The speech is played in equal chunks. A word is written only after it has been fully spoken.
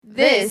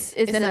This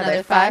is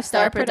another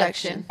 5-star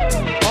production. Come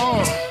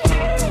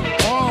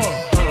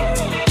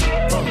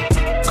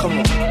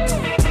on.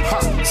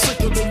 Hot,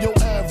 sicker than your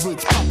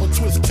average. Pop a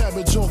twist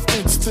cabbage off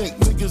instinct.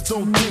 Niggas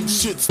don't think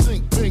shit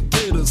stink. Pink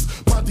Gators,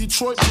 my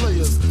Detroit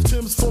players.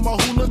 Tim's for my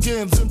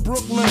hooligans in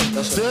Brooklyn.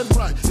 That's dead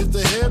right. If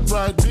the head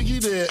right,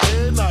 Biggie there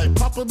every night.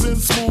 Papa been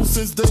smooth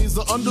since days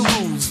of under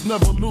rules.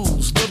 Never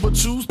lose, never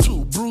choose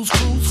to. Bruise,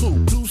 cruise,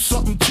 who? Do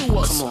something to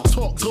us.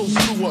 Talk, go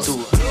through us.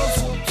 Girls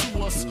want to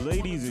us.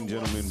 Ladies and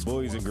gentlemen,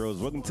 boys and girls,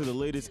 welcome to the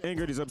latest and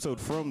greatest episode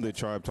from the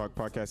Tribe Talk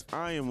Podcast.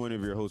 I am one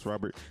of your hosts,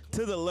 Robert.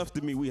 To the left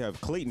of me, we have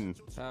Clayton.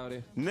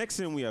 Howdy. Next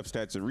to him, we have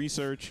Stats and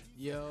Research.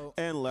 Yo.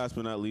 And last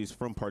but not least,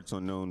 from Parts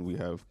Unknown, we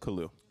have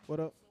Khalil. What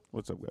up?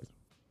 What's up, guys?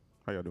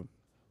 How y'all doing?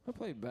 I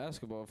played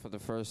basketball for the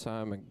first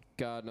time in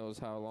God knows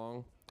how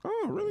long.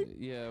 Oh, really?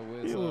 Yeah,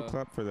 with Yeah, a little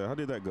clap for that. How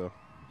did that go?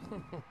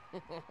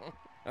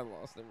 I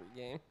lost every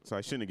game. So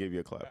I shouldn't have gave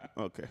you a clap.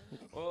 Okay.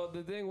 Well,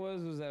 the thing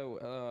was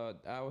that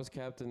I was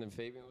captain and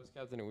Fabian was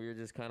captain, and we were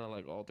just kind of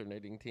like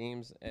alternating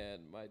teams,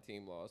 and my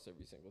team lost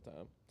every single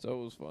time. So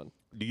it was fun.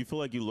 Do you feel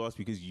like you lost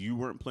because you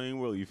weren't playing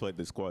well, or you feel like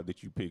the squad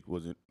that you picked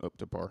wasn't up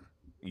to par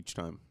each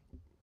time?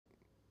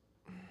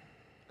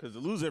 Because to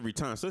lose every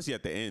time, especially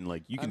at the end,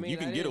 like you can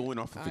get a win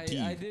off of fatigue.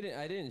 I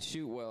didn't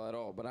shoot well at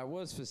all, but I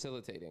was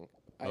facilitating.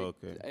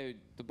 Okay.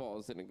 The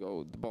ball didn't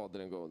go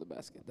in the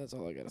basket. That's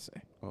all I gotta say.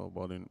 Oh,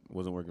 ball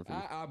wasn't working for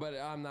you. But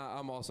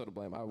I'm also to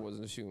blame. I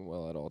wasn't shooting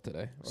well at all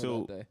today.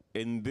 So that day.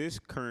 in this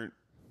current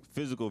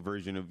physical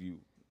version of you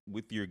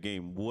with your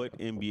game, what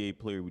NBA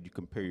player would you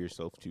compare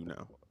yourself to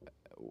now?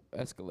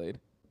 Escalade.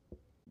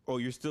 Oh,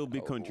 you're still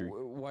big country.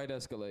 White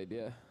Escalade,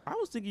 yeah. I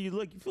was thinking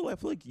I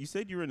feel like you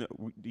said you're in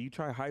do you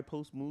try high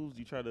post moves?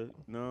 Do you try to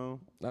no?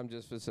 I'm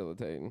just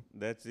facilitating.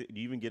 That's it.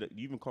 Do you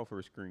even call for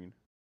a screen?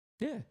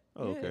 Yeah.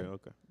 Oh, yeah. okay. All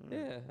right.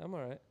 Yeah, I'm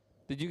all right.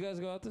 Did you guys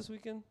go out this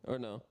weekend or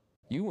no?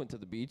 You went to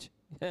the beach.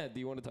 Yeah. Do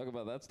you want to talk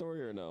about that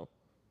story or no?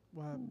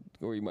 What happened?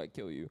 Or he might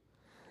kill you.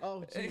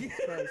 Oh, Jesus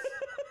Christ.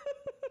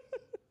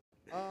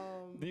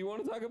 Do you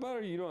want to talk about it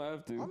or you don't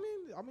have to?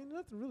 I mean,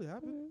 nothing really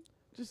happened.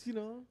 Just,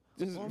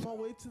 on my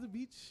way to the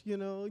beach, you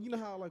know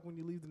how like when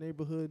you leave the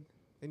neighborhood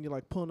and you're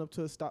like pulling up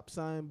to a stop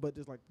sign, but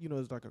there's like,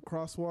 it's like a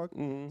crosswalk,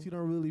 so you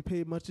don't really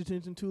pay much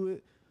attention to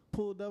it.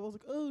 Pulled up, I was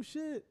like, oh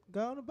shit,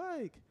 got on a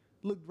bike.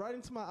 Looked right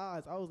into my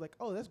eyes. I was like,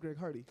 oh, that's Greg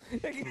Hardy.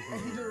 And he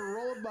just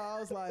rolled by. I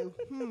was like,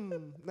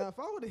 Now, if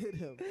I would have hit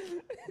him,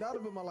 that would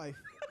have been my life.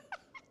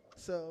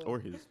 So. Or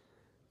his.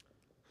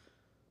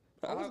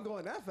 I wasn't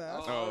going that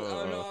fast.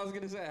 Oh, no, I was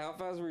going to say, how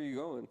fast were you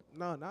going?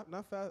 No, not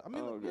fast. I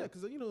mean, okay. yeah,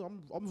 because, I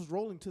was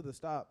rolling to the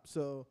stop,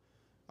 so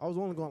I was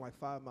only going like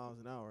 5 miles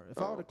an hour. If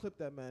I would have clipped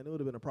that man, it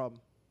would have been a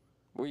problem.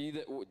 Were you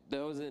that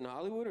was in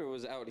Hollywood or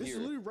was it out This here?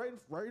 is literally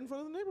right in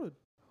front of the neighborhood.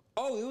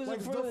 Oh, it was like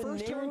in front of the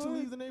first turn to neighborhood?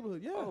 leave the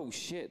neighborhood, yeah. Oh,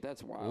 shit,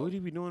 that's wild. What would he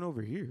be doing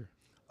over here?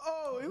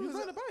 Oh, it was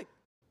was on a bike.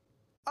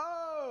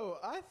 Oh,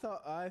 I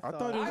thought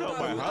thought it was out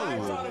by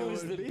Hollywood. I thought it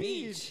was the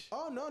beach.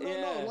 Oh, no,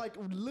 Yeah. like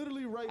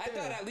literally right I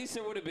there. thought at least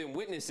there would have been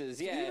witnesses.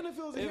 Yeah. Even if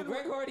it was a if hit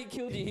Greg and Hardy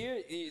killed you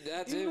here,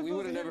 that's Even it. if We was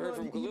would have a never hit heard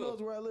and from run, He knows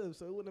Khalil. where I live,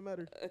 so it wouldn't have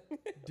mattered.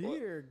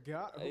 Dear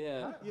God.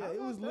 Yeah. Yeah,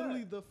 it was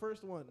literally the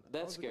first one.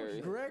 That's scary.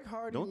 Greg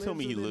Hardy Don't tell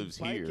me he lives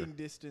within here. biking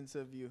distance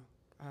of you.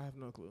 I have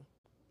no clue.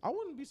 I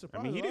wouldn't be I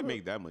surprised. mean, he A didn't lot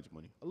make that much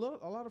money. A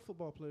lot of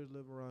football players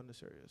live around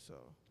this area, so.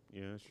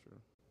 Yeah, that's true.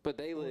 But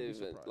they wouldn't be live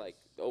in, surprised. like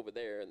over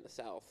there in the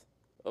south,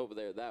 over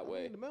there that I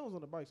way. mean, the man was on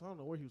the bike, so I don't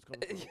know where he was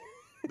coming from.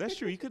 That's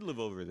true. He could live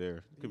over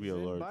there. Could be a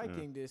He's in large.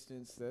 biking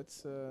distance.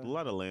 That's A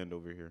lot of land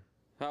over here.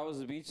 How was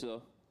the beach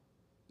though?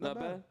 Not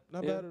bad.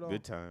 Not Yeah. bad at all.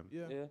 Good time.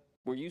 Yeah. Yeah.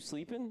 Were you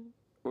sleeping,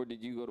 or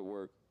did you go to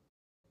work,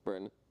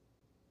 Brandon?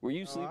 Were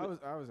you sleeping?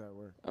 I was at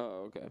work.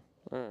 Oh, okay.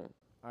 All right.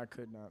 I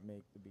could not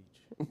make the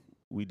beach.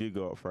 We did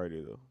go out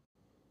Friday though.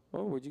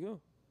 Oh, where'd you go?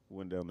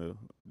 Went down to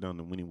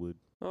Winniewood.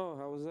 Oh,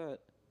 how was that?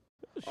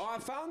 Oh, I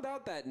found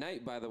out that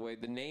night, by the way,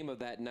 the name of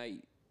that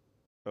night.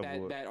 Of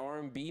what? That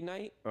R&B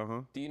night.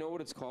 Uh-huh. Do you know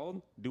what it's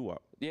called?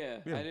 Doo-wop.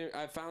 Yeah. Yeah.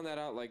 I found that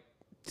out like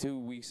 2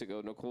 weeks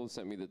ago. Nicole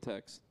sent me the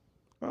text.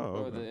 Oh,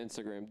 Or the okay.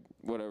 Instagram,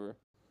 whatever.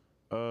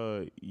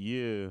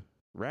 Yeah.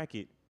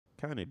 Racket,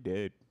 kind of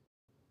dead.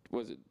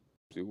 Was it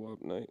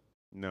doo-wop night?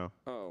 No.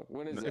 Oh,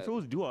 when is No, that? if it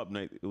was doo-wop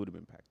night, it would have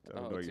been packed. I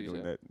don't Oh, know you're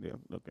doing Tuesday. that.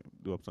 Yeah, okay.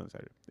 Doo-wop's on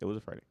Saturday. It was a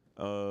Friday.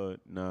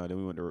 Nah. Then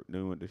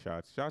we went to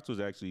Shots. Shots was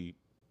actually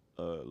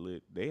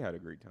lit. They had a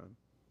great time.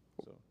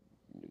 So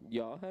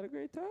Y'all had a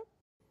great time?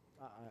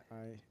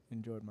 I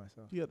enjoyed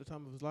myself. He had the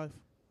time of his life.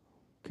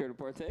 Care to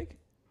partake?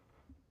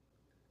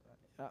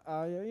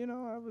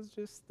 I was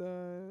just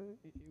there.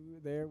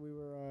 We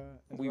were.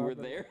 as We were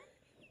Robert- there.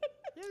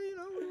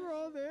 Yeah, we were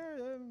all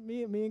there.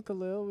 Me and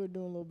Khalil were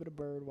doing a little bit of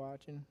bird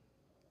watching.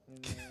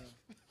 And,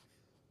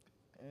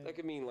 That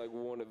could mean like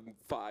one of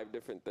 5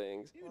 different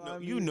things.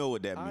 you know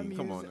what that means.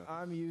 Come on. Now.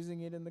 I'm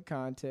using it in the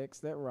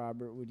context that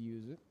Robert would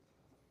use it.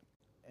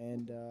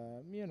 And,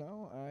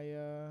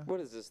 I... What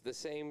is this? The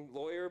same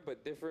lawyer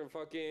but different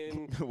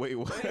fucking... Wait,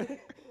 what?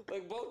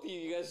 Like both of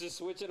you guys just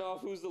switching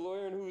off who's the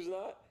lawyer and who's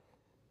not?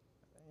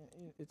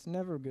 It's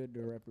never good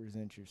to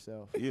represent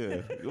yourself.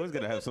 Yeah, you always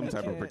gotta have some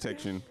type of can't-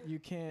 protection. You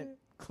can't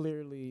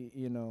clearly,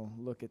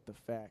 look at the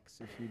facts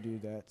if you do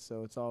that.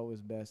 So it's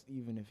always best,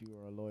 even if you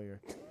are a lawyer,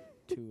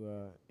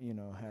 to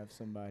have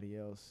somebody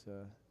else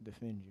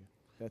defend you.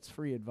 That's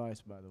free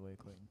advice, by the way,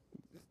 Clayton.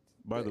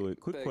 By the way,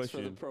 quick Thanks for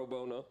the question. pro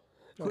bono.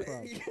 No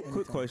problem. Quick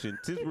Anytime. question.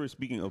 Since we're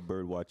speaking of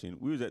bird watching,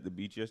 we was at the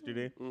beach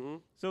yesterday. Mm-hmm.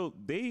 So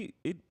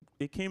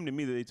it came to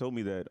me that they told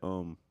me that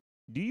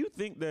do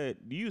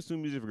you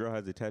assume if a girl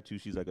has a tattoo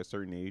she's like a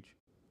certain age?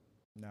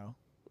 No.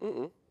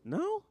 Mm-mm.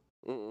 No.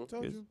 Mm-mm.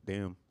 Told Yes. you.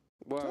 Damn.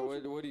 Why,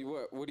 Told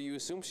what do you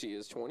assume she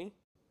is? 20?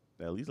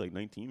 At least like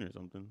 19 or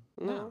something.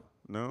 No.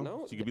 No.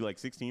 No. She could be like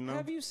 16 now.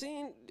 Have you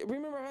seen?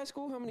 Remember high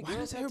school? How many Why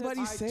girls does have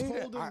everybody tattoos?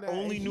 say that? I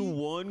only knew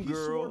one He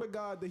girl. swore to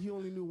God that he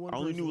only knew one. I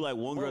only knew person. like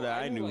one girl Bro,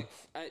 that I knew. Like,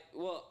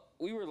 well,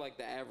 we were like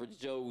the average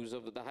Joes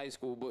of the high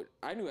school, but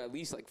I knew at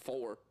least like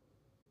 4.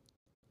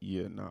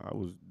 Yeah, nah.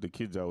 The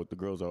kids out with the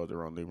girls I was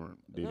around. They weren't.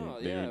 They No,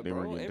 didn't. They, yeah, didn't, they bro,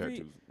 weren't getting every-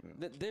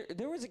 tattoos. Yeah.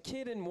 There was a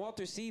kid in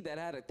Walter C that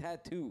had a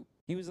tattoo.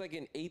 He was like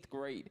in 8th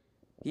grade.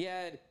 He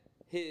had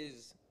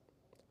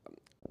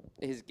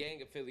his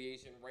gang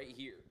affiliation right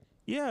here.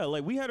 Yeah,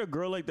 like we had a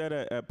girl like that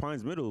at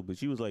Pines Middle, but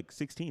she was like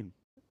 16.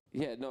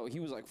 Yeah, no, he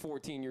was like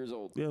 14 years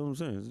old. Yeah, what I'm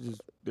saying. It's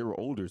just they were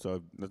older,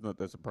 so that's not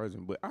that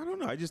surprising. But I don't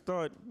know. I just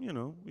thought,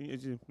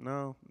 it's just,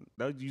 no,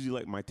 that was usually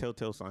like my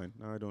telltale sign.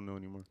 Now I don't know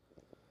anymore.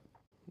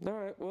 All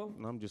right, well,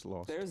 Now I'm just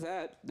lost. there's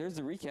that. There's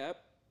the recap.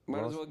 Might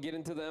as Lost. well get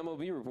into the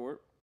MLB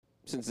report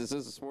since this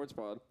is a sports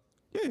pod.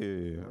 Yeah.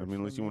 I mean,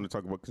 unless you want to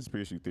talk about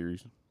conspiracy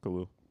theories,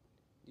 Khalil.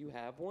 You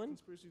have one?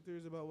 Conspiracy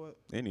theories about what?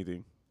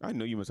 Anything. I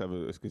know you must have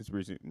a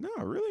conspiracy. No,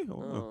 really? Oh,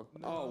 no.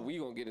 Oh, we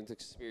gonna get into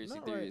conspiracy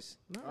Not theories.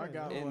 Not I right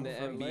got now. In one the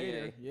for NBA.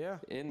 later. Yeah.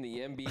 In the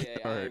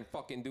NBA, All I right. ain't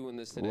fucking doing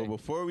this today. Well,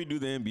 before we do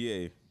the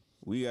NBA,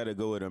 we got to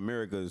go with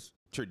America's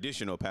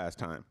traditional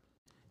pastime.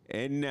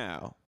 And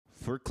now,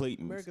 for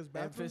Clayton's. America's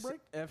bathroom break.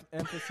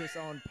 Emphasis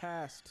on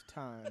past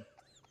time.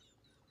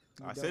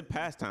 I said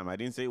pastime. I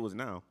didn't say it was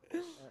now.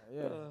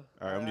 Yeah. All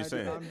right, I'm just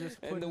saying. I'm just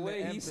and the putting way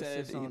he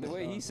emphasis said, on the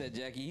way it. he said,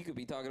 Jackie, he could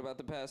be talking about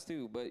the past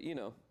too. But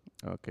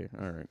Okay,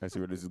 all right. I see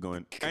where this is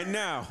going. And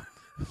now,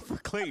 for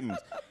Clayton's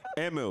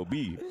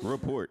MLB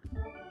report.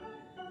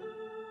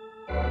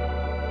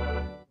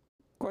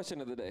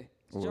 question of the day: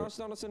 Is What? Josh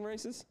Donaldson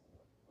racist?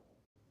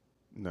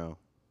 No.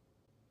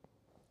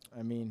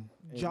 I mean,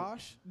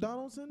 Josh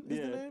Donaldson is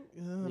Yeah. the name.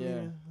 I Yeah.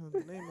 mean, the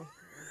name of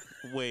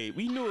Wait,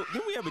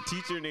 didn't we have a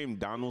teacher named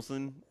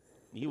Donaldson?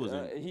 He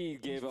wasn't. He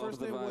gave his off first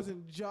the name vibe.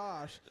 wasn't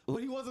Josh, but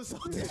he was a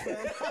Celtics fan.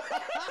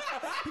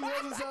 He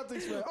was a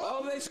Celtics fan.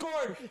 Oh, they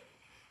scored!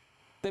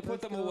 They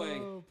put them away.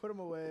 Put them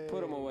away.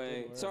 Put them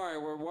away. Sorry,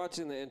 we're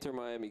watching the Inter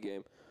Miami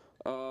game.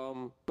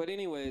 But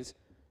anyways,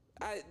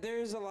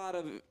 there's a lot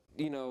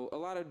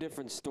of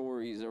different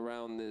stories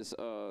around this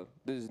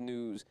this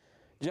news.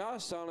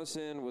 Josh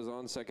Donaldson was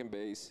on second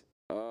base.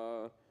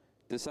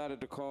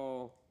 Decided to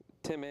call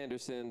Tim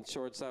Anderson,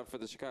 shortstop for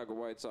the Chicago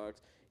White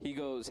Sox. He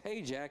goes,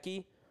 "Hey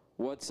Jackie,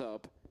 what's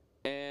up?"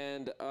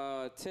 And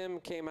Tim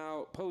came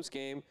out post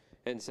game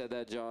and said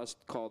that Josh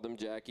called him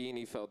Jackie, and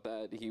he felt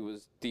that he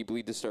was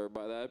deeply disturbed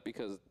by that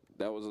because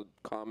that was a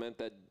comment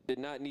that did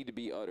not need to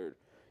be uttered.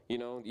 You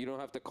don't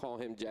have to call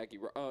him Jackie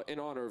in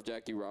honor of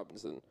Jackie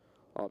Robinson.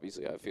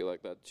 Obviously, I feel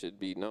like that should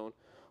be known.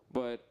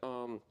 But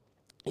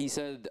he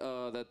said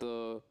that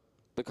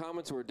the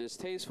comments were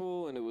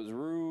distasteful and it was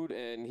rude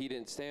and he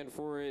didn't stand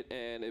for it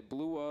and it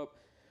blew up.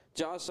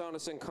 Josh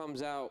Donaldson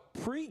comes out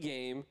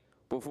pregame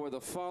before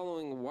the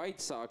following White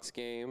Sox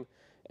game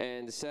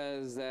and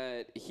says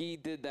that he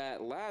did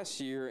that last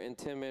year and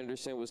Tim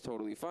Anderson was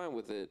totally fine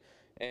with it.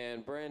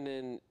 And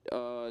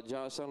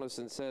Josh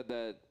Donaldson said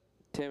that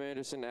Tim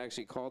Anderson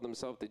actually called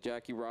himself the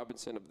Jackie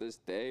Robinson of this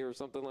day or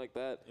something like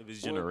that. Of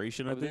his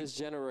generation, I Of think? this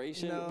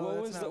generation. No, what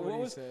that's was not the, what what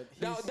he was said.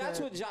 He No, that's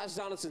said- what Josh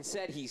Donaldson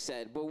said he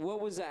said, but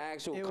what was the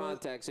actual It was-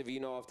 context if you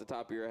know off the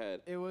top of your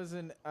head? It was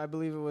I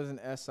believe it was an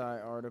SI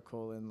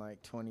article in like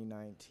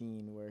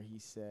 2019 where he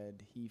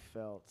said he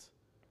felt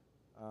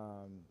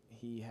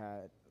he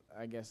had,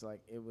 I guess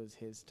like it was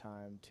his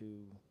time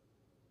to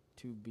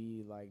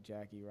be like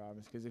Jackie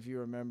Robinson. Because if you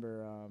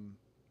remember,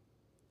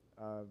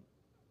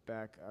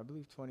 back I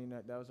believe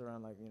 29, that was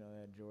around like they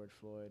had George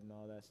Floyd and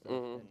all that stuff.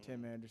 Mhm. And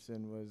Tim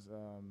Anderson was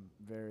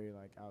very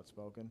like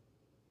outspoken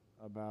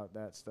about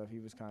that stuff. He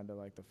was kind of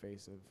like the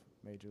face of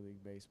Major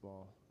League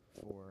Baseball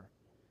for.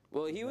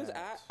 Well, he was.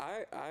 that.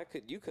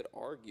 You could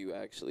argue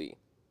actually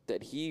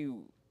that he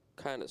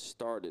kind of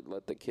started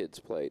let the kids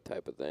play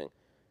type of thing,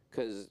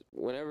 because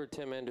whenever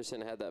Tim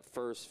Anderson had that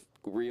first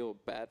real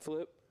bat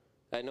flip,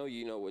 I know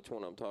you know which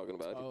one I'm talking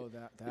about. Oh,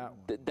 that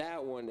one.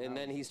 That one, and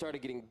then he started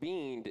getting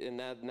beamed, and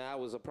that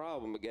was a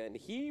problem again.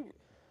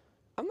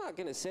 I'm not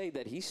gonna say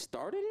that he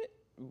started it,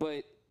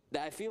 but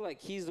I feel like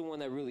he's the one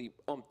that really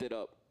umped it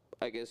up,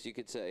 I guess you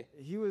could say.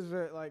 He was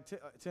very like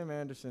Tim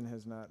Anderson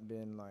has not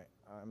been like.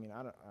 I mean, I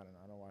don't know.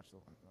 I don't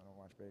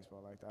watch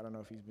baseball like that. I don't know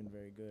if he's been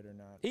very good or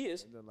not. He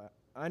is.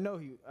 I know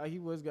he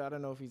was good. I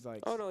don't know if he's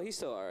like. Oh no, he's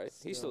still all right.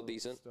 He's still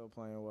decent. Still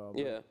playing well.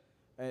 Yeah.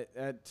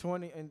 At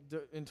 20 in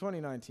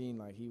 2019,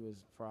 like he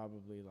was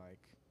probably like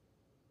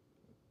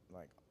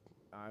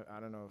I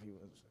don't know if he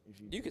was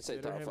You could say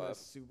consider top him a five.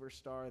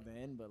 superstar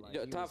then, but like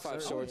Yeah, he top was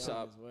five certainly on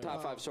shortstop. his way.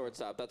 Top 5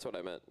 shortstop. That's what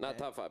I meant. Not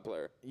top 5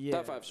 player. Yeah,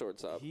 Top 5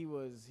 shortstop. He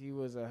was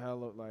a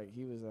hell of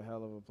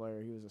a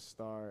player. He was a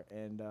star,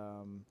 and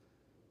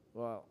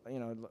well, you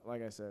know,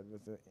 like I said,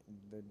 with the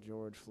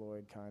George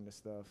Floyd kind of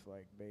stuff,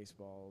 like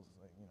baseball's,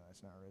 like, you know,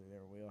 it's not really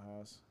their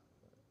wheelhouse.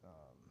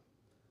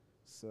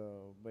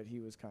 So, but he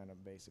was kind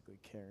of basically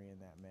carrying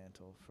that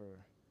mantle for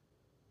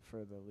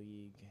the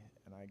league,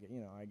 and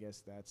I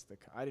guess that's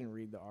I didn't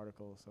read the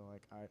article, so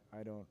like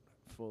I don't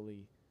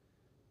fully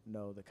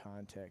know the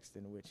context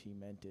in which he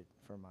meant it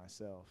for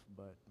myself,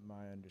 but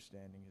my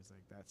understanding is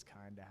like that's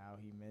kind of how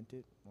he meant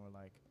it, more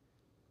like,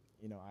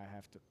 you know,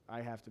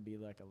 I have to be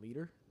like a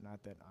leader,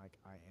 not that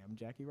I am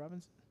Jackie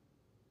Robinson.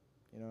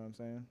 You know what I'm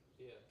saying?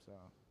 Yeah.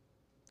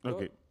 So.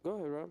 Okay. Go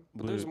ahead, Rob.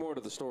 But there's more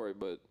to the story,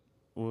 but.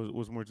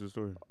 What's more to the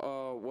story?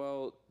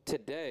 Well,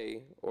 today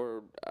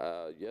or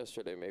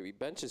yesterday maybe,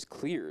 benches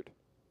cleared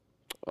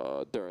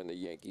during the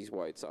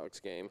Yankees-White Sox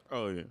game.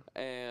 Oh, yeah.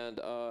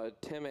 And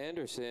Tim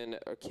Anderson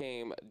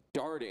came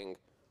darting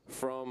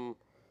from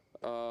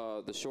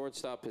the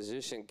shortstop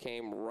position,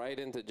 came right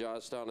into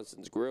Josh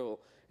Donaldson's grill,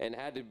 and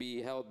had to be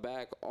held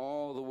back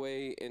all the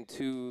way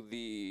into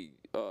the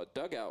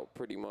dugout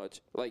pretty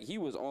much. Like, he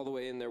was all the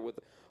way in there with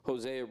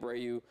Jose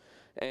Abreu.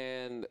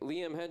 And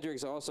Liam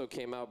Hendricks also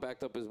came out,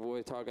 backed up his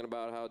boy, talking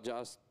about how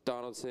Josh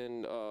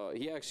Donaldson,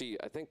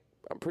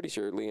 I'm pretty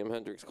sure Liam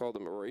Hendricks called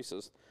him a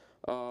racist.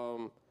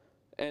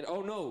 And,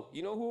 oh, no,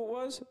 you know who it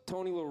was?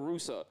 Tony La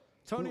Russa.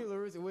 Tony La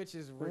Russa, which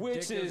is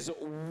ridiculous. Which is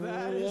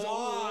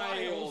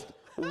wild.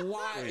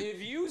 Why?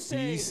 If you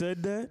say He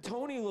said that?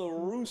 Tony La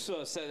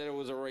Russa said that it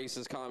was a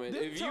racist comment.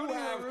 Did If Tony you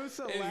have, La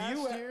Russa if last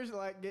you year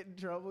like get in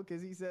trouble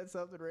because he said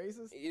something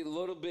racist? a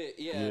little bit,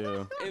 yeah.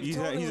 Yeah. If He's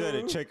Tony had La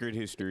a checkered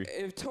history.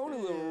 If Tony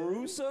La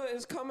Russa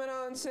is coming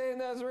out and saying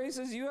that's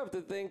racist, you have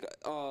to think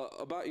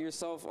about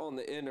yourself on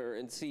the inner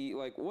and see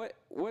like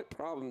what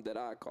problem did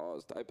I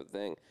cause, type of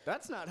thing.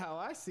 That's not how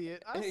I see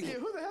it. I see it.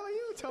 Who the hell are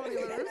you, Tony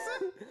La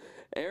Russa?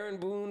 Aaron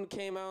Boone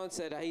came out and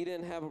said he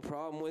didn't have a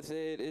problem with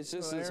it. It's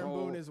just this Aaron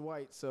whole. Boone is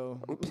white, so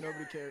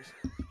nobody cares.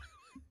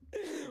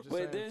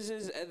 But there's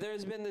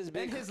been this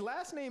big. And his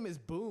last name is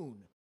Boone.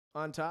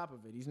 On top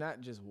of it, he's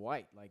not just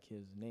white. Like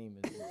his name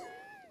is.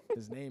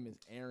 His name is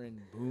Aaron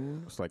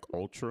Boone. It's like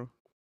ultra.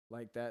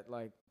 Like that,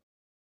 like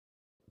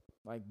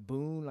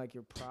Boone. Like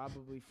you're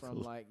probably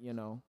from like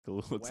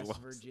West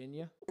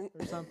Virginia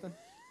or something.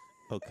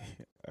 Okay.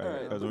 All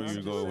right. That's where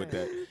you're going with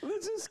that.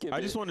 Let's just skip it.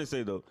 I just want to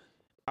say, though,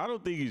 I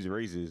don't think he's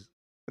racist.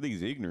 I think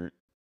he's ignorant.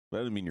 That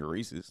doesn't mean you're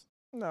racist.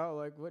 No,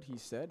 like what he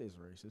said is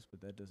racist,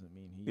 but that doesn't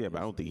mean he. Yeah, but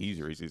I don't think he's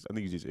racist. I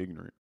think he's just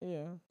ignorant.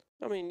 Yeah.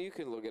 I mean, you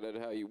can look at it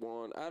how you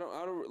want. I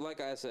don't.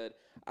 Like I said,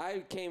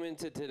 I came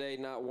into today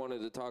not wanting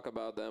to talk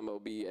about the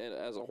MLB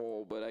as a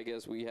whole, but I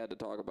guess we had to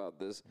talk about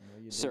this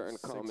You did certain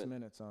 6 comment.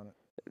 minutes on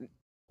it.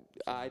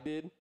 I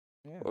did,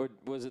 Yeah. or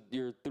was it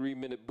your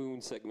 3-minute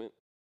Boone segment?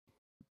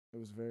 It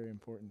was very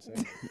important.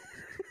 Segment.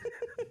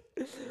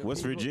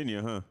 West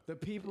Virginia, huh? The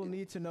people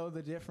need to know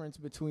the difference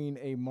between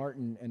a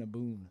Martin and a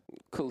Boone.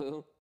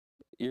 Khalil,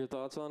 your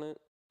thoughts on it?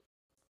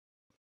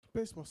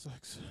 Baseball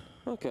sucks.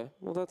 Okay,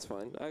 well that's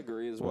fine. I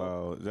agree as well.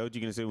 Wow. Is that what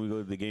you're going to say when we go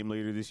to the game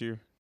later this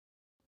year?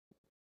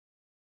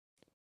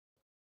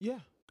 Yeah.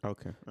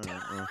 Okay. All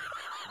right.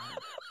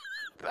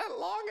 That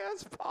long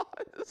ass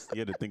pause. You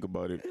had to think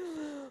about it.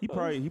 He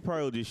probably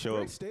will just show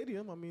Great up.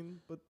 stadium. I mean,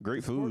 but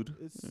Great the sport food.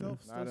 itself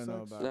I don't still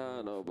know sucks. about Nah,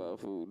 I know about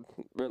food.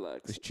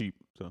 Relax. It's cheap,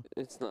 so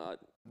It's not.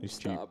 it's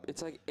cheap. Stop.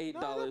 It's like $8.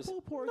 No, that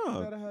pulled pork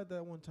No. that I had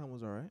that one time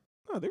was all right.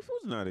 No, their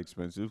food's not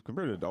expensive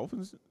compared to the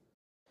Dolphins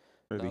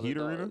or the No, Heat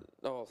Arena.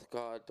 Oh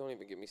God! Don't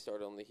even get me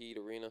started on the Heat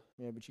Arena.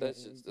 Yeah, but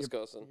That's just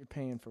disgusting. You're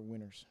paying for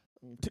winners.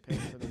 You're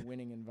paying for the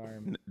winning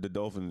environment. The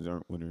Dolphins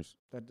aren't winners.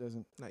 That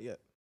doesn't. Not yet.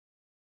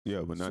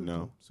 Yeah, but not Soon now.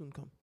 come. Soon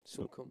come.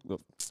 So come.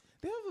 Look,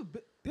 They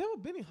have a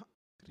Benny.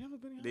 Did they have a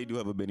Benny? they do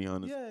have a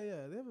Benihana.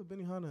 Yeah, they have a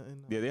Benihana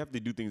and Yeah, they have to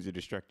do things to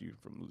distract you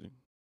from losing.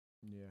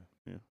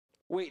 Yeah.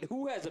 Wait,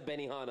 who has a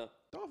Benihana?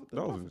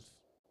 Dolphins.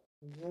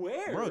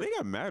 Where? Bro, they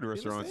got mad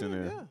restaurants in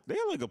stadium, there. yeah. They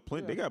got like a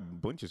plenty. They got a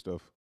bunch of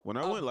stuff. When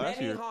I went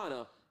last year,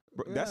 Benihana.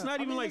 bro, that's not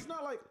even like. It's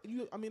not like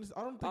you. I mean,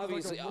 I don't think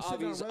Obviously- it's like a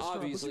sit-down restaurant, but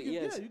obviously, you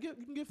can, yes. Yeah,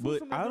 you can get food But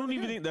from there I don't during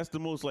even the think day. that's the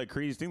most like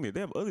crazy thing. They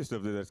have other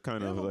stuff that's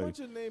kind They of have a like bunch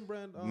of name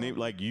brand. name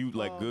like you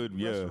like good.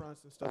 Yeah.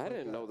 restaurants and stuff I like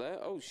didn't that. know that.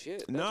 Oh shit.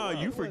 That's Nah, wild.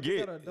 you They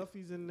forget. got a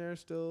Duffy's in there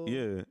still.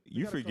 Yeah,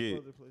 you got a couple forget.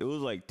 other places. It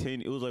was like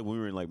 10. It was like when we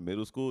were in like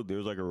middle school. There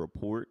was like a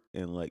report,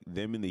 and like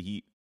them in the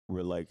Heat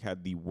were like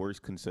had the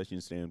worst concession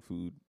stand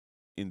food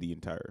in the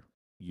entire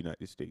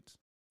United States.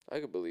 I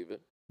could believe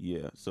it.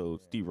 Yeah, so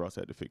Steve Ross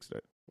had to fix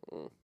that.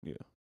 Mm. Yeah.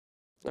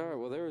 All right.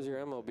 Well, there was your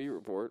MLB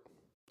report.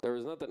 There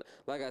was nothing.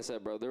 Like I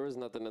said, bro, there was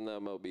nothing in the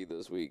MLB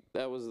this week.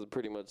 That was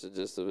pretty much the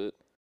gist of it.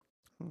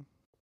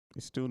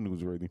 It's still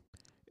newsworthy.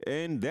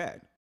 And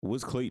that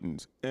was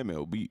Clayton's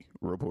MLB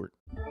report.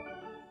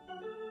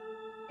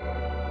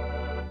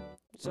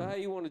 So how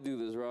you want to do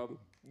this, Rob?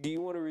 Do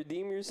you want to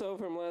redeem yourself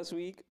from last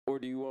week, or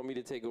do you want me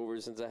to take over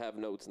since I have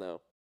notes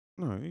now?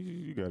 No,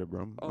 you got it,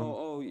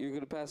 bro. You're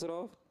gonna pass it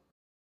off?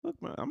 Look,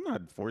 man, I'm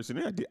not forcing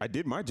it. I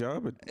did my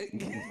job. But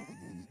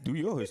do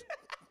yours.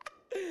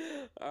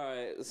 All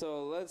right,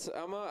 so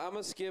I'm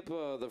gonna skip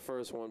the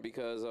first one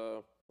because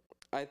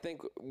I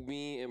think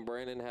me and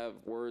Brandon have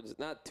words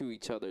not to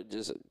each other,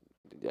 just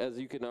as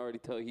you can already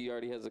tell, he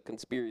already has a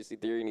conspiracy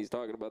theory and he's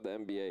talking about the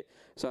NBA.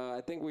 So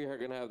I think we are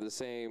gonna have the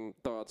same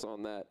thoughts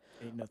on that.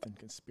 Ain't nothing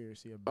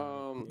conspiracy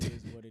about it. It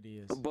is what it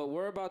is. But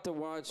we're about to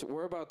watch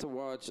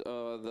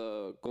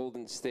the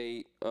Golden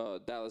State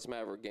Dallas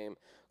Maverick game.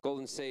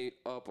 Golden State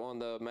up on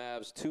the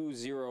Mavs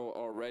 2-0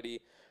 already,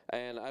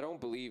 and I don't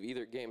believe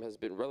either game has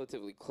been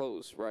relatively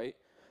close, right?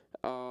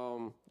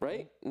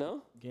 Right?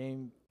 No?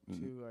 Game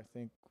 2, I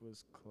think,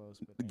 was close.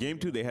 But Game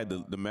 2, they had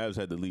the Mavs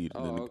had the lead,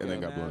 and then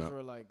got blown Mavs out.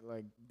 were like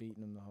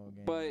beating them the whole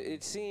game. But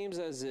it seems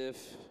as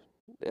if,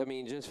 I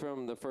mean, just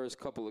from the first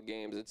couple of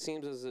games, it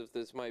seems as if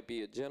this might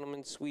be a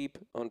gentleman's sweep.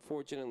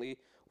 Unfortunately,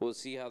 we'll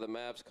see how the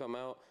Mavs come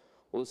out.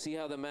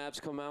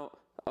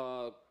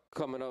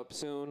 Coming up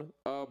soon.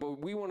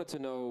 But we wanted to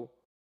know,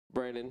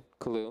 Brandon,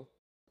 Khalil,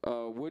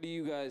 what do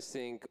you guys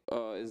think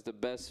is the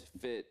best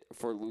fit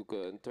for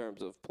Luka in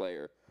terms of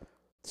player?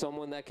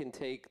 Someone that can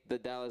take the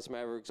Dallas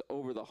Mavericks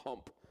over the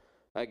hump,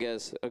 I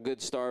guess. A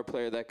good star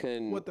player that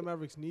can. What the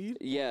Mavericks need?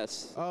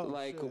 Yes. Oh,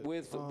 shit.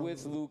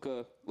 with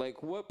Luka,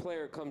 like what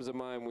player comes to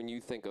mind when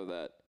you think of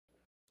that?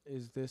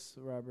 Is this,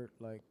 Robert,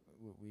 like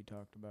what we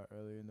talked about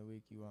earlier in the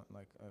week? You want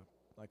like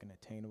an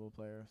attainable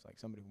player, like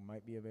somebody who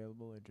might be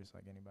available, or just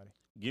like anybody?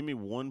 Give me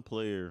one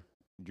player,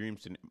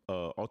 dreams in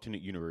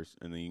alternate universe,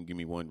 and then you can give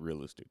me one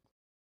realistic.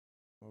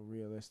 Well,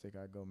 realistic,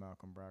 I'd go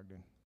Malcolm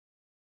Brogdon.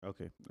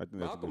 Okay, I think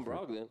that's Malcolm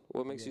Brogdon.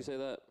 What makes you say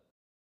that?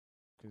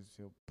 Because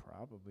he'll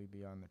probably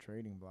be on the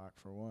trading block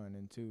for one,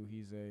 and two,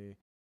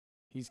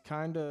 he's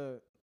kind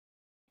of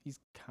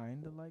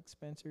like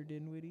Spencer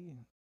Dinwiddie,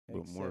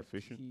 but more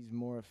efficient. He's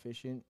more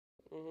efficient.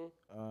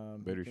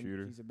 Mm-hmm. Better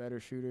shooter. He's a better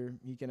shooter.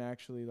 He can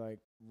actually like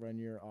run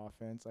your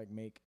offense, like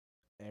make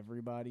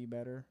everybody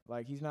better.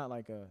 Like he's not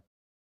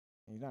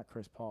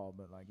Chris Paul,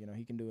 but like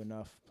he can do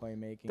enough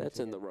playmaking. That's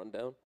in the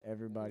rundown.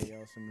 Everybody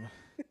else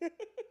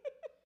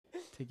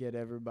to get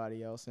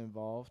everybody else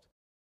involved,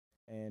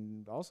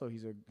 and also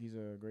he's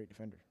a great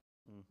defender.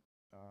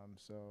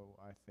 So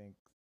I think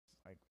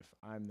like if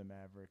I'm the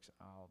Mavericks,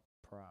 I'll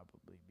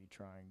probably be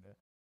trying to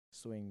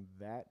swing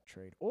that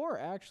trade, or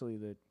actually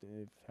that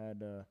they've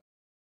had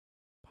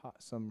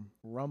some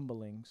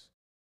rumblings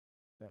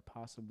that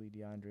possibly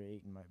DeAndre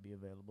Ayton might be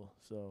available.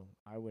 So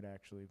I would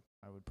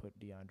put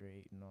DeAndre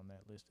Ayton on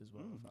that list as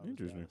well.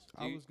 Interesting.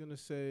 I was gonna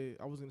say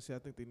I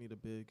think they need a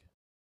big.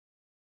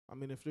 I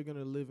mean, if they're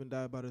gonna live and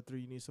die by the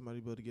three, you need somebody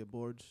to be able to get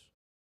boards.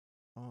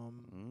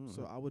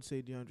 So I would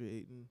say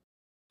DeAndre Ayton,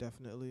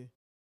 definitely.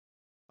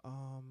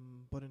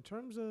 But in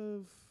terms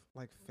of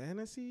like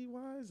fantasy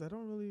wise, I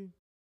don't really.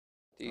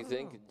 Do you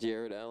think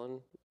Jared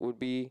Allen would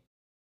be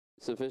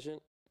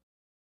sufficient?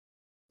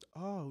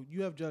 Oh,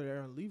 you have Jared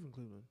Allen leaving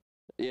Cleveland.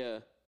 Yeah.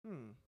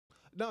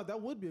 No,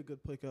 that would be a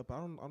good pickup. I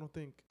don't know.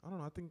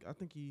 I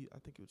think he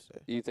would stay.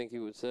 You think he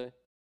would stay?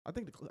 I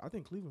think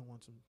Cleveland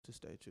wants him to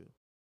stay too.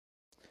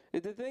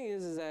 The thing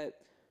is that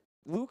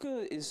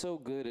Luka is so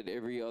good at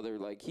every other,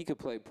 like, he could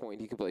play point,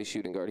 he could play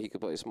shooting guard, he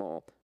could play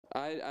small.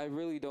 I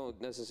really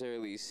don't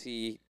necessarily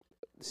see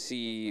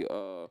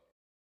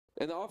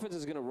and the offense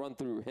is going to run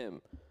through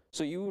him.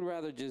 So you would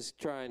rather just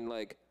try and,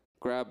 like,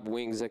 grab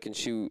wings that can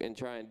shoot and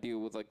try and deal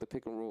with, like, the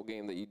pick and roll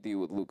game that you deal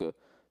with Luka.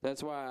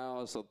 That's why I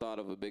also thought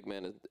of a big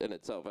man in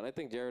itself. And I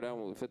think Jared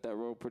Allen would fit that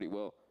role pretty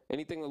well.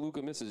 Anything that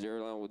Luka misses,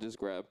 Jared Allen will just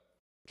grab.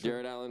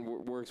 Jared Allen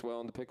works well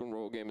in the pick and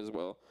roll game as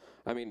well.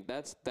 I mean,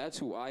 that's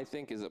who I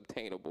think is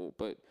obtainable,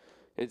 but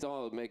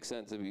it makes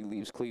sense if he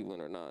leaves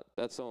Cleveland or not.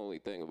 That's the only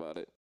thing about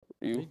it.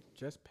 They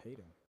just paid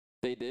him.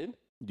 They did?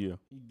 Yeah.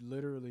 He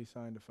literally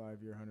signed a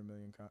 5-year, $100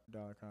 million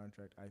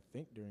contract, I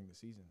think, during the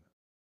season.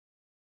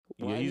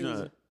 Yeah,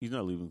 he's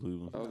not leaving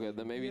Cleveland. Okay,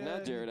 then maybe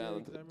not Jared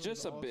Allen.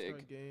 Just a the big.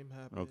 All-Star game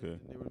happened. Okay.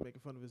 And they were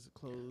making fun of his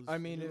clothes. I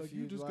mean, if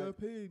you just got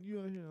paid, you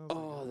out here.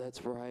 Oh,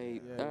 that's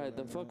right. Yeah, All right,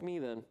 then fuck me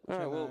then. All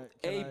right, Can well,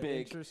 I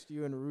big. interest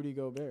you in Rudy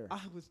Gobert.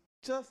 I was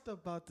just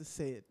about to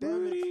say it.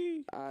 Damn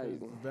it. 'Cause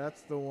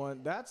that's the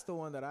one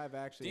that I've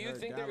actually. Do you heard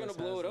think they're Dallas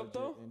gonna blow has it up,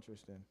 though? legit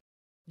interest in.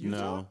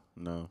 Utah?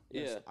 No.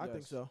 Yeah. I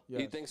think so.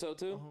 Yes. You think so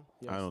too?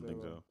 Yes, I don't they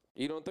think will. so.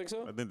 You don't think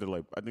so? I think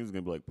it's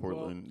gonna be like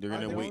Portland. They're I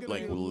gonna think wait it's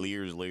like gonna be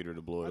years later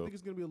to blow I it up. think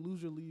it's going to be a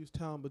loser leaves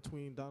town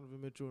between Donovan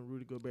Mitchell and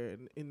Rudy Gobert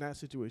in that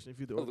situation. If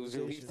you're the A loser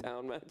organization. leaves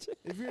town match.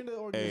 If you're in the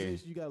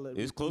organization, you got to let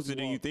It's closer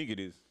Rudy than you walk. think it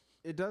is.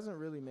 It doesn't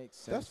really make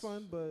sense. That's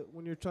fine, but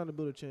when you're trying to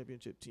build a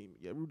championship team,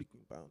 yeah, Rudy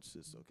can bounce.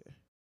 It's okay.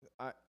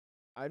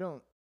 I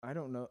don't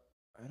know.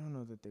 I don't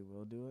know that they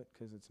will do it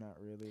because it's not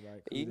really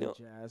like who the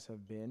Jazz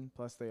have been.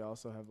 Plus, they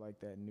also have like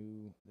the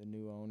new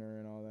owner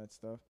and all that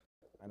stuff.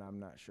 And I'm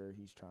not sure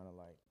he's trying to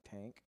like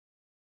tank.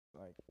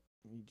 Like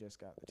he just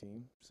got the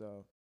team,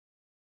 so.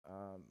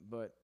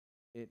 But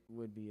it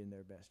would be in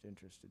their best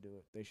interest to do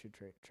it. They should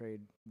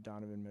trade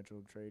Donovan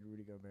Mitchell, trade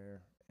Rudy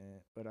Gobert,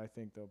 but I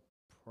think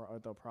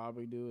what they'll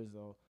probably do is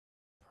they'll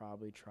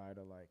probably try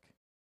to like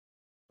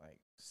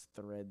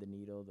thread the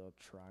needle. They'll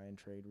try and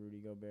trade Rudy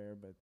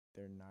Gobert, but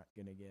they're not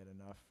gonna get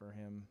enough for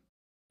him,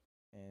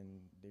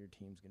 and their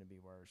team's gonna be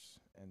worse.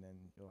 And then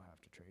you'll have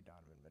to trade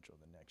Donovan Mitchell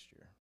the next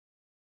year.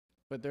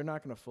 But they're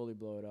not gonna fully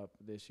blow it up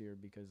this year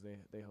because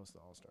they host the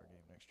All-Star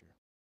game next year.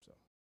 So.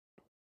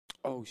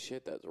 Oh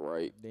shit, that's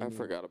right. I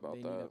forgot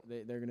about that.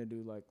 They're gonna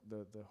do like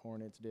the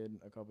Hornets did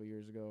a couple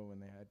years ago when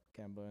they had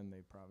Kemba, and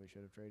they probably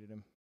should have traded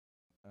him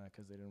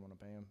because they didn't want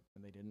to pay him,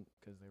 and they didn't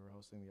because they were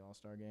hosting the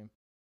All-Star game.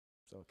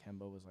 So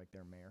Kemba was like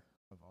their mayor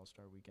of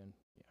All-Star weekend.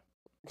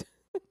 Yeah,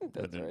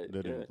 that's right.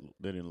 That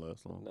didn't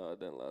last long. No, it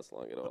didn't last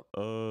long at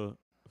all.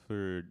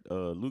 For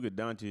Luka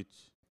Doncic,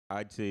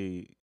 I'd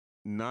say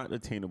not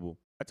attainable.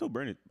 I told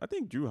Brandon, I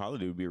think Drew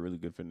Holiday would be a really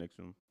good fit next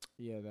to him.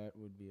 yeah, that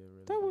would be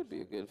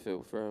A good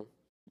fit for him.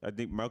 I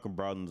think Malcolm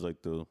Brogdon's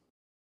like the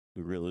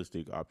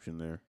realistic option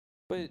there.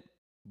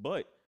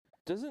 But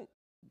Doesn't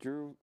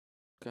Drew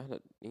kind of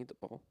need the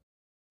ball?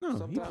 no, he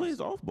Sometimes-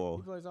 plays off ball.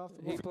 He plays off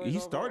the He ball. plays He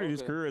off started ball,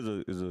 his okay.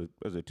 career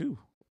as a 2.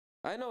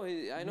 I know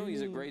he's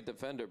a mean- great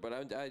defender, but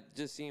I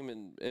just see him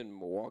in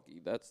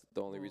Milwaukee. That's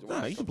the only reason.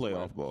 Nah, why he can play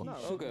off ball. He No,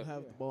 shouldn't okay.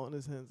 have the ball in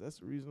his hands. That's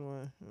the reason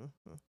why.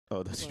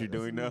 Oh, that's what you're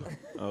That's doing now? the-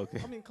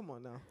 Okay. I mean, come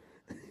on now.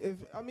 There's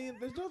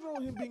nothing wrong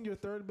with him being your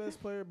third best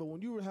player, but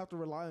when you have to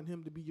rely on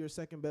him to be your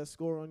second best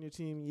scorer on your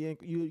team,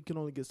 you can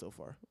only get so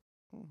far.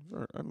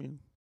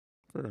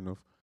 Fair enough.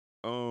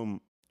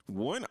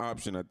 One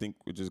option I think,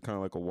 which is kind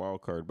of like a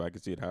wild card, but I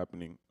can see it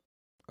happening.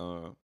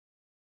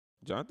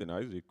 Jonathan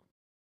Isaac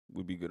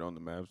would be good on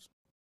the Mavs.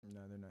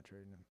 No, they're not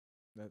trading him.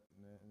 They're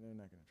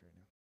not gonna trade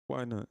him.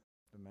 Why not?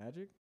 The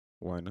Magic.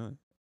 Why not?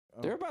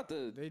 They're about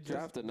to They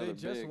draft just, another They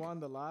just big. won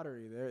the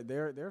lottery.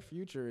 Their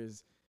future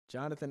is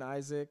Jonathan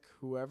Isaac,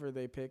 whoever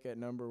they pick at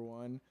number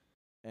 1,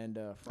 and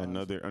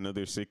Another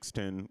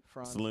 6'10"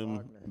 Franz slim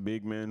Wagner.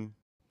 big man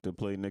to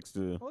play next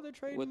to. Oh, they're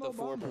trading with Mo the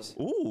Bamba. 4%.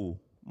 Ooh,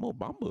 Mo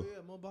Bamba. Oh,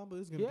 yeah, Mo Bamba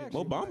is gonna Yeah, get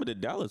Mo actually, Bamba to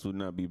Dallas would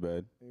not be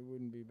bad. It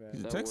wouldn't be bad.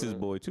 He's a That Texas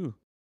wouldn't- boy too.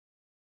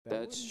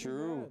 That That's wouldn't be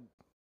true. bad.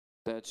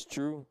 That's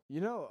true.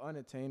 You know,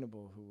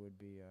 unattainable, who would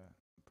be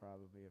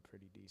probably a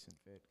pretty decent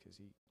fit because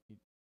he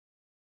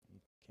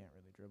can't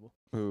really dribble.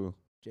 Who?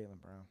 Jaylen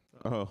Brown.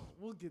 Oh,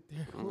 We'll get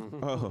there.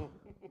 oh,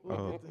 We'll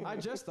oh. get there. I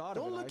just thought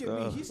Don't of it. look I- at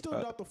me. Uh, He still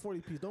dropped the 40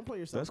 piece. Don't play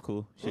yourself. that's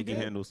cool. Shaky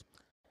Okay. handles.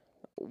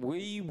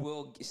 We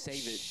will save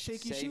it.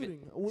 Shaky save shooting.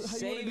 It. How you wanna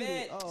Save do this?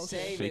 it. Oh, okay.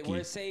 Save it. Shaky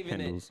We're saving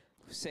handles.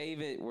 it.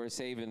 Save it. We're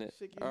saving it.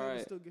 Shaky All hand will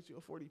right. still get you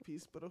a 40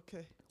 piece, but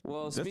okay.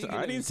 Well, That's speaking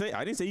I of, didn't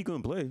say he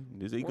couldn't play.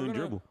 Just say he couldn't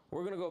dribble.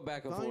 We're gonna go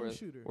back and Volume forth.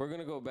 shooter. We're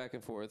gonna go back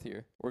and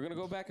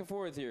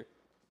forth here.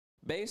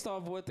 Based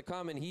off what the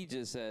comment he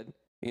just said,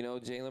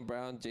 Jaylen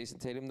Brown, Jason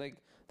Tatum,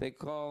 they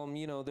call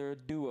them, they're a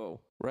duo,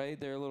 right?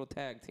 They're a little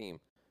tag team.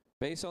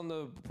 Based on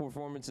the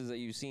performances that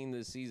you've seen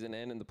this season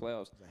and in the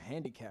playoffs, It was a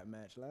handicap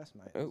match last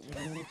night. oh,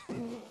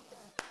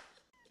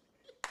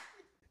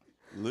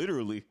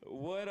 Literally.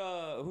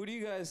 who do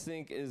you guys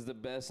think is the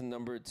best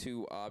number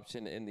 2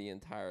 option in the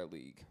entire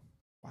league?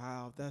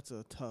 Wow, that's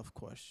a tough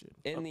question.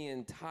 In the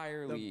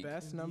entire The league.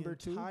 best In the number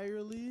 2.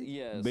 entire league?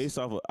 Yes. Based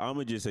off of, I'm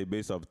gonna just say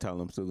based off of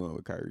talent, I'm still going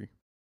with Kyrie.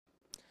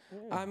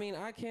 I mean,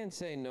 I can't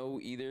say no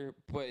either,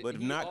 but But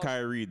if he not also-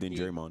 Kyrie, then he-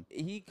 Draymond.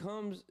 He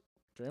comes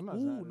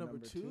Draymond's Ooh, not a number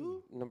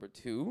 2? number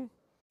 2.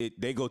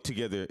 They go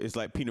together. It's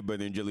like peanut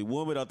butter and jelly.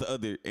 One without the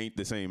other ain't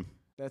the same.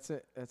 That's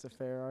a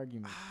fair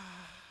argument.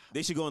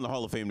 They should go in the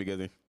Hall of Fame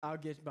together. I'll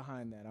get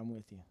behind that. I'm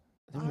with you.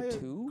 Number I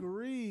 2?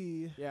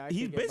 agree. Yeah,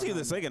 He's could get basically the behind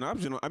that. second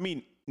option. I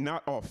mean,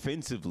 not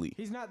offensively,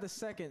 He's not the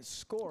second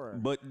scorer.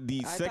 but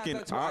the second I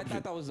option.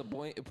 thought that was the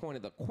point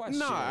of the question.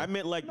 No, I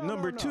meant like No,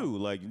 number no. 2.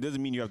 Like, it doesn't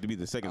mean you have to be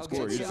the second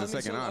scorer. It's so, just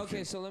the second option.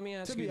 Okay, so let me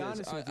ask to you be this.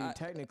 honest with you,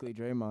 technically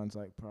Draymond's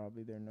like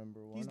probably their number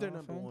 1. He's their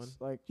number offense.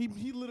 1. Like He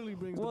literally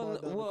brings the ball well,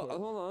 down the court.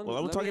 hold on. Well, I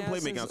was Let talking me ask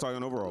playmaking. I was this-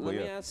 talking overall, but Let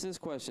me yeah. ask this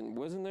question.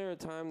 Wasn't there a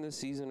time this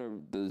season or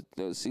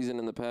the season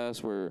in the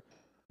past where,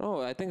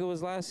 I think it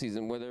was last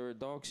season where they were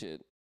dog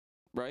shit,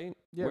 right?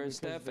 Yeah, where because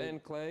Steph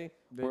and Clay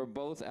they- were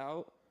both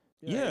out.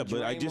 Yeah, and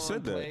but I just Draymond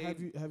said that.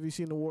 played. Have you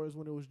seen the Warriors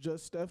when it was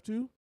just Steph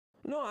too?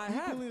 No, I Equally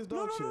have. as No,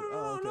 dog shit.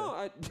 Oh, no.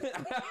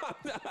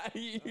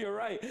 You're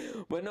right.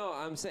 But no,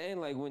 I'm saying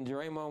like when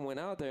Draymond went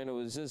out there and it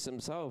was just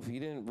himself, he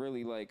didn't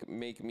really like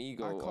make me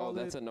go, call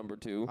that's it- a number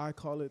 2, I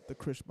call it the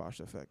Chris Bosh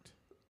effect.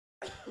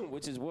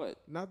 which is what?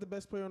 Not the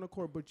best player on the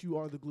court, but you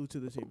are the glue to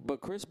the team.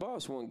 But Chris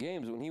Bosh won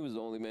games when he was the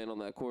only man on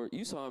that court.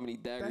 You saw how many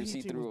That daggers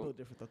he Heat team was threw. built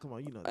different though. Come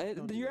on, you know that.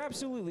 Don't do You're that.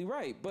 absolutely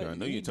right. But I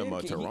know he you're talking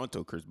about did- he-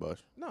 Toronto, Chris Bosh.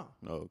 No,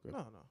 Oh, okay.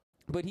 no.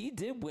 But he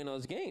did win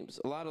us games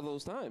a lot of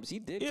those times. He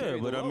did. Yeah, carry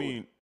the but I load.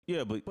 mean,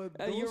 yeah, but But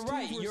You're those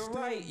right. teams were You're still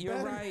right. You're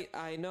better. right.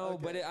 I know.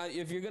 But Okay.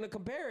 if you're gonna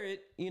compare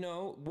it,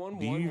 1-1.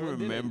 do you one didn't.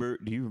 remember?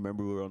 Do you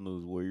remember who were on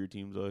those Warrior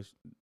teams?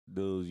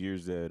 Those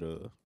years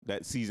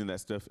that season that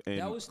Steph and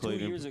That was 2 Clay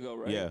years ago,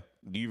 right? Yeah.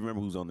 Do you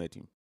remember who's on that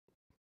team?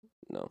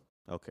 No.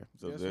 Okay,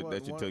 so Guess that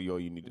what? should tell you all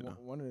you need to know.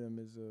 One of them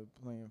is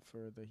playing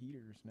for the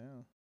Heaters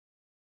now.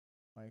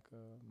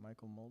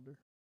 Michael Mulder.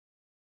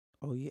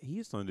 Oh yeah, he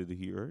is signed to the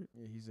Heat, right?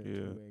 Yeah, he's a Yeah.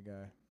 two-way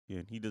guy. Yeah,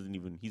 and he doesn't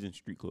even. He's in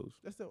street clothes.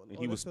 That's the. And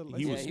he was that's the-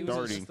 he Yeah, was he was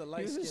starting. just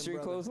He was in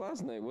street clothes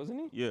last night,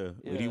 wasn't he? Yeah,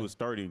 but he Yeah. was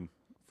starting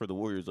for the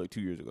Warriors like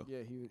 2 years ago.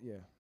 Yeah, yeah.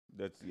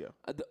 That's yeah.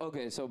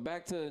 Okay, so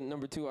back to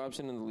number 2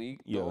 option in the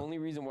league. Yeah. The only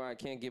reason why I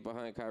can't get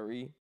behind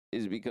Kyrie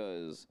is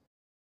because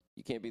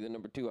you can't be the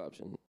number 2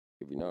 option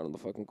if you're not on the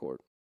fucking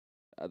court.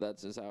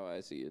 That's just how I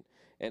see it.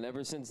 And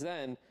ever since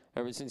then,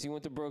 ever since he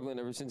went to Brooklyn,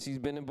 ever since he's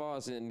been in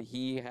Boston,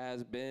 he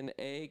has been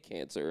a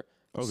cancer.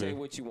 Okay. Say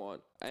what you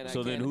want. And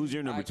So then who's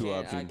your number 2 I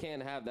option?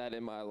 can't have that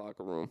in my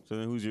locker room. So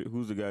then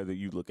who's the guy that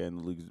you look at in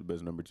the league as the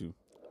best number 2?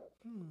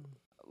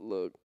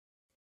 Look,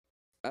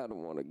 I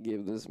don't want to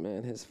give this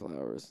man his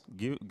flowers.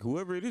 Give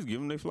whoever it is, give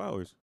them their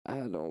flowers. I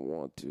don't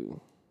want to.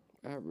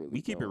 I really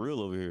We keep it don't.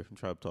 real over here in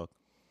Tribe Talk.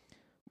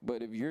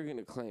 But if you're going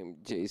to claim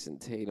Jason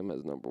Tatum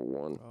as number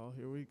 1, Oh,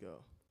 here we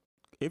go.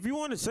 If you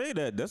want to say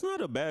that, that's not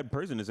a bad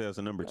person to say as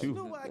a number 2. You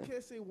know why I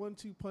can't say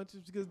 1-2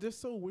 punches because they're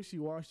so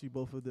wishy-washy,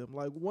 both of them.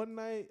 Like one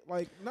night,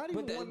 like not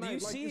even one night.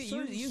 you've like seen there's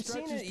certain you've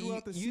seen stretches it.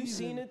 throughout the You've season.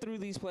 seen it through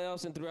these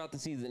playoffs and throughout the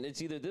season.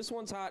 It's either this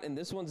one's hot and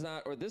this one's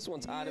not, or this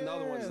one's hot and the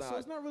other one's So not.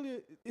 it's not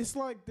really. It's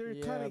like they're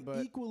Yeah, kind but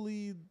of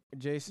equally.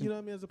 Jason, You know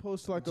what I mean? As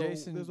opposed to like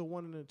Jason- there's a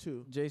 1 and a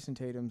 2. Jason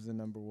Tatum's the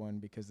number 1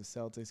 because the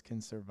Celtics can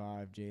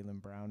survive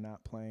Jaylen Brown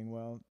not playing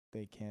well.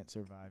 They can't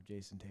survive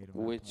Jason Tatum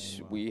not Which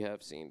playing well. we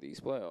have seen these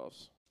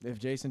playoffs. If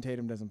Jason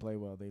Tatum doesn't play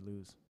well, they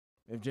lose.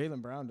 If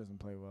Jaylen Brown doesn't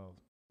play well,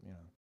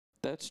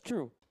 That's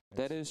true.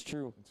 That it's- is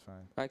true. it's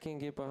fine. I can't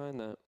get behind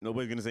that.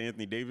 Nobody's gonna say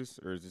Anthony Davis,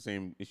 or is the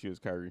same issue as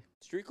Kyrie?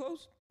 Street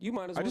clothes? You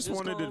might as I well just just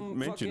wanted call to him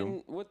mention him.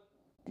 fucking, what,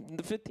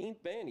 the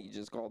 15th man he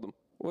just called him.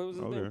 What was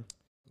his name? Okay.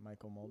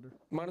 Michael Mulder.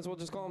 Might as well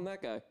just call him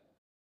that guy.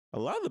 A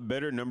lot of the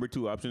better number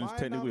 2 options My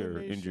technically are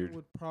nomination injured.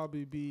 would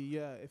probably be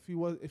if he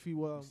was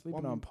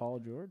Sleeping on Paul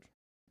George.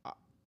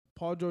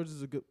 Paul George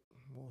is a good.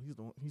 Well,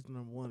 he's the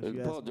number 1. If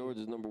you Paul ask me. George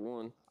is number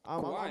 1.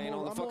 I'm Kawhi ain't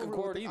on the fucking over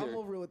court with either. I'm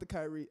over it with the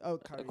Kyrie. Oh,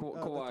 Kyrie. The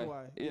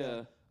Kawhi.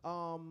 Yeah.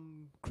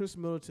 Chris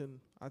Middleton,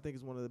 I think,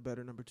 is one of the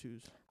better number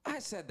 2s. I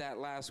said that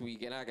last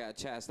week and I got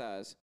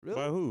chastised. Really?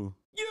 By who?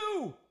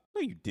 You!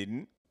 No, you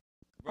didn't.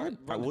 Run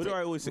the What do tape-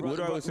 I always say? run- What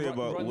do I always say run-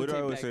 about? run What the do I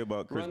tape always back. say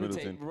about Chris Run the tape-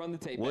 Middleton? Run the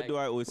tape What back. do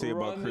I always say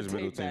Run about the Chris tape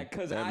Middleton? back,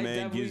 'cause That I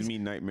man gives definitely-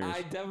 me nightmares.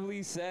 I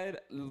definitely said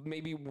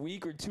maybe a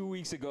week or 2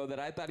 weeks ago that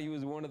I thought he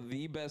was one of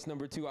the best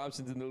number 2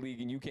 options in the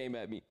league, and you came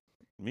at me.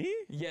 Me?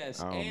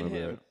 Yes, I don't and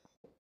remember him.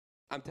 that.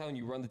 I'm telling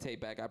you, run the tape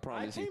back. I I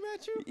promise came you.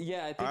 at you.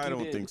 Yeah, I think I you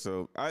don't did. think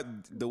so.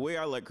 The way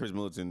I like Chris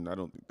Middleton, I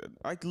don't think that.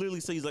 I literally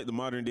say he's like the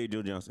modern day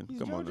Joe Johnson. He's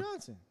Come Joe on. now.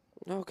 Johnson.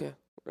 Okay.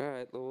 All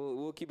right.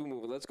 We'll keep it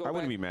moving. Let's go I back.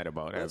 wouldn't be mad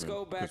about Let's having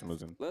go back. Chris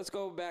Middleton. Let's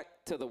go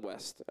back to the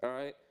West. All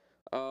right.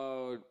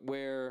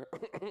 Where,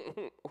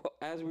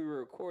 as we were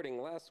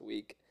recording last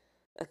week,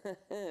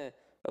 a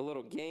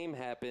little game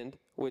happened,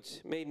 which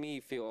made me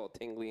feel all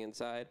tingly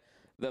inside.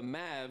 The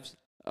Mavs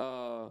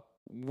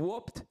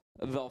whooped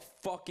the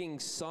fucking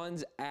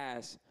Suns'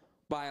 ass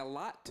by a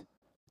lot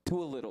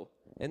to a little,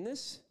 and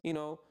this,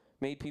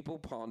 made people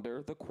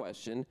ponder the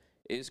question: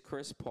 is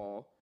Chris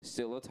Paul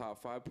still a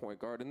top 5 point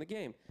guard in the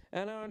game?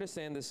 And I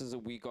understand this is a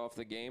week off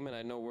the game, and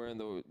I know we're in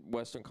the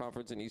Western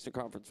Conference and Eastern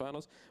Conference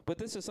Finals, but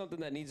this is something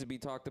that needs to be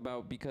talked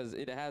about because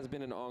it has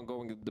been an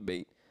ongoing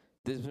debate.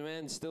 This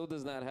man still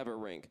does not have a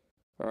ring,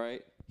 all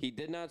right? He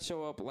did not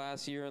show up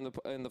last year in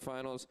the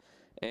finals,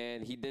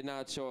 and he did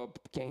not show up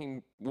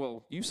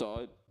you saw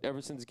it,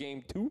 ever since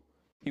game 2.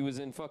 He was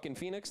in fucking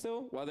Phoenix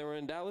still while they were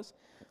in Dallas.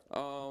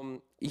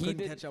 He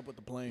did catch up with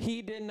the plane.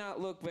 He did not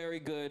look very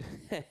good.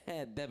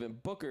 Devin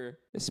Booker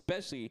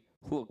especially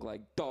looked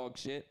like dog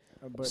shit.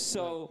 But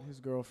So- his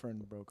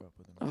girlfriend broke up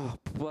with him. Oh,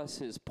 bless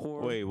his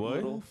poor Wait, what?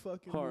 little Who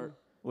fucking heart.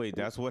 Wait,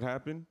 that's what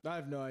happened? I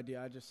have no idea.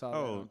 I just saw that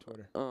Oh. on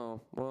Twitter. Oh,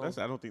 well, I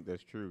don't think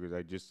that's true because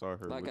I just saw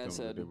her Like with I him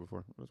said, the day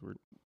before. That's weird.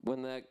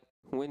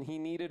 when he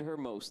needed her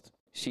most,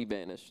 she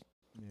vanished.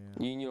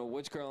 Yeah. You know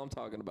which girl I'm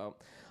talking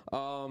about.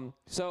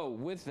 So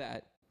with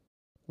that,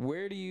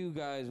 where do you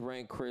guys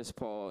rank Chris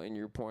Paul in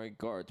your point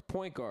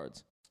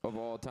guards of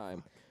all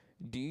time?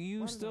 Do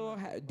you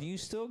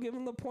still give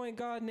him the point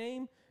guard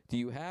name? Do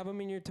you have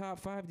him in your top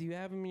 5? Do you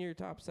have him in your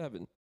top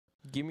 7?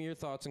 Give me your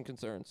thoughts and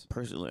concerns.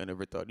 Personally, I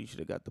never thought he should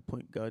have got the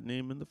point guard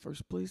name in the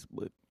first place,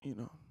 but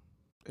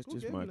that's Who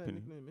just gave my him that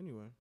opinion. nickname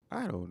anyway?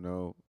 I don't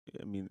know.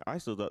 I mean, I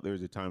still thought there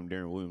was a time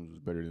Darren Williams was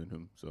better than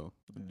him. So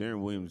if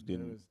Darren Williams There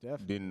didn't was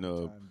definitely didn't,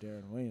 a time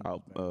Darren Williams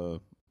was better.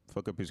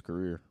 fuck up his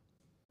career,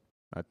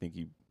 I think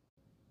he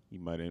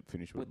might have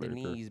finished with With a the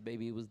better career. knees,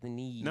 baby. It was the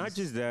knees. Not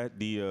just that,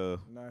 the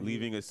Nah, he-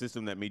 leaving a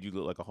system that made you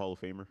look like a Hall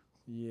of Famer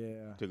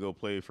Yeah. to go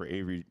play for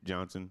Avery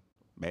Johnson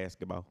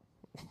basketball,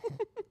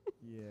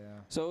 Yeah.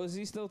 So is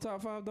he still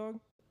top 5, dog?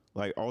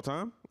 like all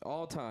time.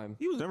 All time.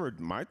 He was never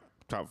my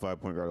top 5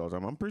 point guard all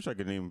time. I'm pretty sure I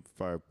could name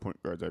 5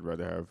 point guards I'd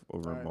rather have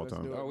over All him right, all let's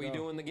time. do it. Are we Go.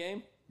 doing the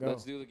game? Go.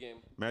 Let's do the game.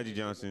 Magic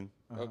Johnson,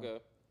 Uh-huh. Okay.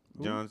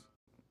 Who? Johns,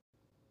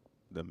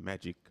 the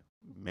Magic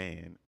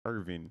Man,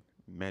 Irvin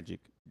Magic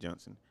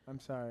Johnson. I'm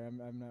sorry. I'm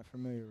not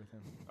familiar with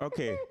him.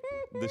 Okay,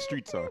 the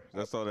streets are.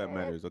 That's all that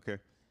matters. Okay.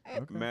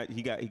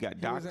 He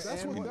got docs.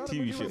 That's what he got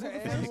TV him.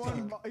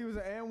 shit. He was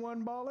an and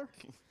one baller.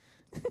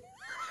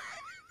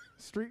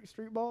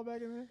 Street ball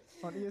back in there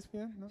on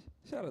ESPN. No?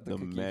 Shout out to The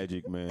Cookie.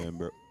 Magic Man,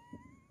 bro.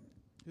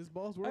 His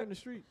balls were in the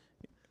street.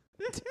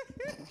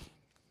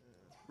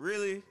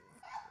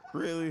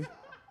 Really?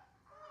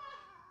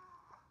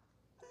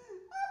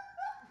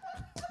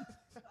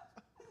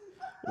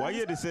 Why you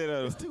had to say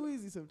It's that? too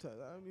easy sometimes.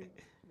 I mean,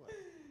 what?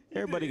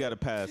 Everybody got a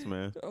pass,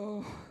 man.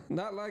 Oh,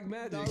 not like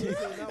Magic. No, listen,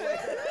 not like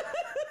that.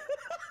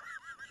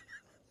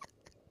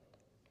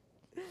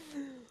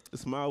 The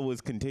smile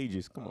was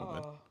contagious. Come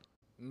on,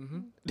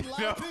 man.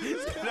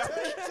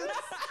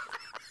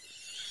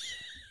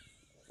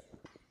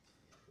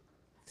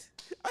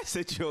 I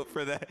set you up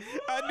for that.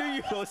 I knew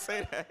you were gonna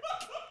say that.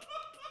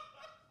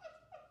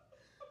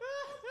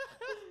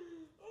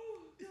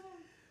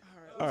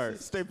 All right,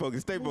 stay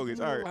focused. All right,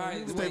 All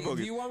right, stay wait, focused.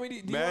 do you want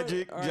me to?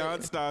 Magic,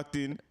 John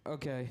Stockton,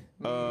 Okay.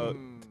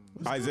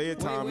 Isaiah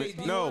Thomas. wait,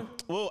 do you No,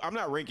 want- well, I'm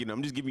not ranking them.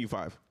 I'm just giving you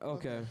 5.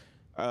 Okay.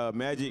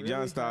 Magic,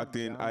 John have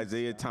Stockton, John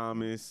Isaiah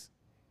Thomas.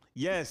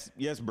 Yes,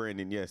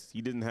 Brandon. Yes,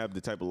 he didn't have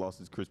the type of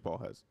losses Chris Paul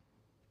has.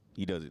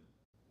 He doesn't.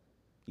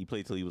 He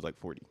played till he was like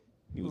 40.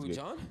 He was Who, good.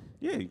 John?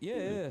 Yeah,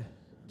 Yeah.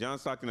 John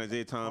Stockton,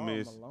 Isaiah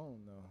Thomas,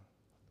 Malone though.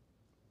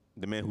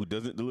 the man who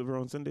doesn't deliver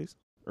on Sundays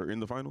or in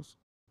the finals.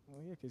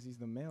 Well, yeah, because he's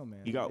the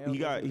mailman. He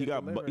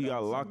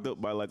got locked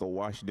up by like a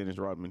washed Dennis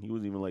Rodman. He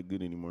wasn't even like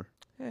good anymore.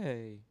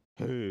 Hey.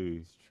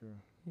 Hey, It's true.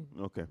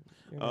 okay.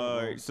 You're not All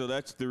wrong. right, so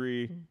that's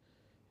 3.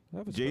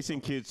 That was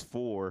Jason Kidd's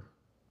 4.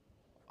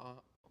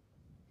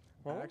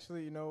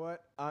 Actually, you know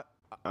what?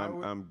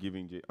 I'm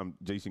giving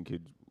Jason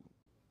Kidd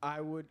I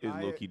would. is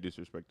low key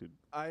disrespected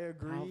I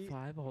agree.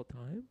 5 all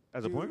time?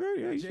 as a Dude, point guard.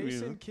 Yeah, he should be,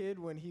 Jason Kidd,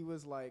 when he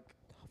was like,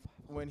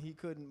 when he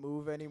couldn't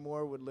move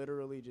anymore, would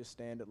literally just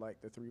stand at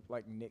like the three,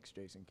 like Knicks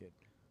Jason Kidd,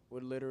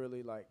 would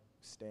literally like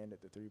stand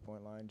at the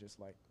 3-point line, just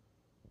like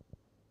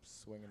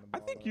swinging the I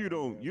ball. think you around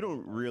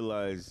don't there.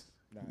 realize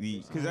Nah,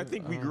 because I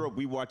think we grew up.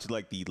 We watched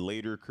like the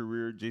later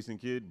career Jason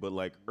Kidd, but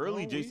like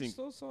early We Jason.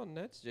 still saw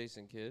Nets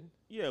Jason Kidd.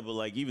 Yeah, but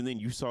like even then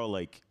you saw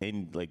like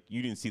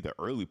you didn't see the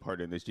early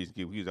part of this Jason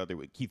Kidd. He was out there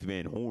with Keith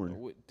Van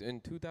Horn.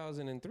 In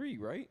 2003,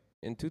 right?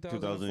 In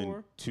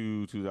 2004?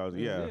 2002, 2000.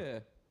 Yeah. Yeah.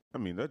 I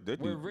mean that Where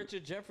dude,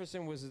 Richard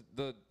Jefferson was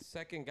the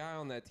second guy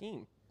on that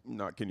team.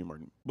 not Kenny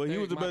Martin, but he Hey,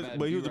 was the my best. bad.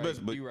 But he You was the right.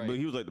 best. But, You right. but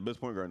he was like the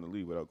best point guard in the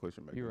league without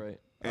question. Back You're then.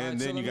 right. And Alright,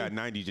 so then you let got me-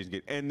 90 Jason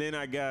Kidd, and then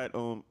I got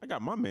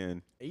my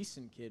man.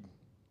 Asen Kid.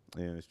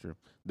 Yeah, that's true.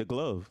 The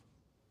glove.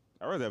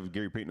 I'd rather have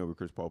Gary Payton over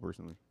Chris Paul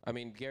personally. I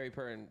mean, Gary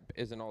Payton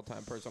is an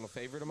all-time personal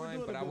favorite of We're mine,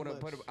 doing but a I bit would have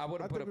much. put him. I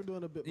would I have put think him. we're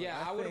doing a bit much.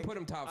 Yeah, I would have put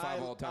him top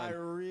 5 all time. I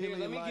really Here,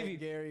 let me like give you.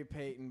 Gary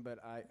Payton, but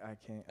I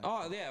can't.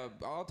 Oh yeah,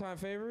 all-time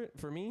favorite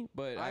for me,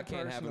 but I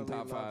can't have him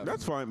top personally love 5.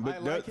 That's fine, but I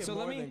like that, him So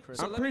more let me. than Chris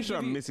So I'm let pretty me sure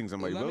give I'm you- missing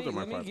somebody. let Those me- are my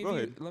let me 5. give Go you-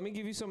 ahead. Let me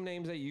give you some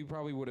names that you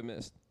probably would have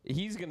missed.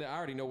 He's gonna. I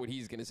already know what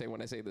he's gonna say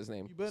when I say this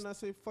name. You better not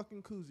say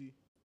fucking Koozie.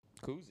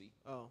 Kuzi.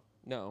 Oh.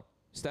 No,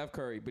 Steph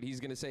Curry, but he's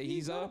gonna say He's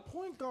he's not up. a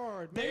point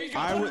guard. There man. you go.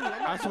 I would.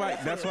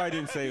 That's why I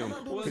didn't say him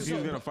Well, because he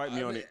was gonna fight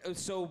me on it.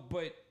 So,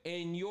 but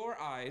in your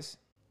eyes,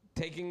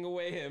 taking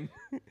away him,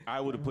 I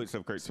would have put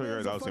Steph Curry. Steph Curry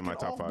Man's is a also in my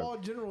fucking top 5. off-ball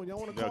general. Y'all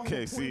want to call him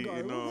Okay, a see, point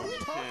guard. no, What are you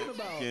talking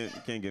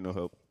about? can't get no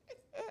help.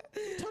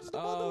 He touches the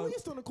ball the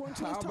least on the court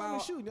until how it's time about-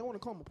 to shoot. Y'all want to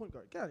call him a point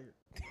guard? Get out of here.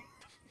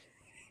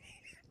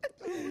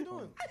 That's what we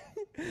doing.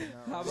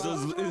 how So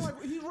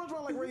about? He runs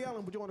around like Ray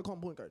Allen, but you want to call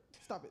him point guard.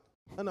 Stop it.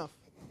 Enough.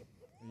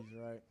 He's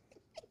right.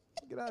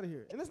 Get out of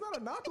here. And it's not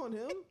a knock on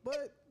him,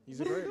 but He's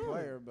a what are you great doing?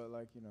 player, but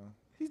like you know.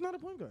 He's not a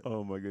point guard.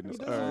 Oh my goodness.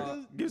 He All does- he right,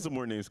 does- give some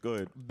more names. Go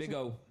ahead. Big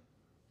O.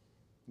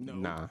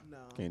 Nah, No.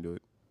 can't do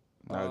it.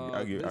 Uh,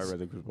 I'd this-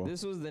 rather Chris Paul.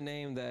 This was the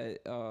name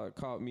that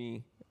caught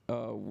me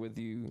with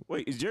you.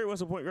 Wait, is Jerry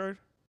West a point guard?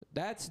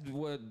 That's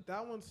what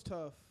That one's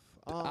tough.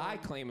 I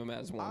claim him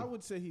as one. I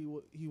would say he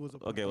was a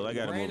point Okay, well I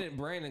guard. got him.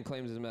 Brandon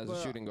claims him as a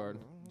But- shooting guard.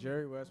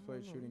 Jerry West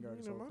played shooting guard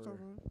his You know, whole my career.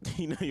 top five.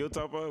 You know your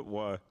top 5?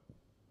 Why?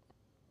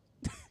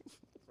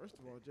 First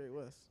of all, Jerry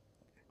West.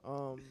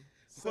 What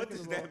Second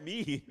does of all, that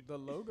mean? The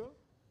logo?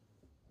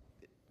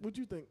 What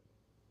you think?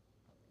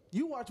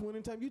 You watch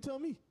Winning Time. You tell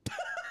me.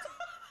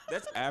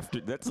 That's after.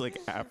 That's like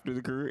after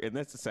the career, and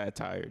that's a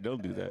satire.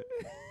 Don't do that.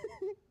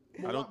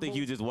 I don't think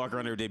he would just walk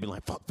around every day being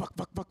like fuck, fuck,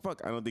 fuck, fuck,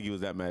 fuck. I don't think he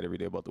was that mad every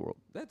day about the world.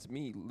 That's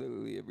me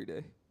literally every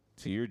day.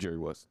 So you're Jerry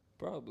West.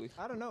 Probably.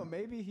 I don't know.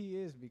 Maybe he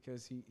is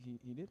because he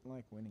didn't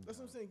like winning. That's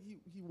what I'm saying.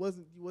 He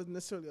wasn't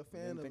necessarily a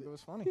fan Didn't of think it. it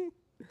was funny.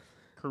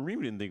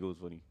 Kareem didn't think it was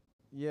funny.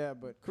 Yeah,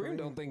 but Kareem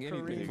don't think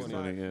anything Kareem's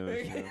funny. not-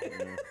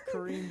 Yeah.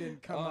 Kareem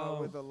didn't come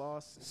out with Um, a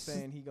loss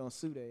saying he gonna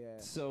sue their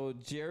ass. So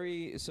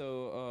Jerry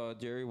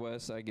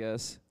West, I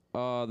guess.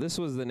 This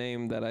was the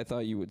name that I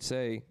thought you would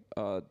say.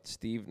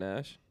 Steve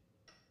Nash,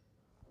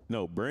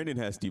 No, Brandon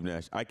has Steve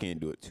Nash. I can't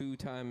do it.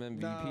 2-time MVP.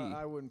 Nah,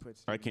 I wouldn't put.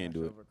 Steve I can't Nash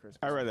do it. over Chris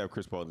I'd Paul. rather have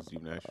Chris Paul than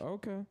Steve Nash.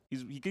 Okay.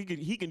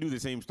 He can do the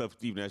same stuff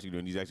Steve Nash can do,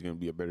 and he's actually going to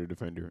be a better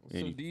defender.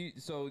 And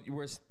So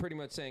we're pretty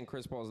much saying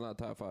Chris Paul's not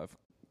top 5.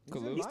 He's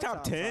in Kalu? he's my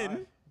top 10.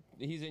 five.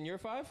 He's in your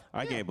 5?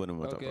 I can't put him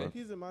on top Okay. 5.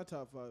 He's in my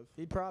top 5.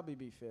 He'd probably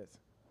be fifth.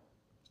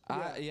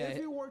 If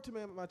he were to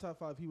make my top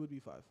 5, he would be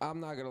 5. I'm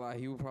not gonna lie,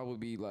 he would probably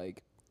be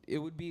like, it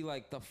would be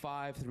like the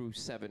 5 through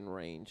 7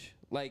 range,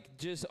 like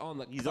just on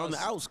the. He's on the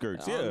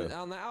outskirts,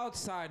 on the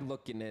outside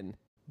looking in.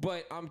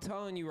 But I'm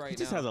telling you right He now,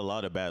 just has a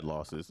lot of bad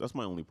losses. That's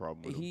my only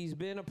problem with him. he's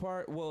been a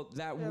part. Well,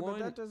 that Yeah, one. but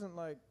that doesn't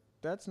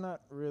that's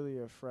not really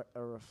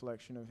a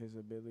reflection of his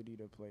ability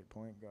to play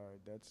point guard.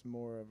 That's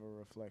more of a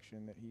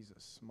reflection that he's a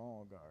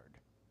small guard.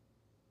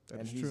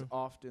 And he's true.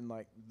 often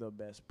like the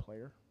best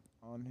player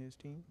on his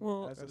team.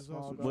 Well, as that a is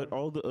small also guard. But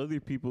all the other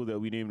people that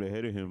we named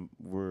ahead of him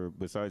were,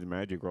 besides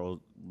Magic, were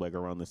all like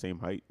around the same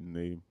height, and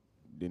they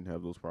didn't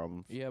have those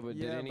problems. yeah, but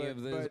did any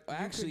of those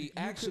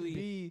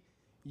but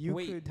you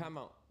wait, could, time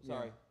out.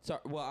 yeah. Sorry.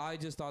 Well, I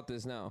just thought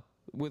this now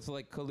with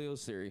like Khalil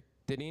Siri.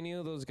 Did any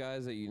of those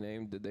guys that you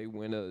named did they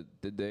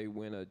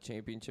win a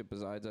championship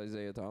besides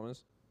Isaiah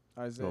Thomas?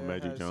 Isaiah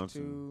Magic has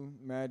Johnson. 2,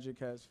 Magic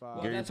has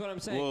 5. Well, that's what I'm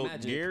saying. Well,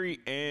 Magic. Gary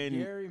and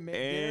Gary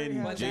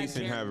has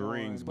Jason Gary have won,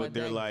 rings, but but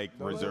they're that- like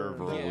those reserve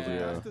are- roles. Yeah.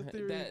 Yeah. That's the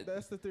theory.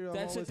 That's the theory. I've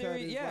that's the always theory,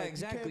 had is, yeah, like,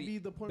 exactly. You can't be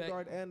the point But-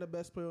 guard and the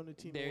best player on the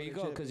team. There to you win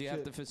a go, because you have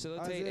to championship.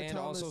 facilitate Isaiah and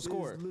also Thomas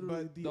score. is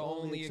literally But the The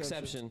only only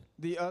exception.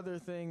 The other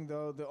thing,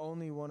 though, the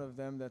only one of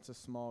them that's a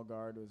small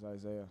guard was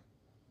Isaiah.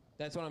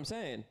 That's what I'm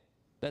saying.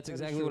 That's That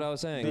is exactly true. what I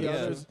was saying.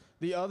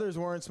 The yeah. others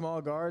weren't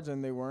small guards,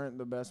 and they weren't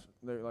the best.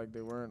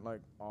 They weren't like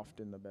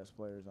often the best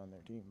players on their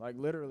team. Like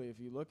literally, if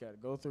you look at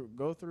it, go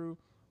through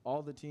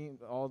all the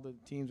teams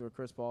where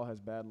Chris Paul has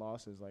bad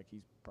losses. Like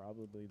he's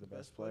probably the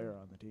best player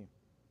on the team.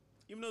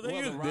 Even though Well,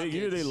 the the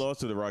year they Rockets- lost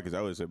to the Rockets, I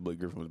would have said Blake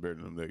Griffin was better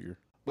than them that year.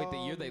 Wait, the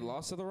year they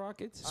lost to the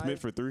Rockets? Smith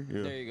for 3.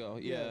 Yeah. There you go.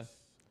 Yeah. Yes.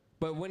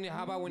 But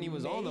how about when he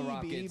was on the Maybe,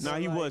 Rockets? but Nah,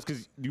 he like- was,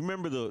 because you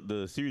remember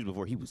the series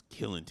before, he was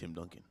killing Tim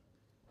Duncan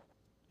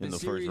in the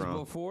first series round.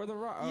 before the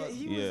Rockets.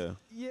 Yeah.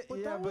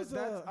 But that was,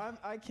 that's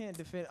I can't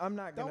defend. I'm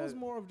not That gonna. was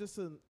more of just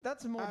an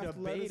That's more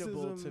debatable to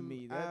athleticism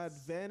me. That's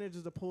advantage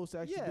as opposed to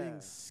actually Yeah. being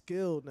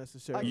skilled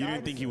necessarily. You I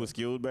didn't think he was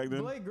skilled back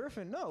then? Blake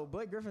Griffin. No,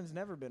 Blake Griffin's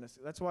never been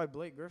that's why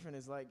Blake Griffin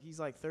is like he's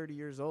like 30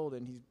 years old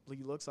and he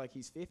looks like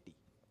he's 50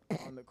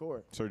 on the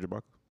court. Serge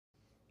Ibaka.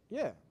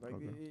 Yeah, like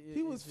Okay.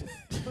 He was.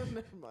 Never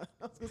mind.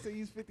 I was gonna say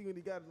he's 50 when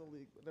he got in the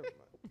league, but never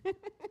mind.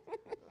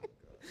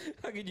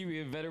 How could you be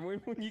a veteran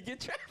when you get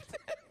drafted?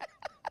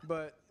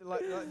 But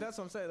like that's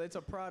what I'm saying. It's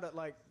a product.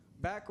 Like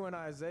back when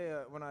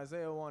Isaiah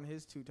won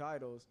his 2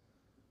 titles,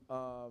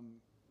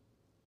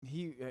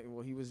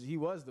 he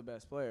was the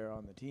best player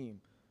on the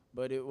team,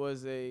 but it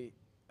was a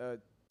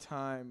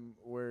time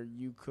where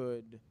you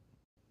could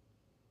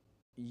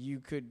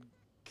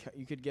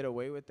get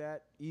away with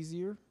that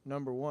easier.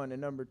 Number one,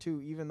 and number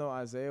two, even though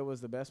Isaiah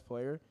was the best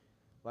player,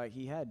 like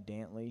he had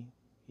Dantley,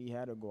 he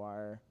had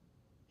Aguirre,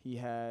 he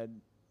had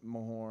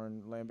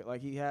Mahorn, Lambert,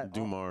 like he had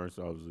Dumars,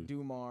 obviously.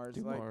 Dumars,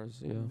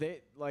 Dumars, like yeah.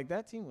 they like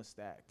that team was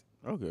stacked.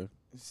 Okay.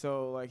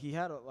 So like he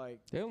had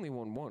They only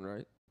won one,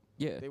 right?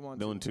 Yeah. they won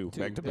They won 2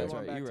 back to They back.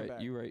 won That's right.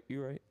 back You're to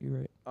right. back. You're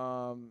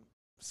right.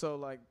 So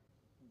like,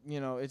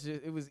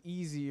 it was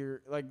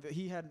easier. Like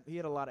he had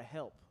a lot of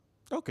help.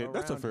 Okay,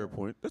 that's a around fair him.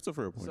 point. That's a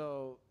fair point.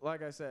 So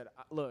like I said,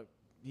 look,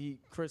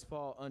 Chris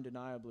Paul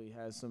undeniably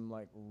has some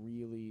like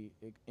really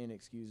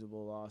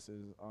inexcusable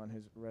losses on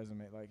his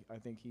resume. Like I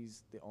think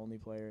he's the only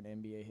player in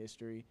NBA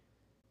history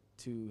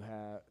to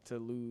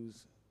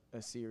lose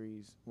a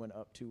series when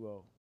up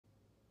 2-0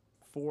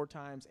 4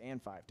 times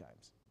and 5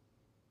 times.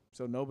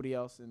 So nobody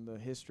else in the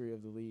history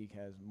of the league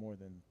has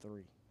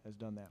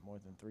done that more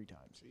than 3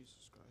 times.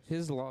 Jesus Christ.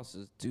 His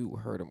losses do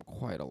hurt him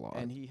quite a lot.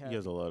 And he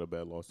has a lot of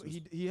bad losses.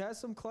 he has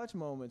some clutch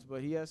moments,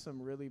 but he has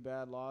some really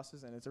bad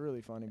losses, and it's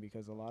really funny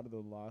because a lot of the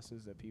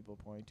losses that people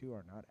point to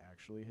are not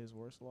actually his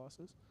worst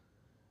losses.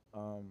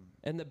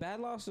 And the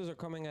bad losses are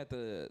coming at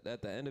the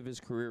end of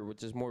his career,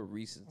 which is more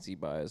recency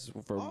bias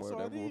from Also,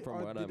 what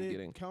I'm did they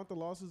getting. count the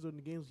losses in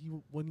the games he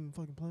wasn't even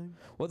fucking playing?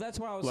 Well, that's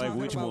why I was Like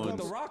talking which about with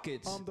ones? the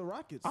Rockets. The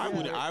Rockets.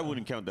 I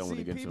wouldn't count that one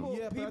See, against him. people,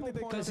 Yeah, but I people think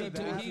they point Because to he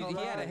that had a a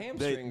lot.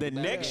 hamstring. The that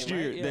next game,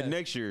 year, right? the Yeah.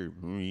 next year,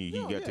 he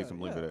No, got to yeah, take some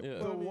blame for that. Yeah.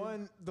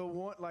 The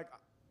one, like,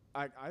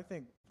 I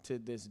think to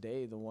this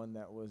day, the one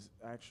that was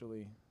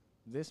actually,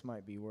 this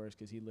might be worse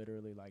because he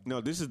literally like.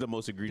 No, this is the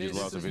most egregious This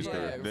loss of is- his yeah,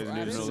 career.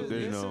 There's this no, is-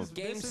 there's no.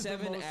 Game This is the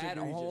 7 most at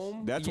egregious.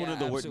 home. That's one Yeah, of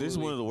the worst. This is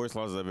one of absolutely. the worst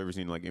losses I've ever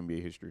seen in like NBA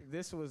history.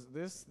 This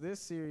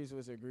series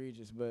was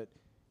egregious, but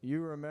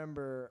you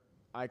remember,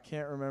 I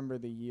can't remember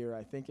the year.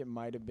 I think it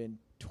might have been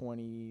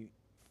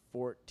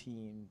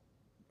 2014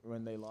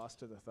 when they lost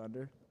to the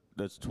Thunder.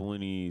 That's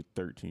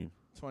 2013.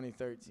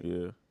 2013.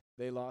 Yeah,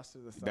 They lost to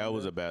the Thunder. that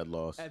was a bad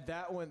loss. And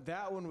that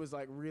one was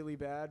like really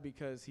bad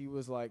because he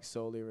was like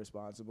solely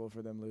responsible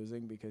for them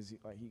losing because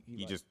he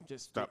He like,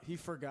 just stopped. he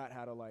forgot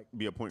how to like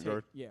Be a point take-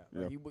 guard. Yeah,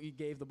 Yeah. like he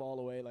gave the ball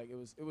away. Like it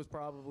was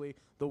probably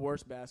the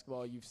worst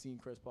basketball you've seen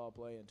Chris Paul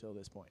play until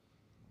this point.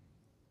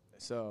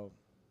 So,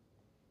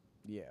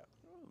 yeah.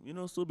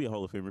 Still be a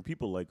Hall of Famer.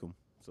 People like him.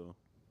 So,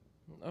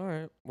 All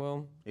right.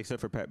 Well. except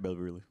for Pat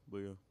Beverly, but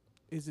yeah.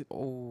 Is it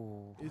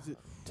Oh.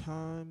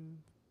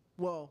 time?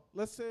 Well,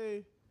 let's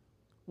say.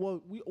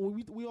 Well, we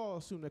all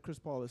assume that Chris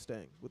Paul is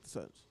staying with the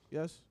Suns.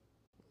 Yes.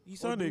 He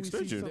signed Or an do we see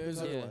extension.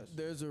 something Yeah. otherwise?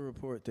 There's a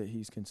report that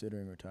he's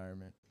considering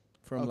retirement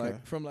from Okay.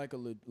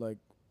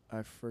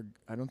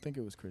 I don't think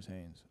it was Chris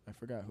Haynes. I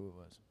forgot who it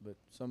was, but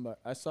somebody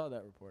I saw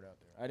that report out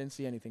there. I didn't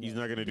see anything. He's else.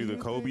 not gonna do Do the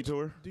you Kobe think-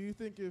 tour. Do you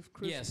think if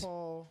Chris Yes.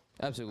 Paul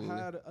Absolutely.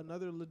 had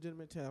another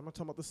legitimate chance, I'm not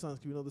talking about the Suns,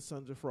 'cause we know the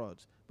Suns are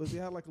frauds, but if he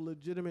had like a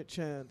legitimate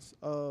chance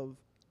of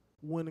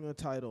winning a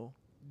title,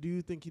 do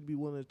you think he'd be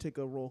willing to take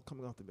a role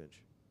coming off the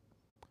bench?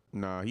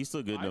 Nah, he's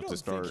still good I enough to don't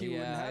start. think he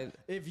wouldn't Yeah, have.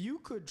 If you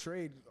could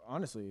trade,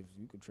 honestly, if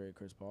you could trade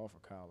Chris Paul for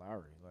Kyle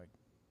Lowry, like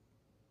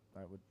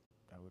that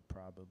would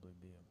probably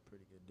be a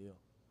pretty good deal.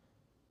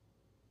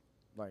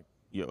 Like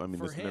Yeah, I mean,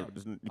 For this him. never,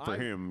 this, for I-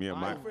 him, yeah, I-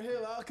 my, For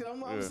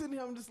him, I'm Yeah. sitting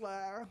here, I'm just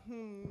like,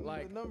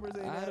 Like, the numbers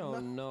ain't I adding up.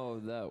 don't know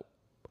that.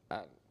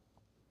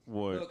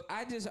 what? Look,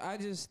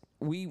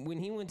 when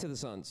he went to the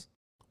Suns,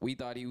 we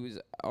thought he was,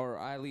 or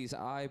at least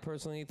I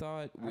personally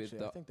thought with actually,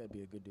 the. I think that'd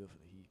be a good deal for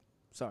the Heat.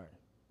 Sorry.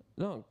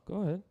 No,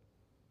 go ahead,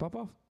 pop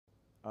off.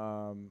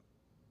 All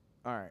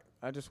right.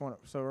 I just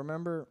want to. So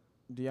remember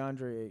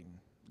DeAndre Ayton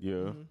Yeah,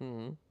 Mhm.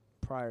 Mm-hmm.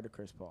 prior to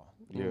Chris Paul,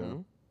 yeah,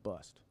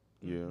 bust.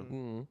 yeah. Mhm.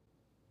 Mm-hmm.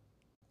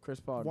 Chris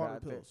Paul Water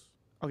got there. pills.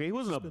 Okay, he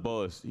wasn't a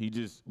bust. He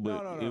just,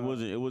 but No, it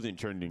no. wasn't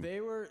trending.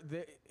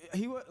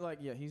 He was like,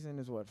 yeah, he's in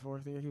his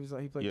fourth year.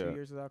 He played Yeah. 2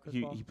 years without Chris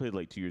He Paul. played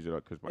like 2 years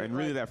without Chris Paul, And and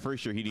really like- that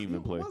first year he didn't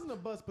even He play. wasn't a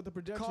bust, but the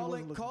projection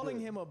wasn't looking Calling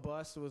good. him a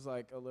bust was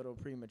like a little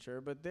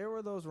premature, but there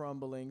were those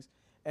rumblings.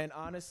 And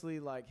honestly,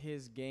 like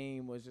his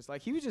game was just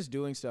like he was just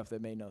doing stuff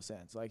that made no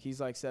sense. Like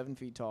he's like 7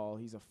 feet tall.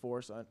 He's a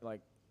force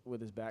like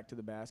with his back to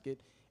the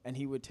basket, and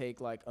he would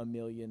take like a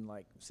million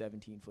like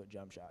 17-foot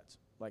jump shots,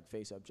 like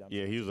face-up jump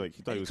Yeah, shots. he was like,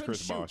 he thought And he he was couldn't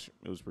Chris shoot. Bosh.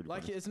 It was pretty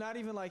Like funny. it's not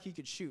even like he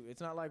could shoot.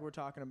 It's not like we're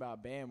talking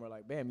about Bam. We're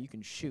like Bam, you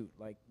can shoot.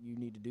 Like you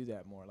need to do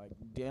that more. Like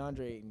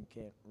DeAndre Ayton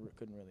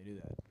couldn't really do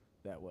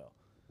that well,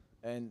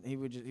 and he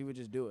would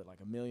just do it like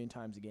a million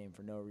times a game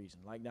for no reason.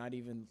 Like not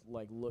even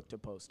like look to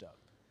post up.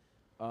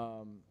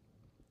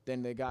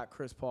 Then they got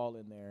Chris Paul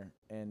in there,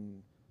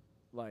 and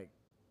like,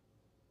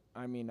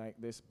 I mean, like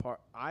this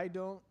part. I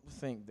don't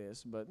think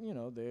this, but you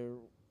know, there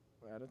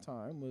at a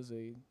time was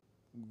a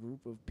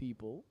group of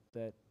people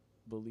that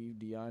believed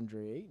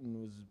DeAndre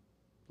Ayton was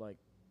like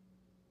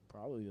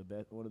probably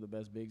one of the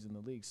best bigs in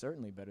the league,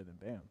 certainly better than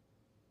Bam.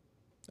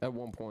 At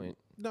one point.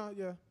 No,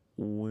 yeah.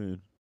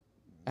 When?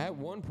 At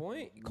one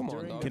point, come on,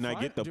 During dog. the Can I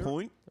get the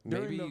point?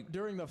 Maybe.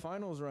 During the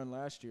finals run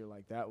last year,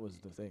 like that was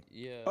the thing.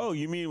 Yeah. Oh,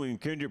 you mean when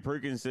Kendrick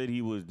Perkins said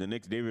he was the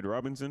next David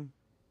Robinson?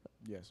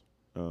 Yes.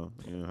 Oh,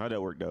 yeah. How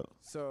that worked out?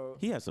 So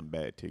He has some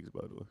bad takes,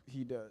 by the way.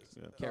 he does.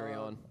 Yeah. Carry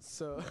on.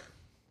 So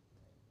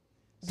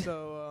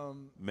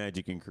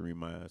Magic and Kareem,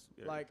 my ass.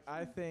 Yeah. like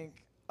I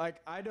think like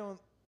I don't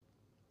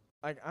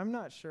like I'm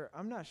not sure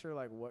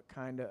like what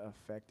kind of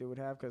effect it would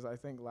have because I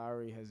think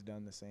Lowry has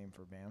done the same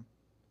for Bam.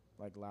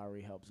 Like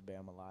Lowry helps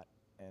Bam a lot,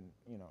 and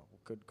you know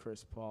could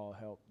Chris Paul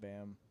help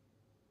Bam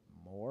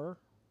more?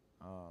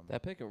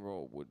 That pick and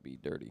roll would be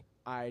dirty.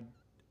 I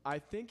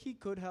think he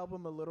could help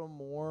him a little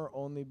more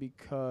only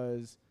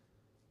because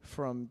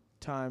from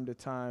time to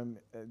time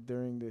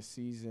during this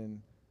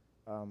season,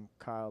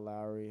 Kyle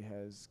Lowry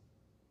has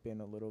been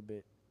a little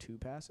bit too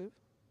passive.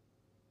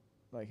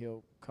 Like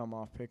he'll come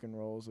off pick and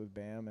rolls with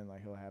Bam and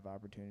like he'll have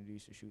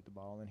opportunities to shoot the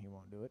ball and he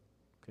won't do it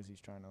because he's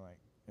trying to like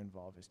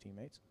involve his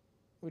teammates,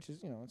 which is,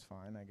 you know, it's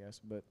fine, I guess.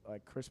 But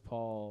like Chris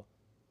Paul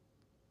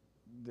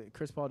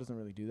doesn't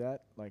really do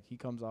that. Like he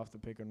comes off the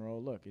pick and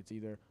roll. Look, it's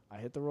either I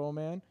hit the roll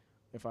man.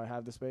 If I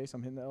have the space,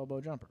 I'm hitting the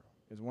elbow jumper.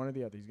 It's one or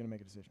the other. He's going to make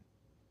a decision.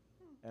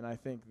 And I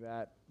think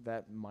that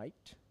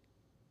might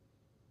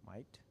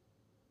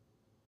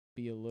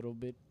be a little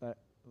bit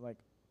like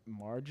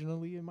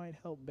marginally it might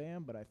help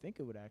Bam, but I think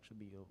it would actually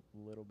be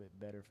a little bit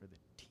better for the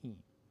team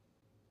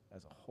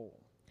as a whole.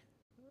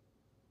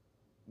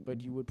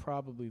 But you would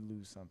probably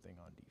lose something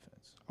on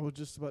defense. I was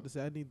just about to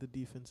say I need the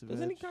defensive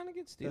Doesn't he edge. kind of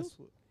get steals? That's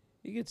what,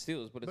 He gets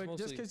steals, but it's But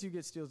mostly. just because you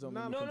get steals don't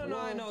No, mean you no, can no,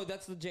 play. I know.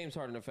 That's the James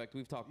Harden effect.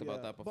 We've talked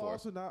about that but before.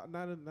 also not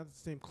the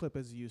same clip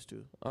as he used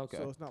to. Okay.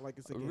 So it's not like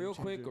it's a game real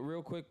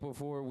changer. quick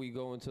before we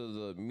go into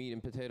the meat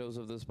and potatoes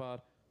of this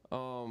pod.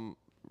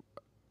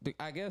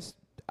 I guess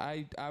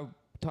I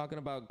talking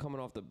about coming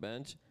off the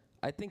bench.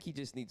 I think he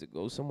just needs to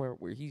go somewhere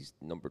where he's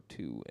number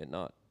 2 and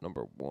not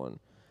number 1.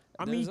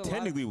 I mean, There's a lot-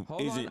 technically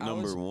hold isn't on,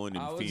 number 1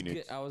 in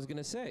Phoenix. I was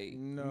gonna say,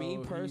 No, me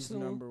he's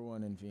personally, number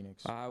 1 in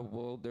Phoenix.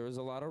 well, there's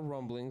a lot of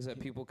rumblings that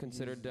people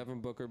consider Devin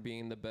Booker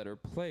being the better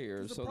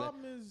player. 'Cause the So that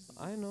problem is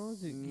I know. no,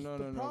 the no,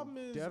 no. problem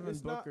is Devin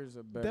it's not- Booker's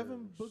a better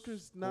Devin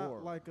Booker's not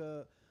scorer. like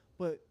a.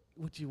 But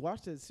when you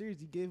watch that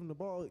series, you gave him the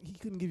ball, he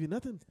couldn't give you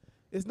nothing.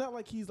 It's not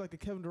like he's like a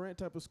Kevin Durant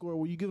type of scorer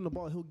where you give him the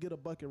ball, he'll get a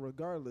bucket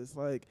regardless.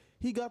 Like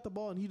he got the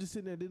ball and he just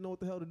sitting there didn't know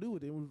what the hell to do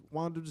with it. And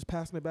wound up just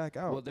passing it back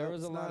out. Well, there was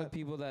a That's lot not- of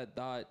people that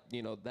thought,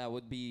 that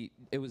would be,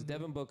 it was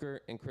Devin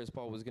Booker and Chris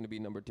Paul was going to be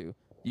number 2.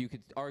 You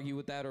could argue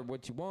with that or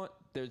what you want.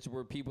 There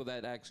were people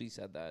that actually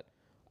said that.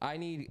 I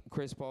need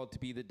Chris Paul to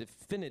be the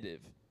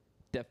definitive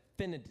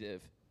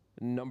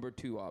number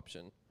 2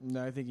 option.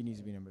 No, I think he needs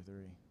to be number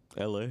 3.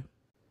 LA.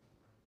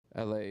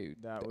 LA.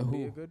 That would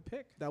be a good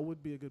pick. That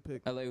would be a good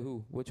pick. LA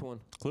who? Which one?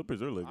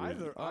 Clippers or Lakers?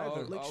 Either.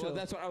 Oh, Show.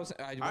 that's what I was.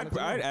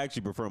 I'd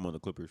actually prefer them on the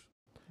Clippers.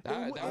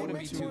 That wouldn't be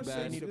makes too more bad.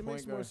 sense. Need a It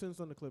makes point more guard. sense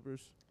on the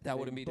Clippers. That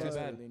wouldn't be too But-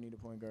 bad. They need a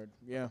point guard.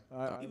 Yeah.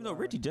 Even though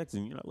Reggie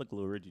Jackson, you're not like a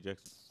little Reggie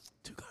Jackson.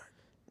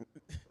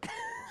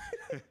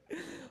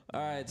 All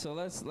right, so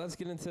let's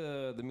get into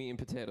the meat and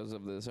potatoes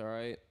of this. All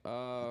right.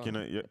 Can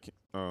I?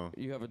 Yeah.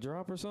 You have a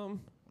drop or something?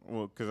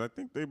 Well, because I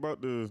think they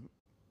about to.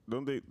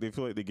 Don't they? They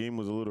feel like the game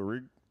was a little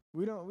rigged.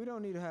 We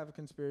don't need to have a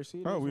conspiracy.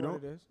 It Oh, is we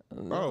what don't? It is.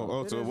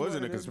 Oh, It so is it what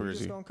wasn't a it is. We conspiracy.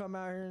 just gonna come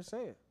out here and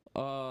say it.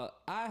 I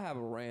have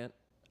a rant.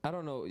 I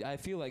don't know. I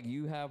feel like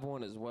you have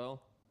one as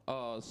well.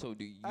 So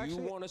do you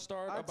Actually, want to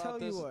start I'll about tell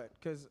this? you what,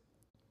 because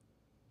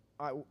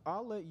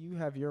I'll let you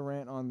have your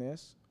rant on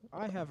this.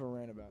 I have a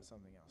rant about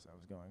something else that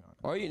was going on.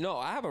 Or you no,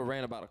 I have a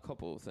rant about a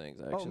couple of things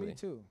actually. Oh, me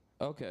too.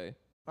 Okay.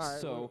 All right,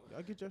 So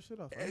I'll get your shit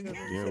off. I ain't got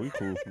no- Yeah, we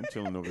cool. I'm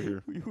chilling over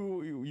here.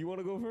 you want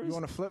to go first? You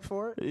want to flip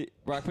for it?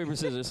 Rock paper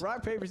scissors.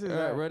 Rock paper scissors.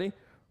 All right, ready?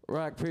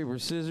 Rock paper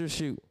scissors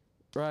shoot.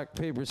 Rock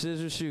paper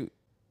scissors shoot.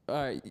 All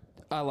right,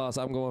 I lost.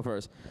 I'm going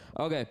first.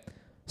 Okay,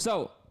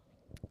 so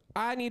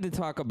I need to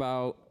talk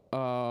about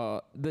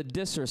the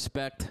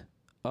disrespect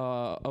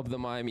of the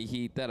Miami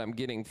Heat that I'm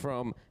getting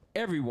from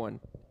everyone,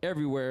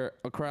 everywhere,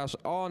 across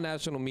all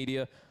national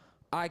media.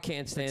 I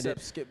can't stand Except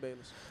it. Skip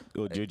Bayless.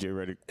 Oh, JJ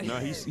Redick. Nah,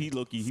 he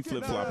low-key. He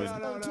flip flopping.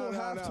 no, Until no, no.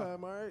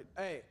 halftime, all right?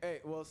 Hey,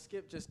 well,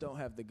 Skip just don't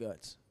have the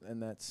guts,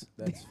 and that's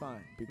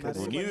fine because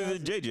Well, neither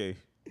did JJ.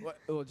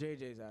 well,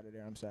 JJ's out of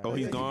there. I'm sorry. Oh,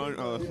 he's Yeah,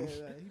 gone.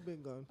 he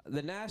been gone.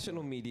 The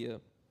national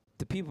media,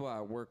 the people I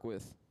work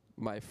with,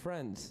 my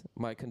friends,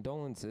 my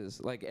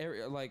condolences, like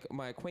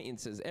my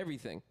acquaintances,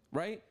 everything,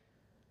 right?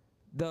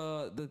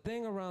 The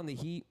thing around the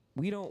Heat,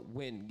 we don't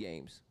win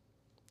games.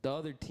 The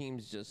other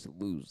teams just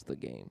lose the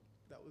game.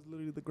 That was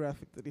literally the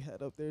graphic that he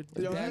had up there.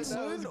 That's- Did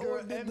that was win or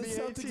good. did the NBA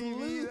Celtics TV,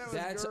 lose? that was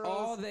That's gross.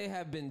 all they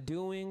have been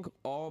doing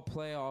all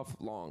playoff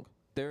long.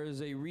 There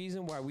is a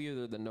reason why we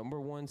are the number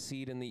 1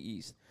 seed in the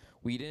East.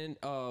 We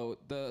didn't.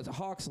 The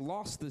Hawks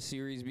lost the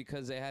series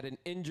because they had an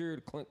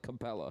injured Clint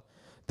Capella.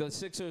 The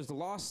Sixers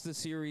lost the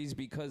series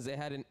because they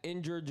had an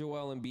injured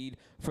Joel Embiid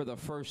for the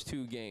first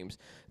 2 games.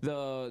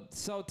 The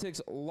Celtics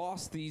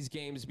lost these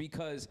games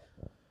because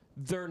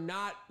they're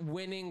not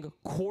winning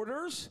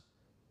quarters.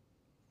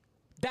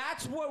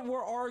 That's what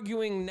we're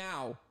arguing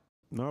now.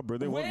 No, bro,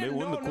 they won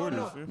the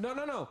quarters.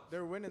 No.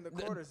 They're winning the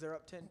quarters. They're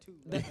up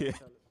 10-2. Yeah.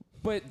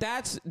 But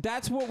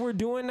that's what we're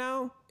doing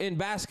now in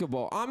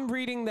basketball. I'm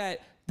reading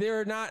that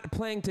they're not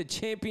playing to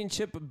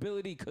championship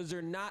ability because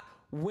they're not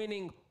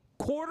winning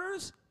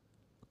quarters.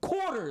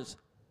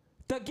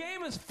 The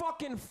game is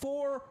fucking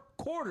 4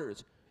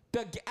 quarters.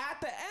 At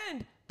the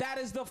end, that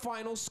is the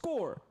final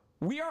score.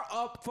 We are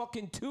up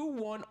fucking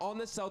 2-1 on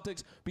the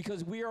Celtics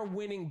because we are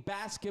winning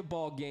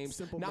basketball games,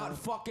 Simple not math.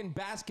 fucking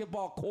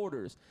basketball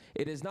quarters.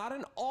 It is not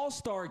an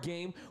all-star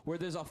game where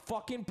there's a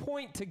fucking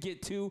point to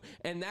get to,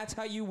 and that's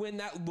how you win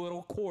that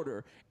little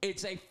quarter.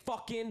 It's a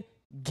fucking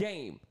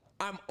game.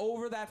 I'm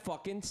over that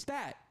fucking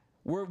stat.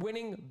 We're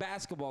winning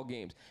basketball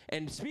games.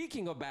 And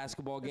speaking of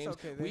basketball It's games,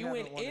 okay. They we haven't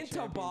went won a into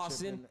championship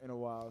Boston. in a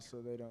while, so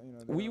they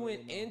don't. They We don't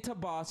went really know. into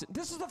Boston.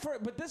 This is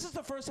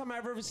the first time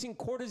I've ever seen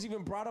quarters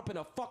even brought up in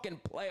a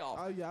fucking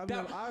playoff. Yeah,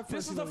 I've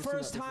This is the personally seen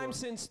first that time before.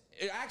 since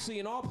actually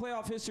in all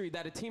playoff history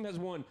that a team has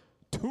won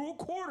 2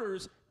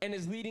 quarters and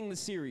is leading the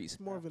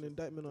series. More of an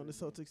indictment on the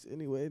Celtics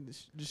anyway.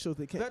 Just shows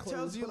they can't That close.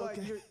 tells you but like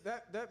okay.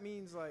 that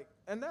means like,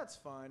 and that's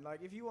fine.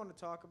 Like if you want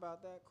to talk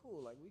about that,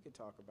 cool. Like we could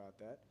talk about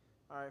that.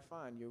 All right,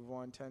 fine. You've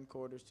won 10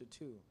 quarters to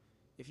 2.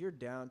 If you're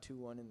down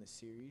 2-1 in the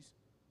series,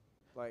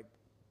 like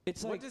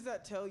It's what like does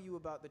that tell you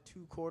about the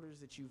 2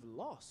 quarters that you've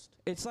lost?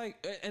 it's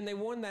like and they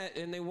won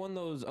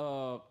those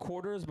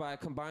quarters by a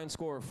combined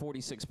score of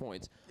 46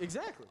 points.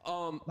 Exactly.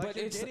 But Like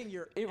you're it's getting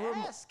your rem-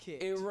 ass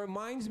kicked. It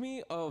reminds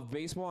me of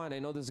baseball, and I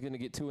know this is going to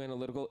get too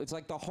analytical. It's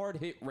like the hard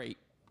hit rate,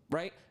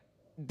 right?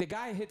 The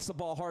guy hits the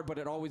ball hard, but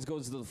it always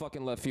goes to the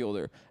fucking left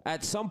fielder.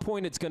 At some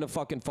point, it's going to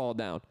fucking fall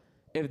down.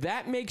 If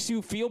that makes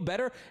you feel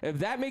better, if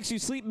that makes you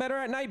sleep better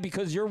at night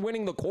because you're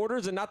winning the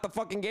quarters and not the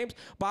fucking games,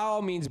 by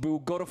all means,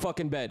 boo, go to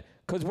fucking bed.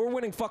 Because we're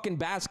winning fucking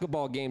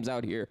basketball games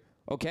out here,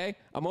 okay?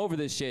 I'm over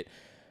this shit.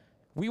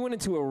 We went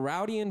into a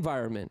rowdy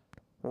environment,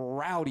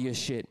 rowdy as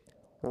shit,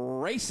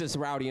 racist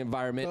rowdy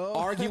environment,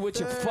 argue with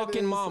your there it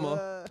fucking is,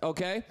 mama,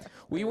 okay?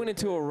 We went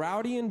into a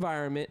rowdy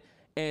environment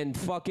and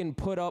fucking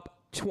put up,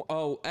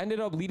 ended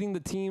up leading the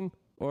team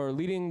or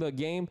leading the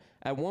game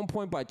at one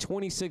point by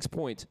 26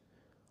 points.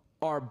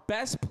 Our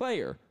best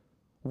player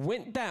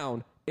went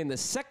down in the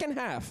second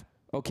half,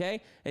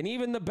 okay? And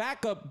even the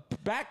backup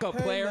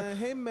player.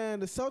 Hey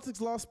man, the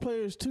Celtics lost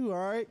players too. All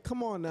right,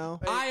 come on now.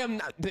 I am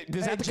not.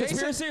 Is that the Jason-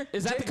 conspiracy?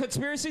 Is that the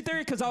conspiracy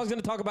theory? Because I was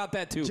going to talk about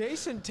that too.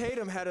 Jason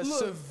Tatum had a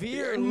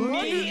severe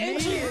Knee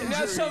injury.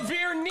 A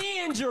severe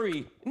knee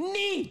injury.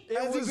 Knee.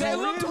 It was They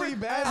looked really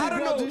bad. I don't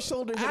He grabbed know. his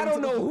shoulder, hit I him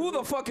don't to the know who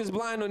the fuck is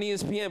blind on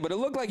ESPN, but it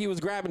looked like he was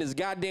grabbing his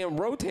goddamn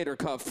rotator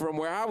cuff from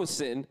where I was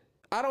sitting.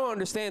 I don't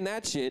understand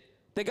that shit.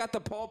 They got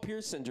the Paul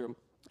Pierce syndrome.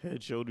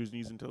 Head, shoulders,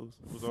 knees, and toes.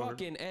 Was all her.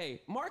 Fucking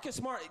A. Marcus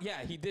Smart,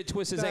 yeah, he did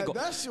twist his ankle.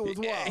 That shit was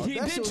wild. He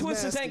That did shit was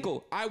twist his nasty.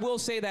 ankle. I will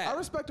say that. I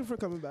respect him for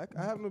coming back.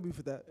 I have no beef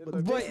with that. But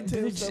the But Jason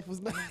Tatum did stuff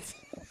was nuts.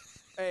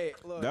 Hey,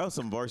 look. That was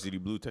some varsity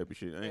blue type of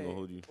shit. I ain't Hey, gonna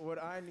hold you.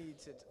 What I need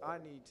to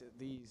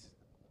these.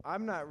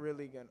 I'm not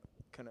really gonna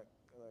like.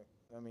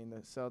 I mean, the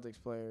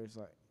Celtics players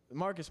like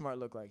Marcus Smart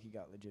looked like he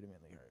got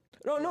legitimately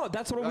hurt. No,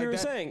 that's what we Like were that-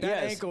 saying.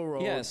 That Yes. ankle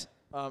roll. Yes.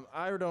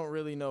 I don't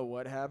really know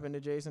what happened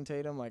to Jason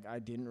Tatum. Like, I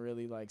didn't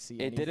really like see.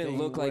 It didn't anything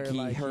look like where,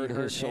 he hurt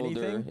his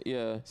shoulder. anything.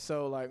 Yeah.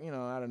 So like,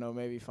 I don't know,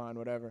 maybe fine,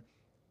 whatever.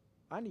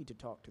 I need to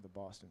talk to the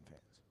Boston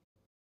fans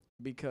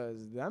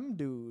because them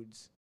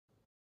dudes,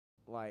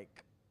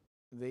 like,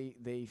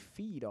 they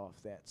feed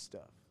off that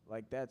stuff.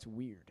 Like, that's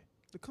weird.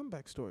 The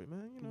comeback story,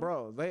 man. You know.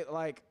 Bro, they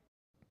like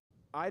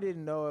I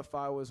didn't know if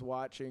I was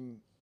watching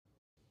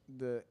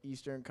the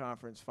Eastern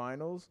Conference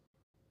Finals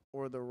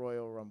or the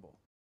Royal Rumble.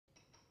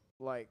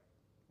 Like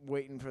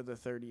waiting for the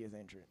 30th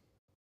entrant.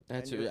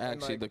 That's And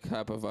actually like, the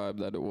type of vibe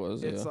that it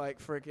was. It's Yeah. like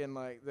freaking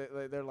like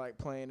they're like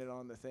playing it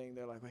on the thing.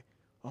 They're like, wait,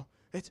 oh,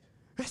 it's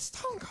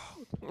Stone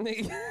Cold.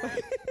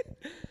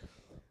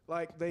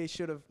 Like they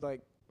should have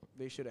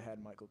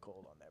had Michael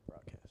Cole on that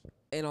broadcast.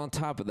 And on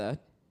top of that,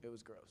 It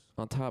was gross.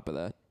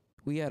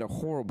 we had a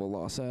horrible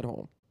loss at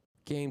home.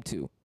 Game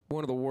 2.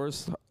 One of the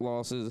worst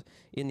losses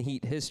in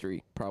Heat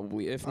history,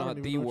 probably, if I don't not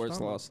even the know what you're worst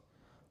talking loss.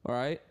 All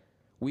right?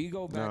 We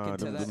go back Nah,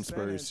 into them that.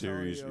 Spurs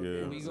series, San Antonio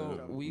yeah. game we was go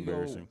a-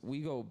 embarrassing.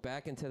 we go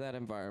back into that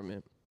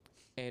environment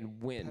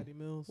and win Patty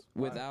Mills.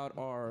 without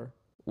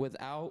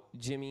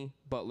Jimmy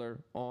Butler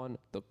on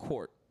the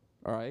court.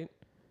 All right?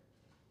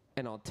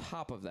 And on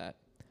top of that,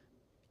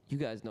 you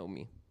guys know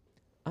me.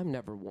 I'm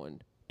never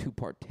one to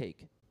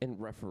partake in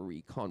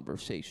referee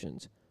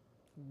conversations.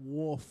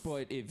 Woof.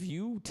 But if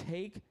you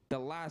take the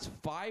last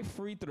 5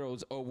 free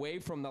throws away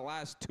from the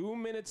last 2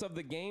 minutes of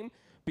the game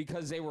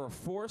because they were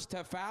forced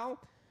to foul,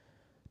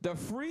 the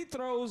free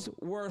throws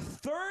were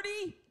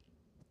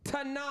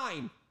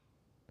 30-9.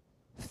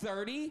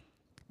 30-9.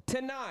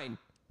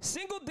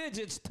 Single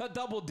digits to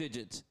double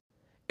digits.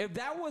 If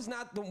that was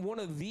not one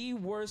of the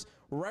worst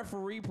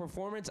referee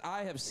performance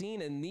I have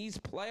seen in these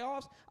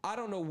playoffs, I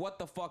don't know what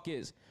the fuck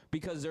is.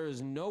 Because there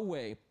is no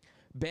way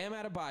Bam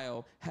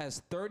Adebayo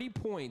has 30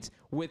 points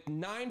with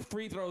 9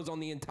 free throws on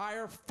the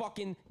entire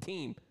fucking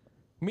team.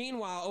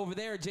 Meanwhile, over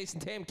there, Jason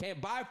Tatum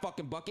can't buy a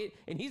fucking bucket,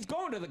 and he's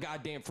going to the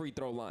goddamn free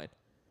throw line.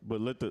 But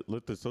let the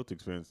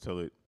Celtics fans tell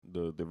it.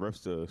 The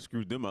refs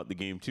screwed them out the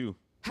game too.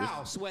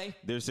 How, Sway?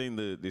 They're saying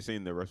the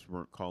refs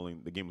weren't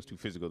calling. The game was too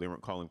physical. They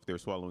weren't calling. They were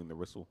swallowing the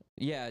whistle.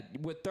 Yeah,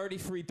 with 30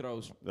 free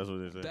throws. That's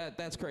what they're saying.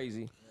 That's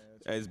crazy.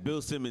 As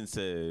Bill Simmons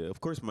said,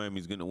 of course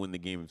Miami's gonna win the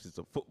game if it's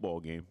a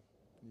football game.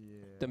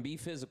 Then be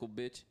physical,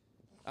 bitch.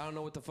 I don't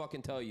know what to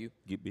fucking tell you.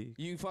 Get big.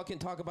 You fucking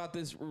talk about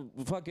this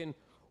fucking,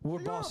 we're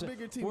You're a Boston,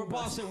 bigger team we're than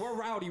us. Boston, we're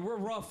rowdy, we're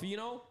rough, you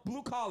know?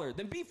 Blue collar.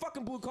 Then be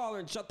fucking blue collar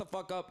and shut the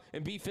fuck up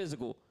and be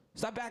physical.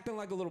 Stop acting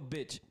like a little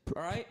bitch,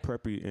 all right?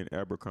 Preppy and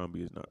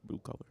Abercrombie is not blue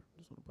collar.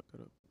 Just want to point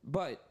that up.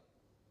 But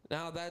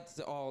now that's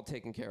all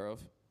taken care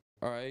of,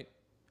 all right?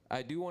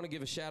 I do want to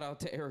give a shout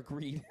out to Eric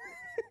Reed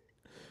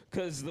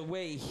because the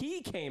way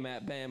he came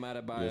at Bam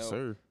Adebayo Yes,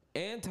 sir.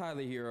 and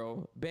Tyler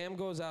Hero, Bam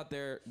goes out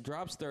there,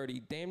 drops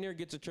 30, damn near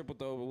gets a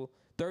triple-double,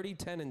 30,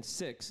 10, and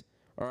 6,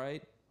 all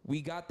right?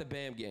 We got the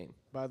Bam game.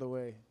 By the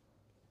way,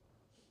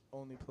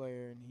 only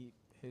player in Heat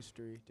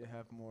history to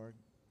have more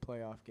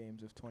playoff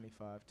games of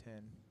 25, 10,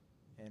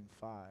 and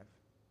 5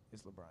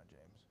 is LeBron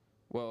James.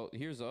 Well,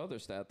 here's the other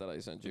stat that I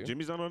sent you.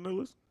 Jimmy's not on the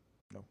list.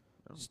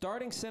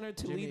 Starting center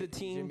to lead the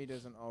team. Jimmy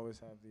doesn't always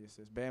have the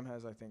assist. Bam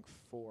has, I think,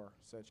 4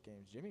 such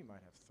games. Jimmy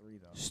might have 3,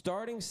 though.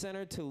 Starting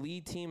center to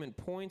lead team in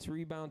points,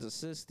 rebounds,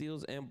 assists,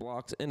 steals, and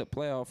blocks in a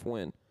playoff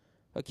win.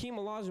 Hakeem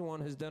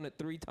Olajuwon has done it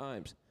 3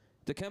 times.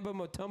 Dikembe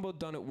Mutombo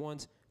done it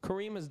once.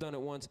 Kareem has done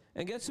it once.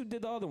 And guess who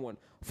did the other one?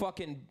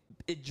 Fucking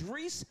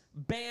Idris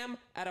Bam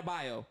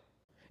Adebayo.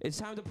 It's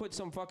time to put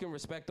some fucking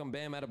respect on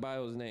Bam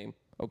Adebayo's name,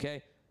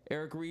 okay?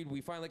 Eric Reed,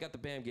 we finally got the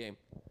Bam game.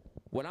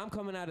 What I'm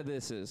coming out of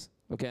this is,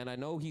 okay, and I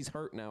know he's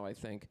hurt now, I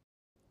think.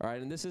 All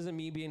right, and this isn't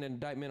me being an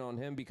indictment on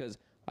him because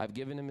I've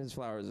given him his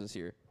flowers this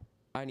year.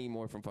 I need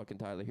more from fucking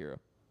Tyler Hero.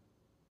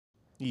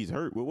 He's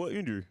hurt. With what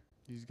injury?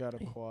 He's got a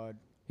quad.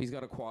 He's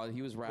got a quad.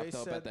 He was wrapped They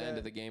up said at the end that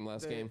of the game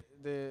last the, game.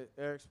 The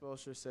Eric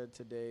Spoelstra said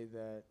today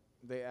that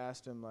they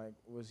asked him, like,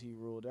 was he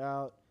ruled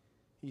out?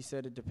 He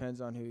said it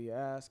depends on who you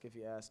ask. If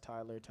you ask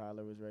Tyler,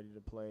 Tyler was ready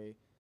to play.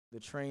 The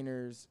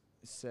trainers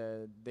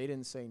said they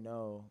didn't say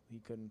no, he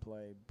couldn't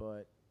play,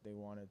 but they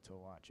wanted to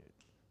watch it.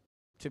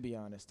 To be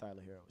honest,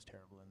 Tyler Hero was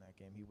terrible in that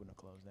game. He wouldn't have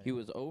closed that. He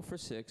was 0 for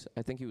 6.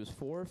 I think he was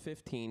 4 of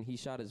 15. He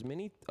shot as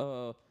many.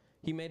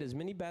 He made as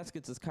many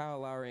baskets as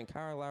Kyle Lowry, and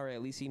Kyle Lowry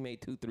at least he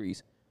made 2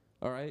 threes.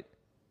 All right.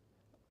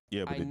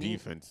 Yeah, but I the need-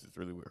 defense is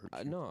really what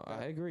hurts. you. No,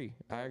 I agree.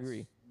 I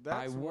agree.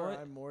 That's I where want-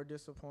 I'm more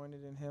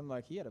disappointed in him.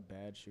 Like, he had a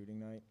bad shooting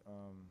night.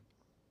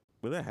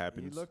 But that He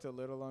happens. looked a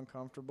little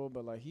uncomfortable,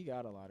 but like he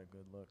got a lot of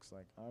good looks.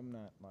 Like I'm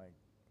not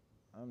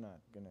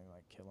gonna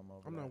like kill him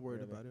over. I'm that, not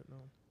worried really. about it.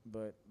 No.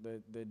 But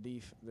the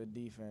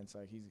defense,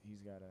 like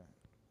he's gotta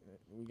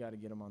We got to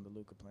get him on the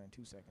Luka plan.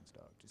 2 seconds,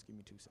 dog. Just give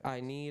me 2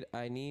 seconds.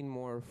 I need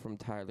more from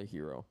Tyler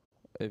Hero.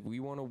 If we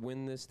want to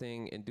win this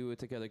thing and do it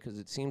together, because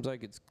it seems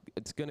like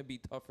it's going to be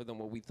tougher than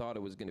what we thought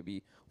it was going to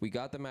be. We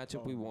got the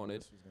matchup we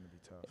wanted. This was going to be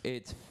tough.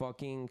 It's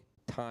fucking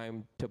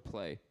time to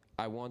play.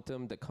 I want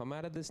them to come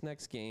out of this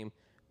next game,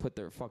 put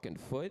their fucking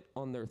foot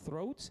on their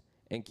throats,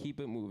 and keep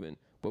it moving.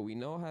 But we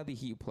know how the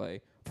Heat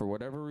play. For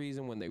whatever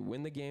reason, when they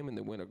win the game and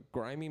they win a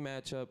grimy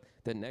matchup,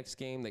 the next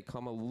game they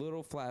come a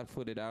little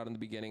flat-footed out in the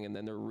beginning, and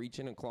then they're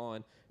reaching and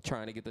clawing,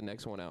 trying to get the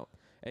next one out.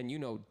 And you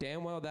know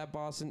damn well that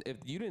Boston, if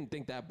you didn't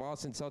think that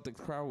Boston Celtics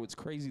crowd was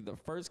crazy the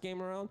first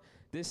game around,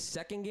 this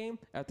second game,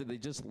 after they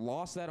just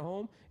lost at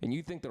home, and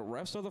you think the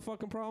refs are the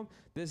fucking problem,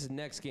 this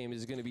next game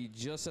is going to be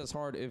just as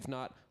hard, if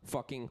not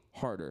fucking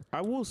harder.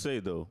 I will say,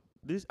 though,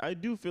 I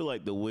do feel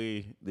like the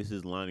way this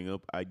is lining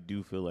up, I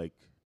do feel like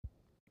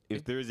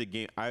if there is a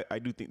game, I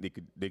do think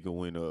they could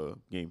win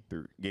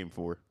game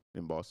 4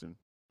 in Boston.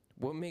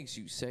 What makes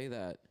you say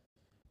that?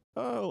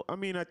 Oh, I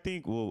mean, I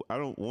think,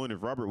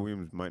 if Robert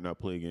Williams might not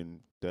play again,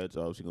 that's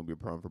obviously going to be a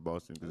problem for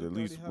Boston, because at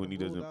least when he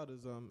doesn't. Out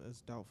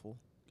is doubtful.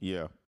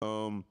 Yeah.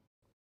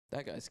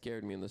 That guy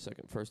scared me in the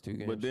first 2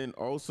 games. But then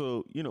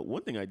also,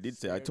 one thing I did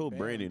say, I told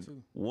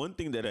Brandon, one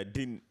thing that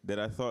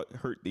I thought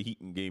hurt the Heat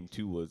in game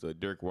 2 was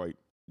Derek White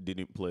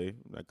didn't play.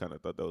 I kind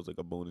of thought that was like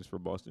a bonus for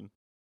Boston.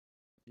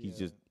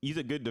 He's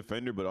a good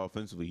defender, but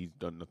offensively he's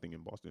done nothing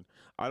in Boston.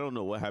 I don't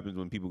know what happens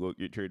when people go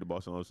get traded to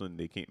Boston. All of a sudden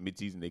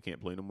midseason they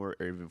can't play no more.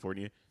 Evan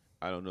Fournier,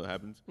 I don't know what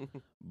happens.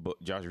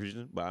 But Josh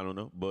Richardson, but I don't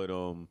know. But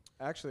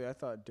actually, I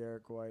thought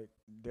Derek White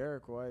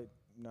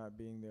not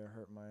being there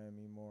hurt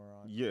Miami more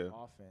on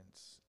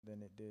offense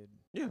than it did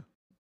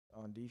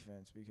on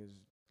defense,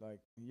 because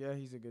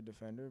he's a good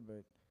defender,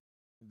 but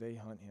they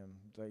hunt him.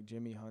 Like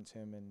Jimmy hunts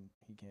him, and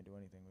he can't do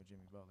anything with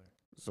Jimmy Butler.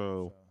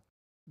 So.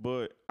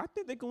 But I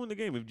think they go in the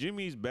game if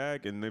Jimmy's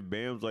back and if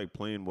Bam's like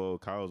playing well,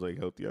 Kyle's like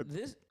healthy.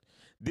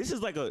 This is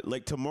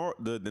like tomorrow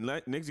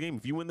the next game.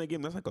 If you win that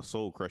game, that's like a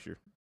soul crusher.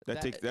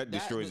 That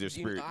destroys their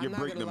spirit. You're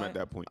breaking them at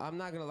that point. I'm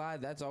not gonna lie.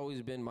 That's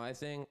always been my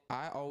thing.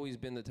 I always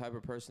been the type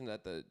of person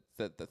that the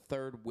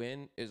third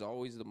win is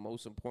always the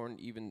most important,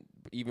 even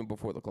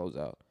before the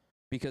closeout,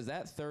 because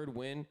that third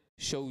win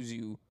shows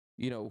you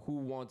who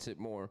wants it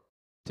more.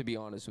 To be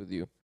honest with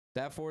you.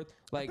 That fourth,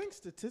 I think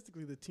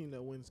statistically the team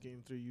that wins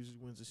game 3 usually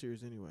wins the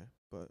series anyway.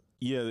 But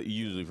yeah,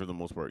 usually for the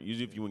most part.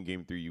 Usually if you win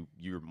game 3,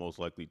 you're most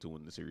likely to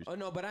win the series. Oh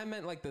no, but I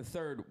meant like the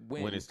third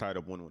win. When it's tied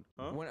up 1-1.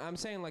 Huh? When I'm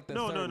saying like the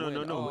third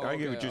win. No. I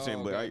get what you're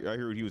saying, but I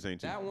hear what he was saying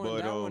too. That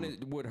one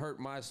would hurt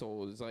my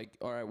soul. It's like,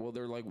 all right, well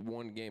they're like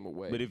 1 game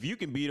away. But if you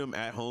can beat them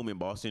at home in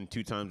Boston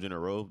 2 times in a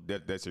row,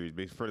 that series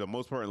for the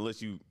most part,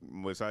 unless you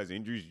besides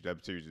injuries,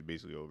 that series is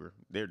basically over.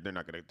 They're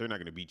not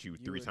gonna beat you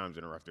 3 times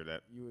in a row after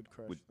that. You would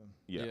crush them.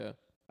 Yeah.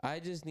 I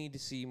just need to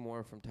see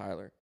more from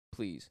Tyler,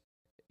 please.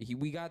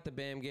 We got the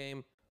Bam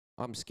game.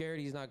 I'm scared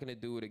he's not going to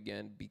do it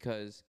again,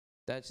 because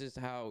that's just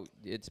how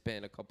it's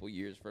been a couple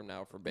years from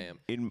now for Bam.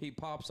 He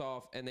pops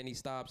off, and then he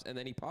stops, and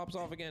then he pops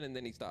off again, and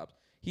then he stops.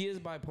 He is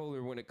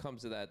bipolar when it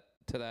comes to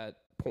that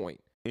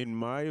point. In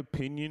my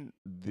opinion,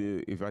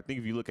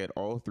 if you look at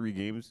all 3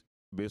 games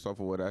based off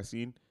of what I've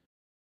seen,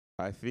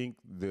 I think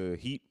the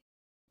Heat,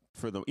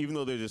 even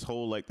though there's this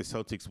whole like the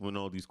Celtics win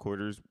all these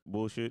quarters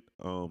bullshit,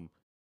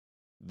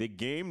 the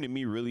game to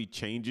me really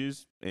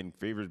changes and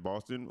favors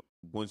Boston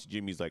once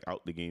Jimmy's like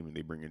out the game and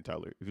they bring in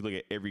Tyler. If you look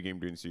at every game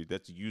during the series,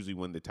 that's usually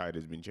when the tide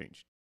has been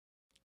changed.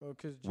 Well,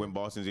 because when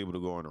Boston's able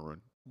to go on a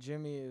run.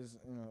 Jimmy is,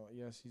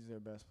 yes, he's their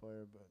best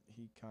player, but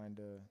he kind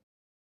of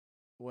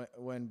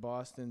when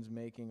Boston's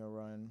making a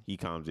run, he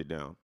calms it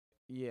down.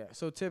 Yeah.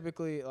 So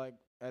typically, like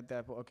at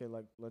that point, okay,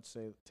 like let's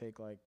say take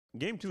like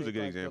game 2 is a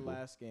good example. The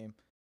last game,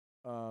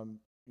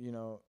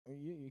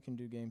 you can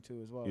do game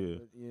 2 as well. Yeah.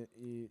 But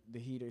the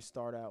Heaters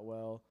start out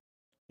well.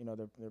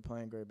 They're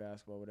playing great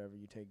basketball, whatever.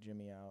 You take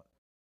Jimmy out,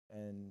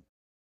 and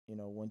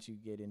once you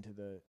get into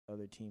the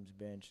other team's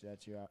bench,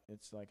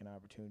 it's like an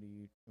opportunity.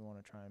 You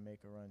want to try and make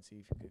a run, see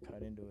if you could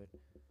cut into it.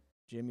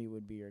 Jimmy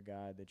would be your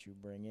guy that you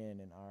bring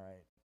in, and all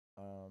right,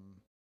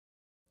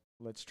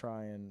 let's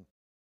try and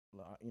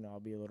I'll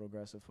be a little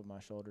aggressive, put my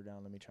shoulder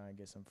down. Let me try and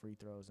get some free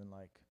throws and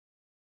like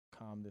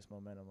calm this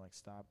momentum, like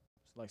stop.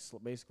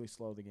 Basically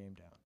slow the game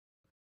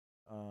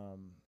down,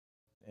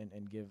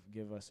 and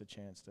give us a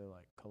chance to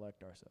like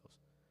collect ourselves.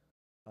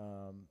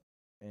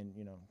 And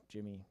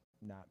Jimmy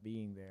not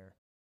being there,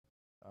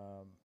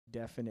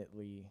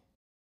 definitely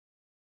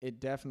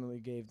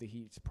gave the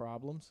Heat's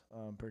problems.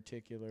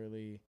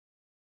 Particularly,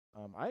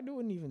 I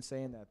wouldn't even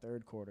say in that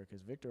third quarter,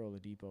 because Victor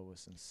Oladipo was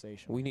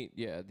sensational.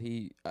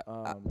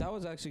 That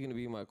was actually going to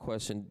be my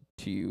question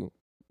to you.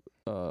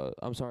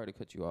 I'm sorry to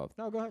cut you off.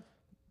 No, go ahead.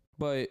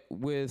 But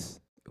with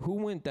who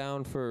went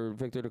down for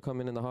Victor to come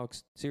in the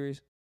Hawks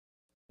series?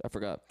 I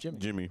forgot.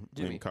 Jimmy.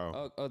 And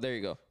Kyle. Oh, there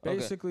you go.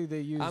 Basically,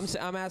 they used.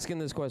 I'm asking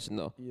this question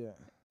though. Yeah.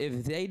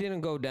 If they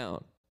didn't go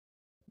down,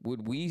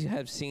 would we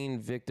have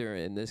seen Victor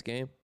in this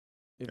game?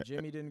 If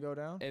Jimmy didn't go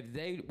down, If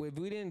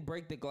we didn't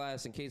break the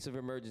glass in case of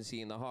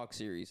emergency in the Hawks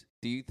series,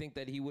 do you think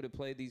that he would have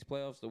played these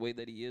playoffs the way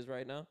that he is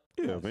right now?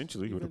 Yeah,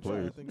 eventually he would have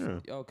Eventually, I played. think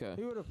so. Yeah. Okay.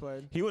 he would have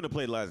played. He wouldn't have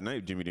played last night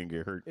if Jimmy didn't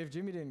get hurt. If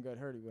Jimmy didn't get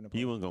hurt, he wouldn't have played.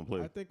 He wasn't gonna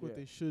play. I think what Yeah.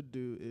 they should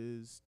do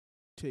is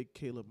take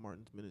Caleb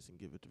Martin's minutes and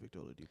give it to Victor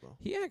Oladipo.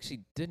 He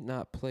actually did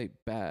not play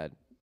bad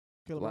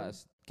Caleb Martin,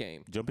 last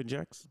game. Jumping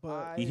jacks.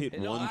 but He hit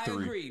No, one I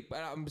three. agree, but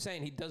I'm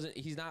saying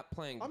he's not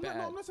playing I'm bad.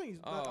 not saying he's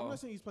I'm Oh. not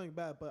saying he's playing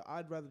bad, but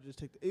I'd rather just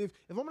take if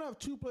I'm gonna have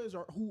two players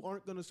who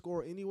aren't gonna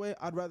score anyway,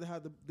 I'd rather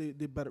have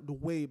the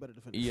way better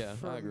defender. Yeah,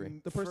 I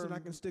agree. The person I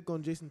From- can stick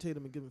on Jason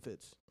Tatum and give him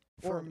fits.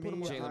 For Or put him me,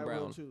 with Jaylen I will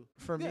Brown. too.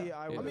 For me, Yeah,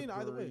 I I would mean,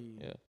 either way. agree.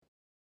 Yeah.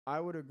 I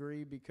would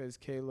agree because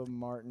Caleb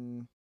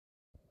Martin,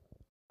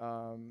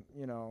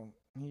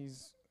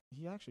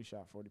 he actually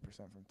shot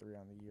 40% from 3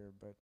 on the year,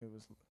 but it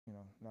was,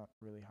 not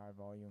really high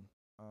volume.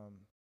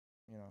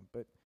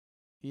 But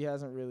he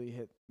hasn't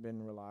really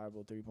been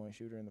reliable 3-point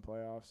shooter in the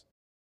playoffs.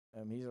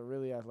 He's a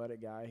really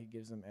athletic guy. He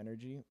gives them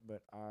energy,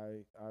 but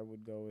I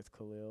would go with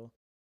Khalil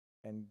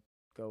and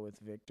go with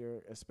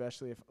Victor,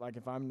 especially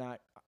if I'm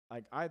not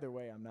either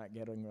way, I'm not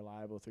getting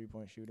reliable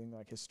 3-point shooting.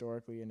 Like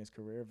historically in his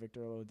career,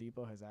 Victor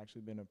Oladipo has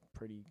actually been a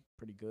pretty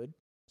good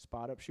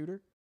spot up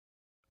shooter.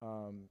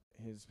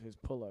 His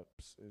pull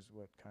ups is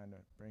what kind of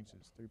brings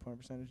his 3-point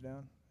percentage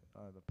down,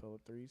 the pull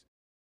up threes.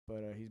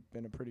 But he's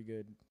been a pretty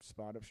good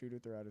spot up shooter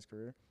throughout his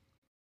career.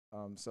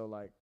 So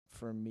like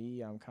for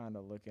me, I'm kind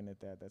of looking at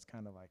that. That's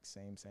kind of like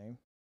same.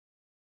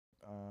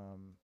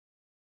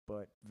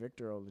 But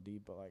Victor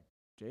Oladipo, like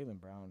Jaylen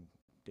Brown,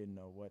 didn't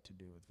know what to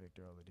do with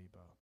Victor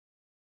Oladipo,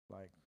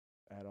 like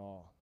at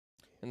all.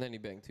 And then he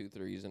banged 2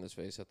 threes in his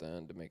face at the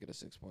end to make it a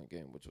 6-point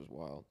game, which was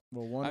wild.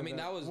 Well, one of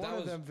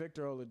that them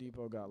Victor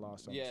Oladipo got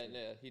lost on. Yeah, the street.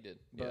 yeah, he did.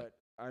 But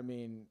I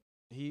mean,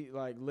 he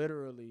like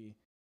literally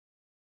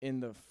in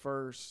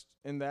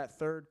that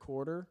third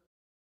quarter,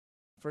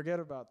 forget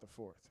about the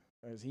fourth,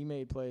 as he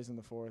made plays in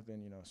the fourth,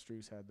 and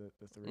Strus had the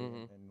 3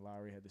 Mhm. and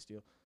Lowry had the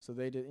steal. So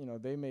they did,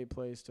 they made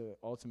plays to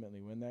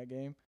ultimately win that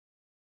game.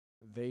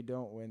 They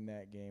don't win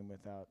that game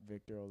without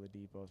Victor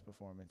Oladipo's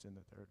performance in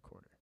the third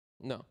quarter.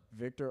 No.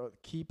 Victor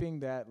keeping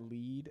that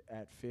lead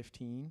at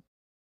 15.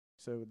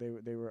 So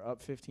they were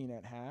up 15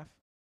 at half,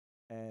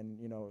 and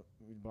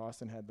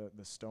Boston had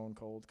the stone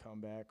cold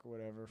comeback or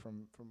whatever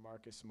from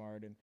Marcus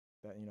Smart, and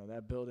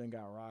that building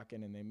got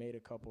rocking, and they made a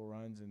couple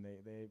runs, and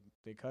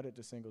they cut it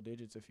to single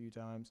digits a few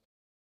times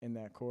in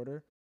that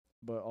quarter,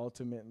 but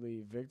ultimately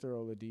Victor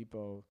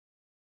Oladipo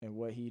and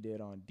what he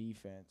did on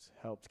defense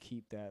helped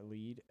keep that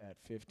lead at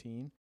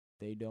 15.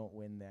 They don't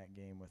win that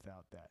game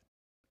without that.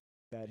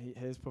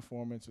 His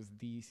performance was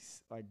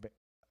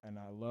and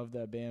I love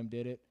that Bam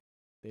did it.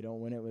 They don't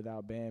win it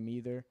without Bam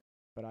either.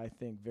 But I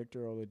think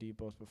Victor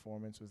Oladipo's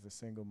performance was the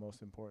single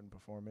most important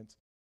performance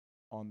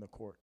on the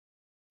court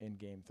in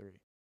Game 3.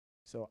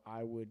 So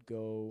I would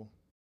go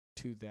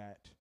to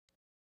that.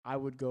 I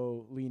would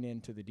go lean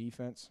into the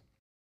defense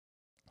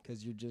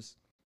because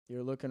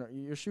you're looking at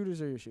your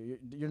shooters are your shooters.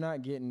 You're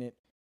not getting it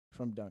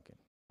from Duncan.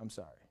 I'm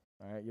sorry.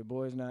 All right, your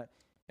boy's not.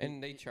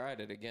 And they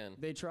tried it again.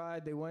 They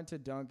tried. They went to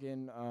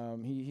Duncan.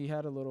 He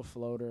had a little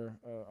floater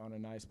on a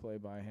nice play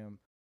by him.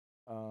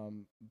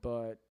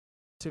 But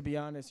to be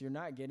honest, you're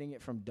not getting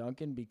it from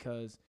Duncan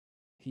because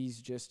he's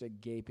just a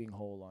gaping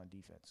hole on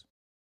defense.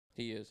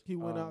 He is. He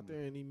went out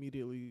there and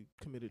immediately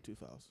committed 2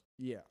 fouls.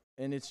 Yeah,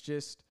 and it's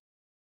just,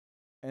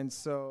 and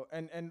so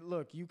and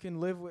look, you can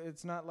live with.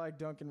 It's not like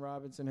Duncan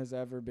Robinson has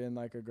ever been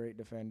like a great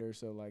defender.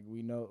 So like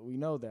we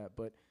know that,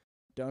 but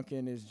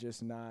Duncan is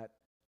just not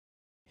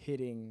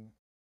hitting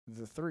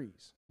the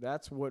threes.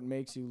 That's what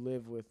makes you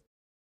live with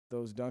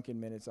those Duncan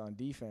minutes on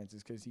defense,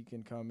 is because he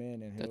can come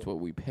in and That's what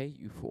we pay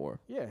you for.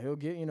 Yeah, he'll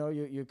get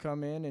you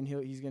come in and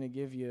he's gonna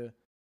give you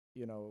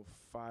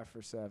 5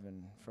 for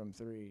 7 from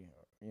 3,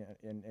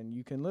 and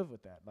you can live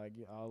with that. Like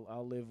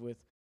I'll live with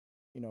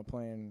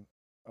playing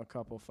a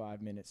couple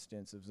 5-minute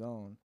stints of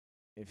zone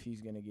if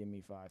he's gonna give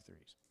me 5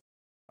 threes.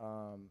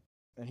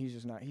 And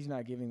he's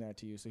not giving that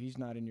to you, so he's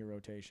not in your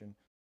rotation.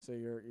 So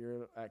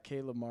you're at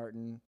Caleb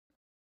Martin.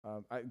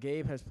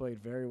 Gabe has played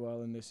very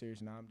well in this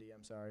series.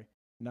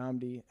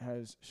 Nnamdi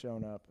has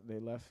shown up. They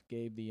left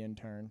Gabe the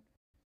intern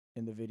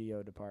in the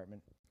video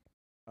department.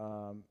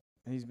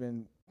 He's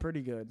been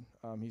pretty good.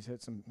 He's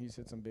hit some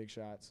big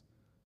shots.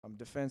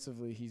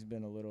 Defensively, he's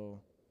been a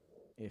little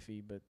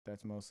iffy, but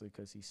that's mostly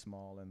because he's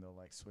small and they'll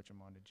like switch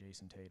him on to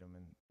Jason Tatum,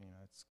 and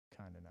it's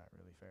kind of not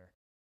really fair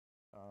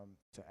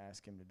to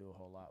ask him to do a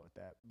whole lot with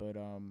that. But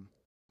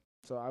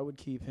so I would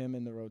keep him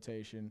in the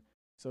rotation.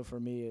 So for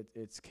me,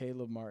 it's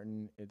Caleb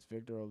Martin, it's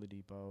Victor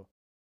Oladipo,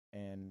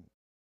 and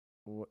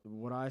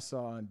what I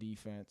saw on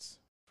defense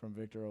from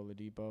Victor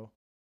Oladipo,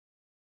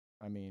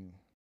 I mean,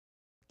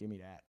 give me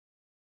that.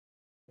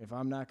 If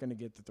I'm not going to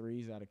get the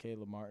threes out of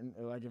Caleb Martin,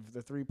 like if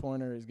the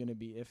 3-pointer is going to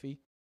be iffy,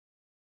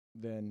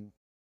 then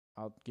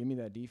give me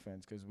that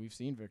defense, because we've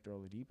seen Victor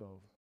Oladipo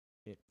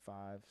hit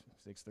 5,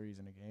 6 threes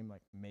in a game.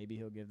 Like maybe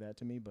he'll give that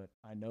to me, but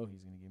I know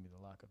he's going to give me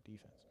the lockup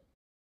defense.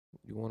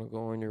 You want to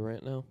go on your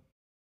rant now?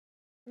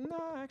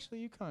 No, actually,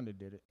 you kind of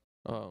did it.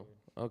 Oh,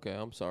 Okay,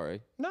 I'm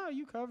sorry. No,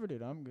 you covered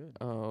it. I'm good.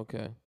 Oh,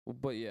 okay.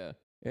 But yeah,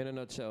 in a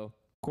nutshell,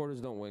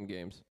 quarters don't win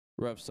games.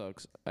 Ref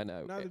sucks. I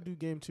know. Neither do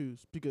game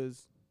twos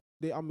because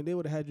they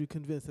would have had you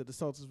convinced that the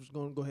Celtics was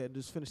going to go ahead and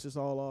just finish this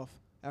all off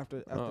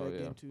after that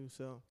game two.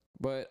 So,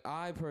 but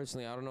I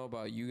personally, I don't know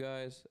about you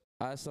guys.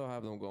 I still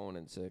have them going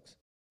in 6.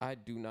 I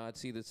do not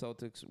see the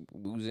Celtics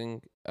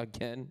losing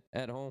again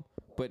at home.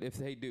 But if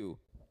they do,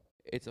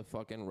 it's a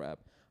fucking wrap.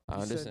 I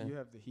You understand. said you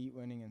have the Heat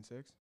winning in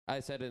 6? I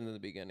said it in the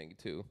beginning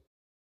too.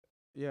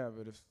 Yeah,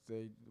 but if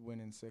they win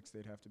in 6,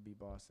 they'd have to beat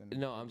Boston.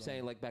 No, I'm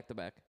saying like back to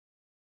back.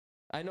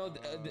 I know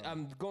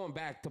I'm going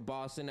back to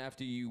Boston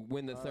after you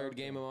win the third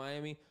game in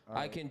Miami.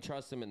 I can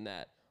trust them in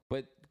that.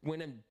 But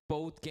winning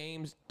both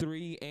games,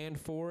 3 and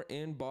 4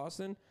 in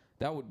Boston,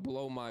 that would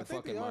blow my I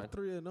think fucking they are mind.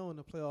 3-0 in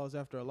the playoffs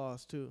after a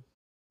loss too.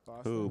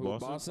 Boston. Who, Who,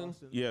 Boston?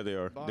 Boston? Yeah, they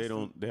are.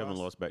 Boston- They haven't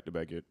Boston. lost back to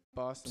back yet.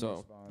 Boston So,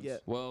 responds. Yeah.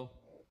 Well,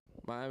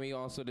 Miami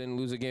also didn't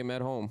lose a game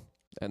at home,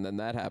 and then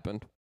that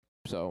happened.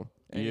 So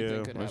anything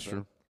Yeah, could that's happen.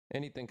 true.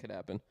 Anything could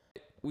happen.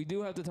 We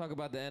do have to talk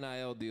about the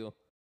NIL deal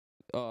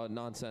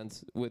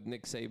nonsense with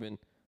Nick Saban,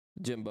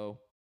 Jimbo,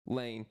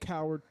 Lane.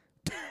 Coward.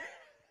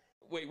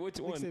 Wait, which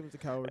Nick one? Saban's a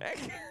coward.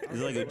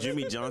 It's like a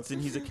Jimmy Johnson.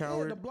 He's a Yeah, the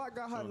coward. block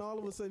got hot, and all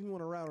of a sudden he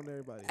want to rat on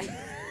everybody.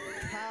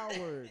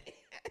 Coward.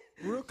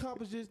 Real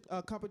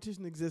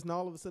competition exists, and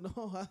all of a sudden,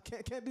 oh, I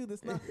can't do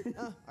this now.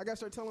 I gotta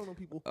start telling on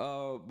people.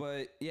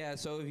 But yeah,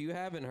 so if you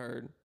haven't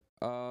heard,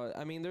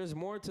 I mean, there's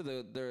more to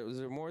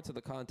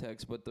the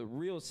context, but the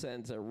real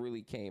sense that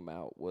really came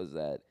out was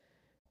that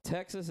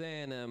Texas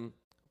A&M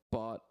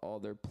bought all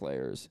their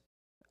players.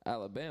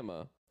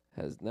 Alabama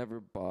has never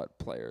bought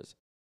players.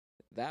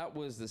 That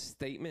was the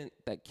statement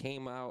that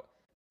came out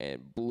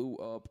and blew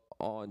up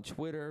on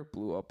Twitter,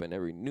 blew up in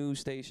every news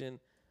station.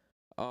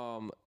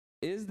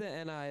 Is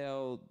the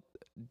NIL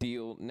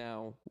deal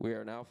now, we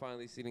are now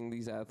finally seeing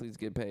these athletes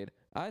get paid.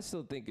 I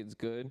still think it's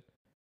good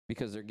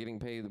because they're getting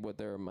paid what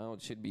their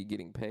amount should be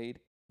getting paid,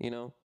 you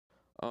know?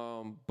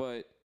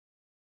 But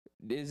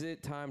is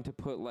it time to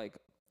put, like,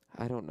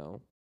 I don't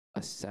know,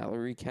 a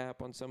salary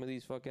cap on some of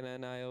these fucking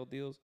NIL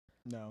deals?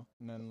 No,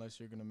 not unless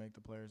you're going to make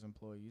the players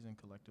employees and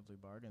collectively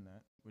bargain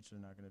that, which they're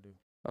not going to do.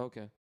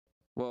 Okay.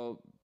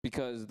 Well,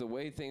 because the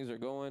way things are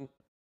going,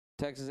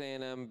 Texas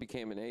A&M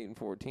became an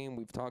 8-4 team.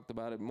 We've talked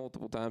about it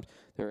multiple times.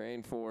 They were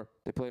 8-4.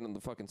 They played in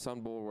the fucking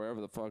Sun Bowl, wherever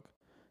the fuck.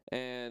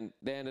 And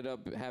they ended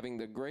up having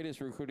the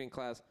greatest recruiting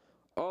class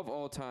of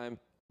all time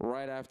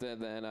right after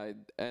the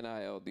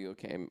NIL deal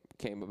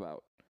came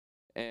about.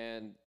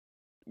 And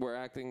we're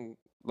acting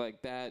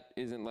like that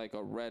isn't like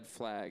a red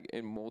flag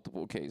in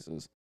multiple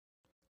cases.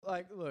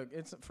 Like, look,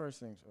 it's first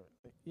things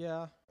first.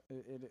 Yeah,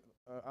 it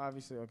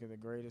obviously, okay, the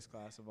greatest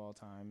class of all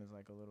time is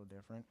like a little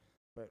different.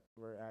 But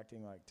we're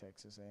acting like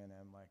Texas A&M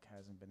like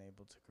hasn't been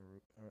able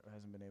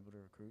to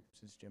recruit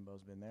since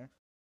Jimbo's been there.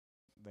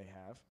 They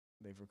have.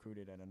 They've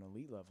recruited at an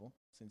elite level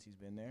since he's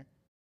been there.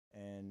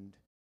 And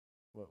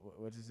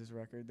what is his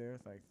record there?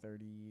 It's like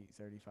 30,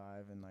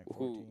 35, and like 14.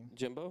 Who,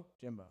 Jimbo?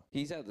 Jimbo.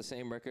 He's had the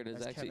same record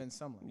as actually Kevin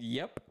Sumlin.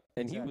 Yep,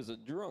 and he Exactly. was a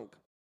drunk.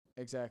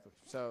 Exactly.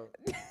 So,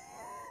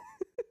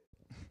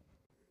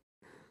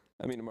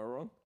 I mean, am I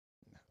wrong?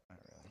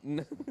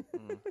 not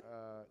really.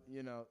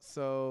 No.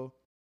 So,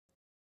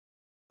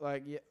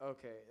 like, yeah,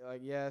 okay,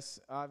 like, yes,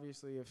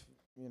 obviously, if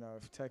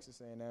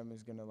Texas A&M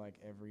is gonna like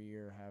every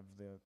year have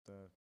the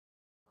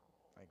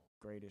like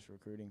greatest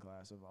recruiting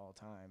class of all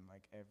time,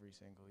 like every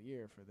single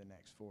year for the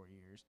next 4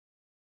 years,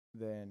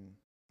 then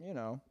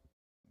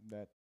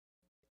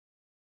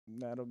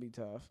that'll be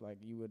tough. Like,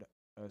 you would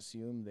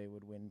assume they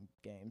would win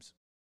games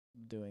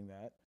doing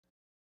that,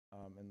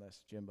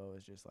 unless Jimbo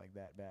is just like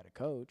that bad a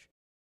coach.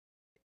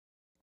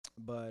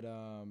 But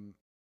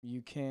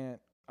you can't.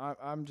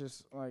 I'm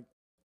just like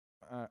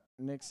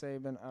Nick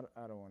Saban.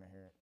 I don't want to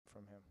hear it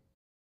from him.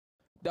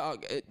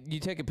 Dog, you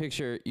take a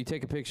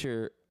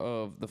picture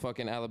of the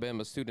fucking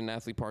Alabama student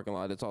athlete parking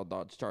lot. It's all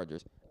Dodge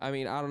Chargers. I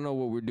mean, I don't know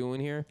what we're doing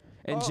here.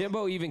 And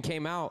Jimbo even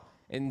came out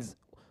and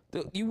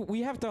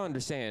we have to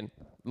understand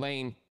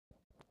Lane,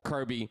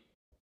 Kirby,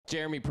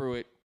 Jeremy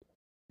Pruitt,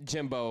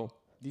 Jimbo.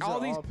 These are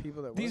all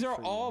people that these work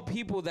are for all you.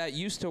 people that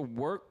used to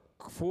work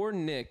for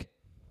Nick,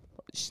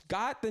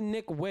 got the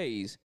Nick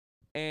ways,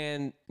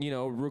 and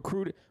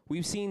recruited.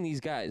 We've seen these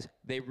guys.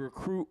 They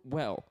recruit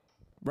well,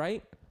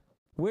 right?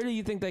 Where do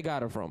you think they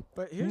got it from?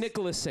 But here's,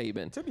 Nicholas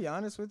Saban. to be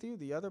honest with you,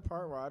 the other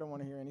part where I don't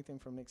want to hear anything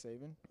from Nick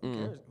Saban.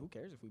 Who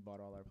cares if we bought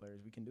all our players?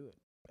 We can do it.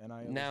 NIL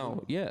is Now,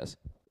 legal. yes,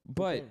 Who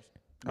but cares?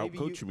 Maybe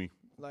Outcoach me.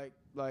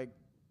 like,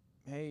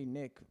 hey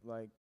Nick,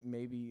 like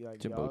maybe like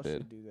Jimbo y'all did.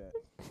 should do that.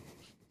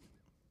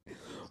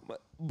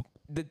 But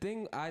the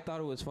thing I thought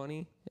it was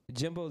funny,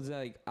 Jimbo's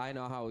like, I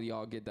know how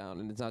y'all get down,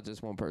 and it's not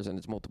just one person,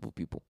 it's multiple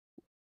people.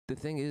 The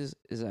thing is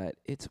that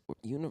it's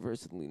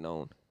universally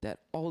known that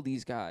all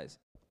these guys,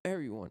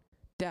 everyone,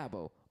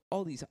 Dabo,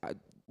 all these,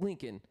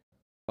 Lincoln,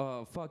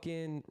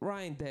 fucking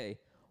Ryan Day,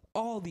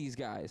 all these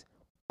guys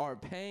are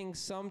paying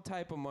some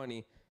type of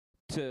money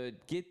to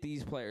get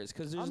these players.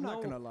 Because there's I'm no,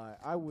 not gonna lie.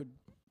 I'm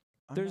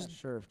There's- not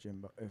sure if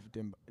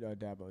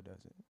Dabo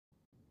does it.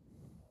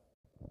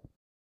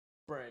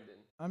 Brandon.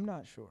 I'm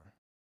not sure.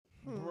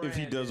 If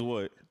he does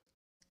what?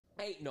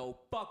 Ain't no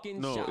fucking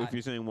No, shot. if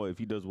you're saying what? If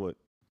he does what?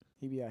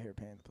 He be out here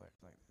paying the players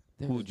like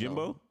that. Who,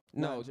 Jimbo?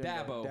 No, Not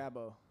Jimbo, Dabo.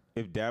 Dabo.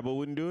 If Dabo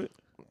wouldn't do it?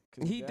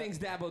 'Cause He thinks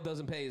Dabo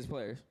doesn't pay his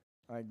players.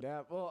 like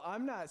Dabo. Well,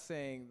 I'm not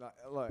saying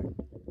look.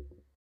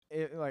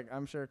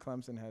 I'm sure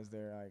Clemson has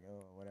their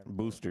whatever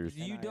Boosters.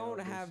 You NIL don't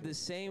have the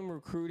boosters. same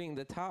recruiting,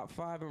 the top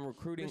 5 in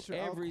recruiting Mr.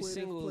 every Alquid, if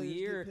single players get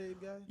year.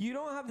 paid, guy? You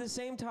don't have the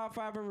same top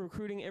 5 in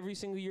recruiting every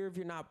single year if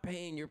you're not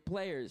paying your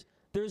players.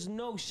 There's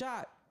no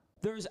shot.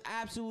 There's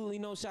absolutely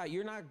no shot.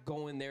 You're not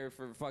going there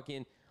for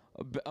fucking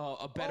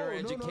a better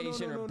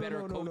education or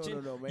better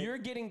coaching. man. You're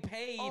getting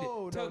paid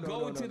Oh, to no, no, go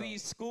no, no, to no.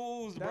 these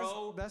schools,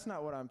 bro. That's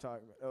not what I'm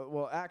talking about.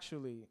 Well,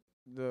 actually,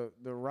 the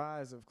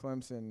rise of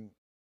Clemson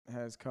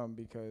has come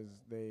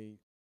because they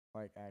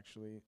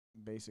actually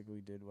basically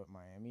did what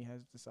Miami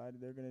has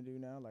decided they're going to do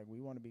now. Like, we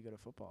want to be good at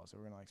football, so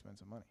we're going to spend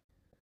some money.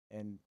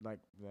 And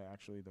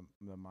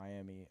the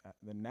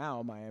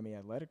Miami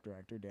athletic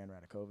director, Dan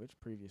Radakovich,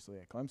 previously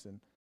at Clemson,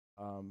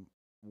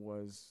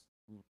 was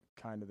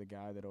kind of the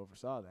guy that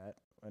oversaw that.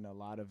 And a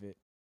lot of it,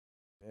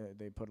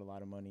 they put a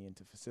lot of money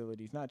into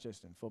facilities, not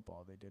just in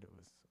football. They did it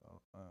with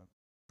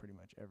pretty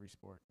much every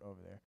sport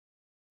over there.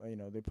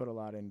 But, they put a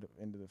lot into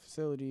the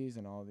facilities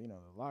and all, the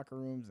locker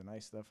rooms, the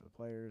nice stuff for the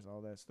players,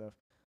 all that stuff.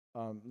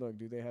 Look,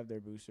 do they have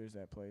their boosters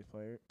that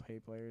pay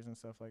players and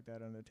stuff like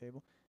that on the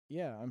table?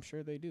 Yeah, I'm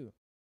sure they do.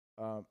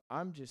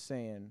 I'm just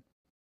saying,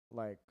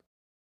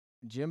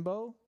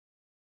 Jimbo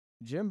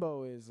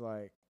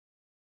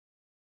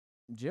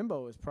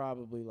is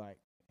probably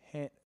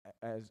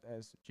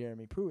as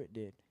Jeremy Pruitt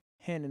did,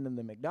 handing them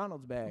the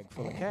McDonald's bag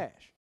full of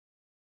cash.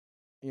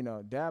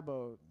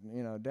 Dabo,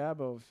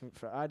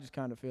 I just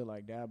kind of feel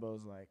like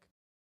Dabo's like,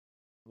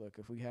 look,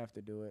 if we have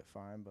to do it,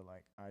 fine, but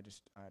I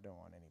don't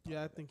want any part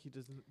Yeah, I of it. think he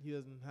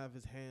doesn't have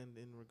his hand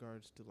in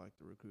regards to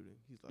the recruiting.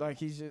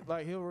 He's just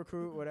he'll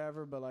recruit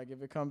whatever, but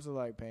if it comes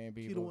to paying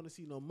people, he don't want to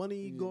see no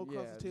money go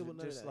across the table.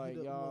 None just of that. He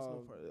doesn't want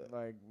no part of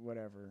that.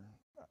 whatever.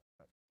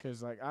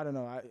 Because I don't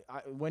know,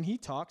 I when he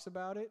talks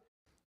about it,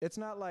 it's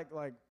not like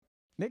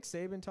Nick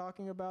Saban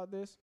talking about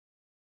this.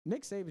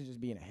 Nick Saban's just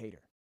being a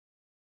hater.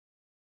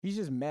 He's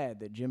just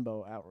mad that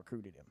Jimbo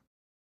out-recruited him.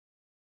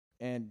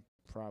 And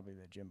probably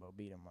that Jimbo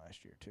beat him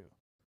last year, too.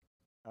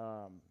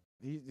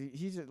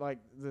 He's just,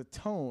 the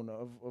tone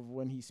of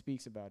when he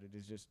speaks about it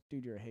is just,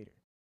 dude, you're a hater.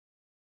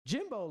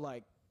 Dabo,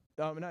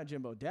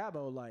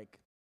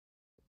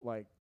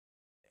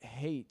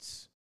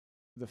 hates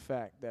the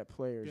fact that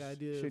players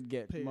should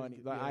get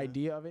money. The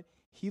idea of it,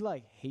 he,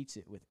 hates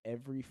it with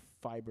every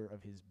fiber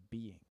of his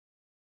being.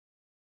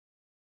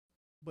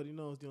 But he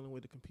knows the only way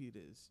to compete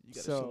is You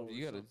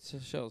got to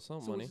show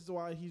some money. Which is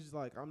why he's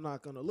like, I'm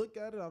not gonna look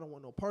at it. I don't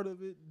want no part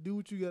of it. Do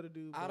what you got to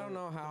do. I don't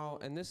know how,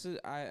 and this is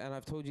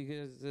I've told you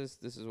guys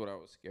this is what I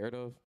was scared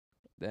of,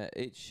 that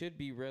it should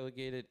be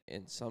relegated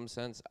in some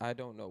sense. I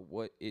don't know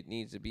what it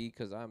needs to be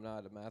because I'm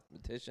not a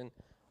mathematician.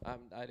 I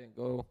didn't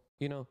go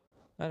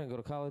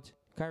to college.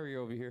 Kyrie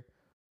over here,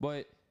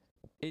 but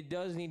it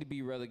does need to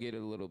be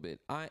relegated a little bit.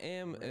 I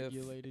am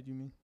Regulated, you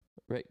mean?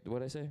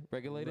 What'd I say?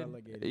 Regulated?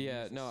 Relegated.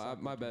 Yeah, no,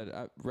 my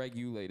bad.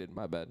 Regulated,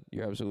 my bad.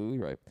 You're absolutely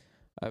right.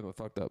 I haven't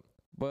fucked up.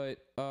 But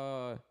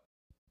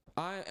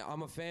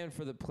I'm a fan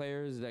for the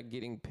players that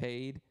getting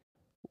paid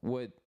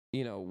what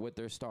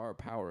their star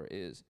power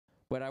is.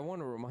 But I want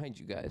to remind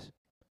you guys,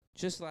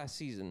 just last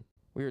season,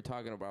 we were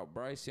talking about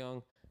Bryce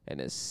Young and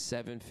his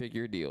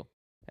 7-figure deal.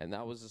 And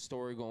that was the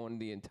story going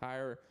the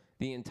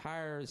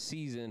entire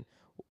season,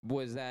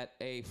 was that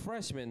a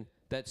freshman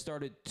that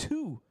started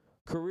 2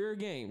 career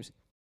games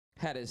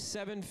had a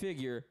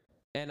 7-figure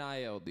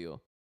NIL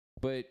deal.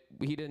 But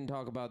he didn't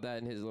talk about that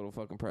in his little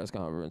fucking press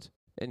conference.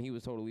 And he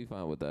was totally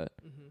fine with that.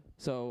 Mm-hmm.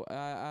 So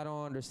I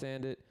don't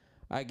understand it.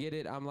 I get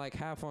it. I'm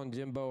half on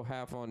Jimbo,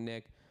 half on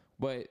Nick.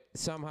 But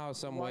somehow,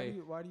 some way.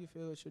 Why do you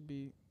feel it should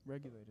be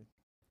regulated?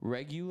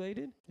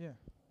 Regulated? Yeah.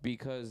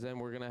 Because then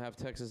we're going to have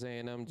Texas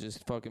A&M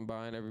just fucking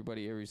buying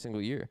everybody every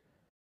single year.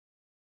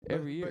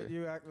 Every year. But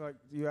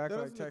you act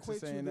like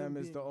Texas A&M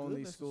is the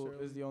only school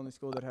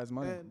that has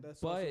money. And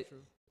that's also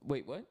true.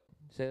 Wait, what?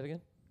 Say that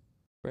again,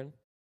 Brandon.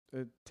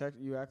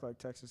 You act like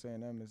Texas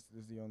A&M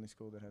is the only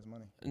school that has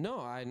money. No,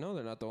 I know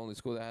they're not the only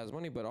school that has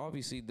money, but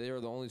obviously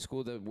they're the only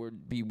school that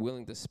would be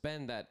willing to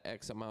spend that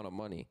X amount of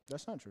money.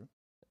 That's not true.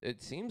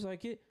 It seems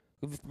like it.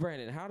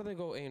 Brandon, how do they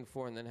go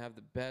 8-4 and then have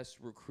the best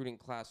recruiting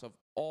class of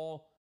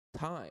all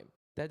time?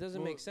 That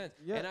doesn't make sense.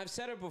 Yeah. And I've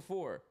said it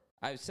before.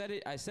 I said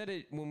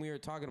it when we were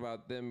talking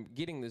about them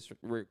getting this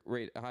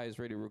highest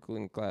rated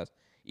recruiting class.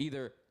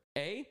 Either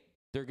A,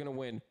 they're going to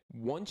win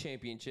 1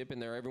 championship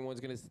and everyone's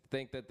going to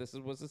think that this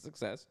was a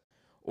success.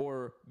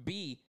 Or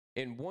B,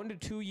 in 1 to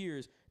 2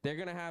 years, they're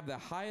going to have the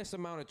highest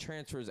amount of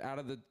transfers out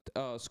of the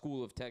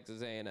school of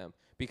Texas A&M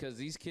because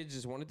these kids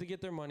just wanted to get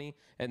their money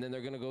and then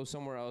they're going to go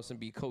somewhere else and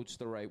be coached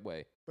the right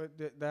way. But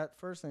that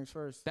first things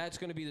first. That's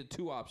going to be the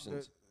 2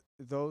 options.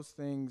 Those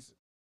things,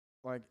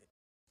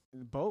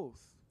 both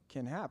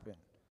can happen.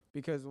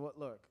 Because,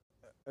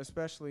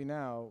 especially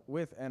now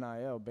with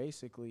NIL,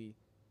 basically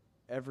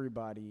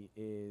everybody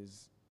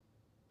is,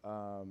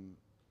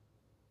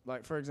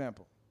 like, for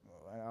example,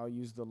 I'll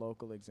use the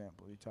local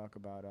example. You talk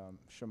about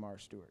Shamar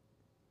Stewart.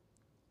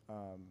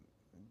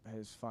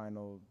 His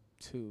final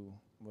 2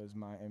 was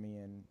Miami,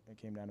 and it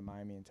came down to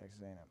Miami and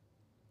Texas A&M.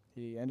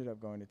 He ended up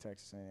going to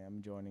Texas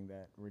A&M, joining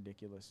that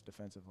ridiculous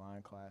defensive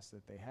line class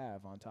that they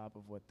have on top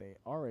of what they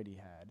already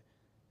had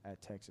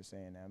at Texas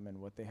A&M and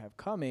what they have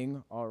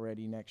coming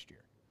already next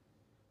year.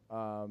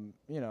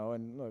 You know,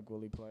 and look,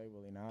 will he play?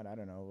 Will he not? I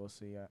don't know. We'll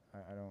see.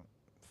 I don't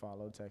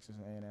follow Texas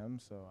A&M,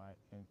 so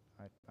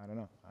I don't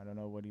know. I don't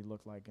know what he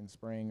looked like in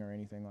spring or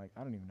anything like.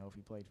 I don't even know if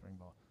he played spring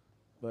ball,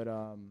 but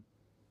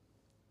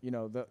you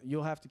know,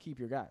 you'll have to keep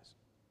your guys.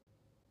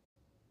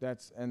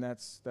 That's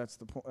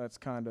the point. That's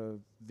kind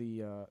of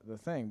the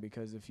thing,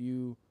 because if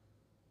you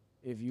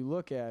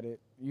look at it,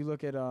 you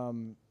look at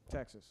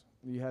Texas.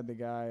 You had the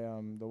guy,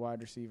 the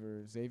wide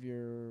receiver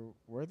Xavier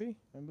Worthy,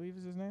 I believe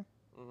is his name.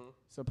 Mm-hmm.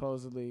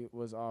 Supposedly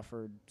was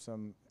offered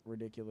some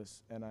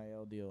ridiculous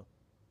NIL deal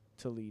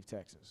to leave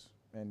Texas,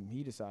 and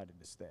he decided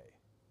to stay.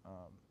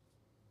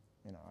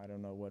 You know, I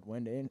don't know what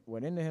went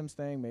into him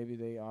staying. Maybe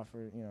they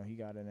offered, you know, he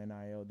got an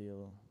NIL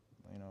deal,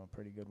 you know, a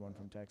pretty good one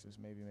from Texas.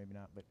 Maybe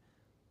not. But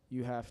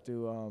you have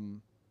to,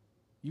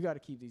 you got to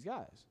keep these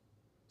guys.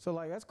 So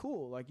like that's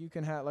cool. Like you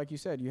can have, like you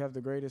said, you have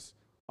the greatest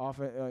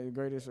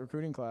greatest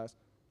recruiting class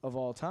of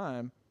all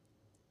time,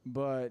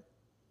 but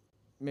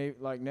maybe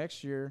like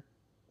next year,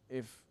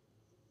 if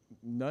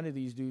none of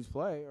these dudes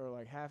play, or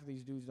like half of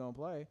these dudes don't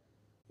play,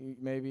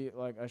 maybe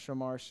like a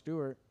Shamar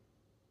Stewart,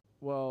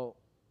 well,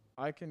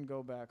 I can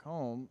go back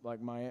home. Like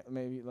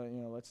maybe like,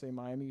 you know, let's say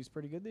Miami's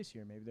pretty good this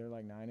year. Maybe they're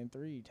like 9-3,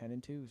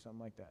 10-2, something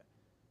like that.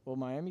 Well,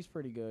 Miami's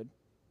pretty good.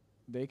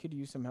 They could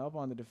use some help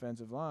on the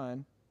defensive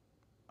line.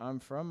 I'm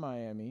from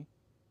Miami.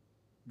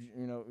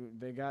 You know,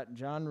 they got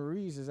John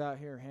Ruiz is out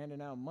here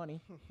handing out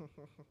money.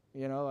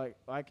 You know, like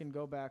I can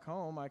go back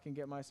home. I can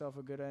get myself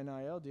a good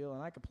NIL deal,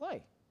 and I could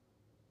play.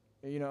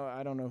 You know,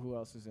 I don't know who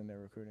else is in their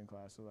recruiting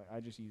class, so like I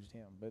just used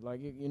him. But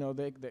like, you know,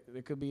 there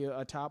could be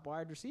a top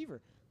wide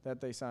receiver that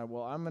they sign.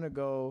 Well, I'm gonna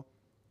go,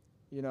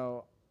 you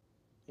know,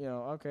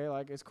 okay,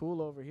 like it's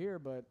cool over here,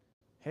 but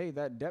hey,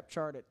 that depth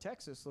chart at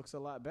Texas looks a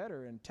lot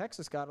better, and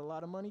Texas got a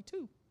lot of money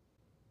too.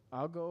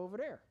 I'll go over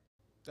there.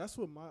 That's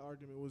what my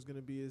argument was going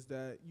to be, is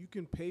that you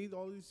can pay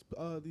all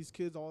these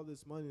kids all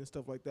this money and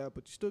stuff like that,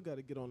 but you still got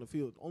to get on the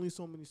field. Only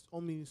so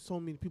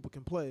many people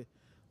can play.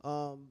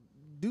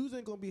 Dudes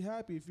ain't going to be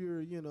happy if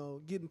you're, you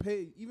know, getting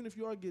paid, even if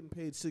you are getting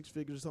paid 6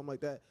 figures or something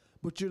like that,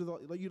 but you're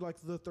like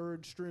the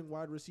third string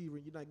wide receiver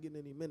and you're not getting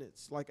any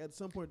minutes. Like at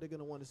some point they're going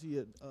to want to see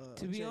it.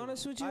 To be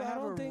honest with you, I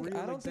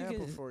don't think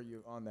it's for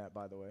you on that,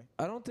 by the way.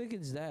 I don't think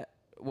it's that.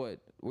 What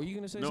were you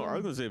gonna say? No, something? I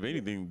was gonna say, if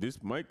anything,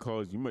 this might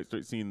cause, you might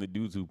start seeing the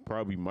dudes who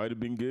probably might have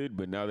been good,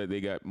 but now that they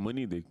got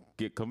money, they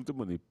get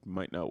comfortable, they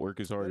might not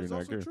work as hard. That is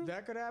also true.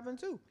 That could happen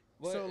too.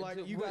 So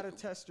like you got to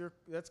test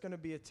that's going to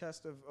be a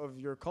test of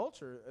your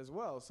culture as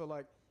well. So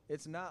like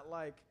it's not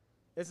like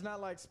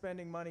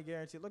spending money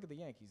guaranteed. Look at the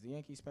Yankees. The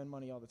Yankees spend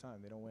money all the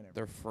time. They don't win everything.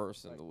 They're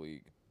first in the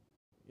league.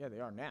 Yeah, they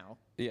are now.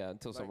 Yeah,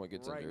 until someone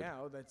gets right injured. Right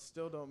now, that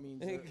still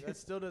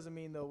doesn't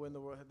mean they'll win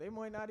the World. They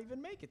might not even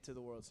make it to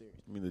the World Series.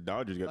 I mean, the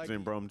Dodgers got the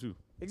same problem too.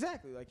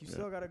 Exactly. Like you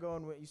still got to go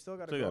and win. You still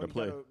got to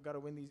play. Got to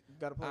win these.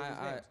 Got to play these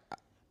games.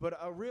 But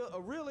a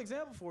real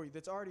example for you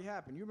that's already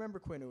happened. You remember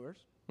Quinn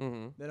Ewers,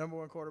 the number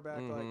 1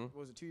 quarterback? Like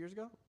was it 2 years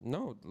ago?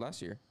 No,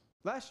 last year.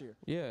 Last year.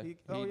 Yeah. He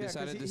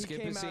decided to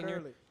skip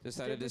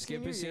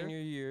his senior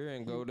year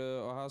and go to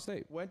Ohio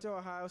State. Went to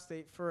Ohio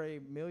State for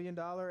 $1 million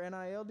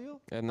NIL deal.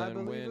 And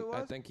then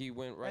I think he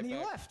went right back. And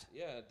he left.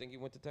 Yeah, I think he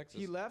went to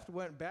Texas. He left,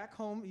 went back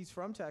home. He's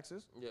from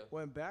Texas. Yeah.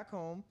 Went back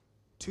home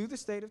to the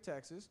state of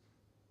Texas,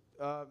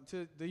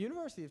 to the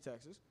University of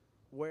Texas,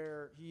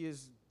 where he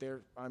is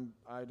there.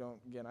 I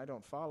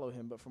don't follow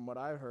him, but from what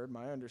I've heard,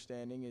 my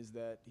understanding is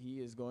that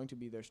he is going to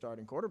be their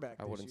starting quarterback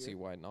I wouldn't see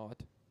why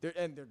not. Their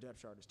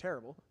depth chart is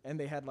terrible, and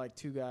they had like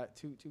two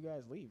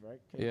guys leave, right?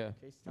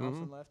 Casey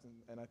Thompson left,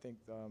 and I think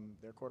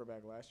their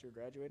quarterback last year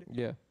graduated.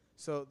 Yeah.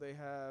 So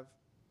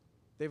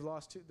they've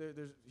lost 2.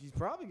 He's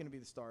probably going to be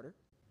the starter,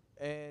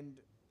 and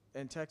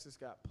Texas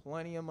got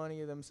plenty of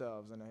money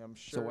themselves, and I'm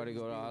sure. So why did he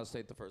go to Ohio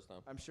State the first time?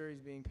 I'm sure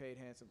he's being paid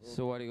handsomely.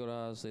 So why did he go to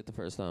Ohio State the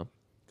first time?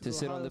 To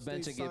sit on the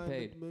bench and get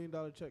paid. $1 million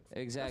check.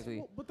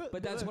 Exactly.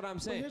 But that's what I'm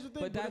saying.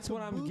 But that's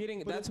what I'm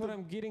getting. That's what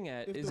I'm getting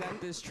at. Is that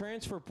this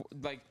transfer,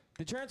 like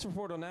the transfer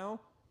portal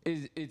now,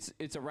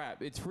 it's a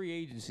wrap. It's free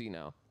agency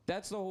now.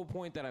 That's the whole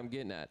point that I'm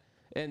getting at.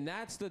 And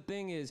that's the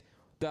thing is,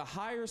 the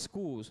higher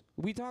schools.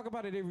 We talk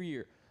about it every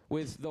year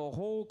with the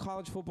whole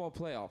college football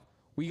playoff.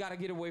 We got to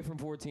get away from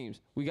 4 teams.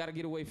 We got to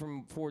get away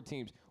from 4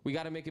 teams. We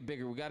got to make it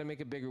bigger. We got to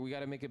make it bigger. We got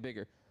to make it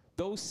bigger.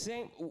 Those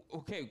same.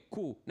 Okay,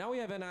 cool. Now we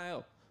have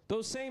NIL.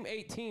 Those same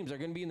 8 teams are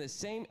going to be in the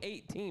same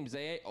 8 teams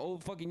the whole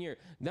fucking year.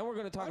 Then we're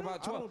going to talk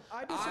about 12.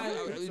 I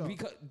disagree.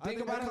 Because think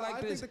about it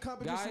like this, I think the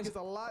competition guys, is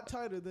a lot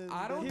tighter than.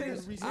 I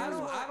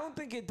don't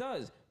think it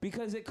does,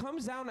 because it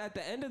comes down at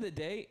the end of the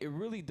day. It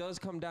really does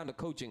come down to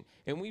coaching,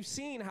 and we've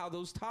seen how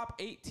those top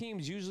 8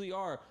 teams usually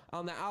are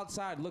on the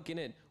outside looking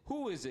in.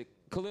 Who is it?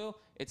 Khalil,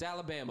 it's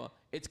Alabama,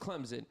 it's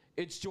Clemson,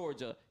 it's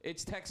Georgia,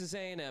 it's Texas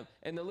A&M,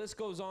 and the list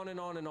goes on and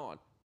on and on.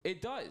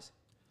 It does.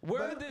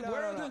 Where are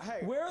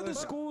the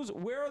schools?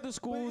 Where are the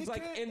schools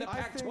like in the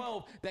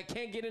Pac-12 that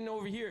can't get in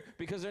over here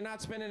because they're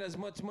not spending as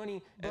much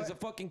money as the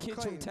fucking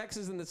kids from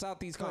Texas in the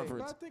Southeast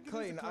Conference? But I think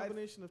it's a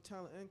combination of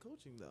talent and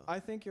coaching, though. I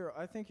think you're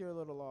a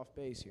little off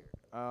base here.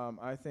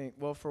 I think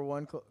for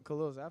one,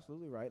 Khalil's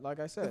absolutely right. Like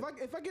I said,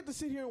 if I get to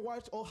sit here and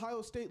watch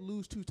Ohio State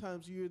lose 2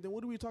 times a year, then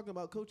what are we talking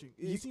about coaching?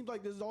 It seems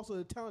like there's also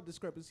a talent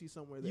discrepancy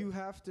somewhere there. You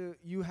have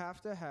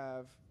to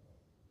have.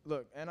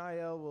 Look,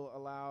 NIL will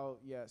allow,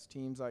 yes,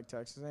 teams like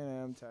Texas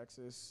A&M,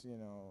 Texas,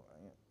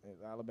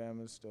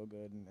 Alabama's still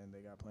good, and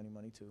they got plenty of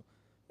money too.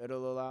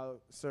 It'll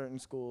allow certain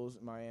schools,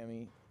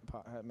 Miami,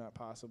 not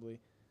possibly,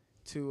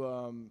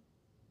 to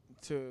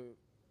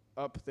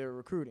up their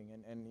recruiting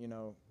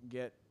and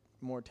get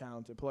more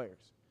talented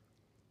players.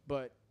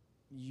 But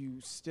you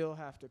still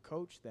have to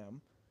coach them,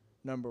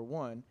 number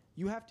one.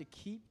 You have to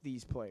keep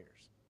these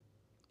players.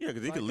 Yeah,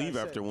 because they could leave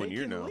after 1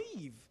 year now.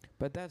 Leave.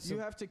 But you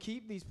have to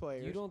keep these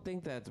players. You don't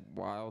think that's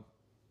wild?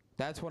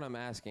 That's what I'm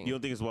asking. You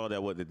don't think it's wild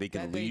that they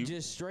can leave? They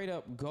just straight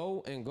up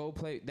go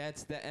play.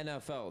 That's the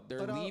NFL.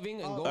 They're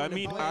leaving and going. I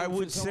mean, I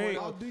would say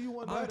I'll do you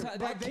one better.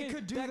 That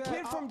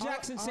kid from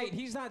Jackson State,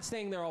 he's not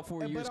staying there all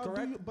 4 years,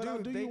 correct? But I'll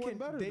do you one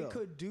better. They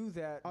could do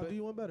that. I'll do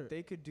you one better.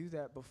 They could do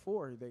that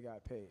before they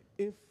got paid.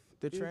 If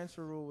the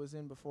transfer rule was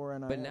in before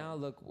NIL. But now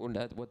look what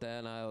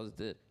the NIL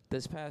did.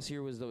 This past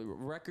year was the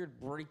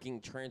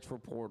record-breaking transfer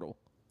portal.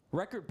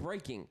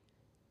 Record-breaking.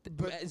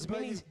 But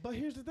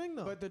here's the thing,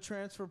 though. But the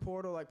transfer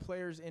portal, like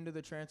players into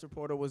the transfer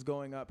portal, was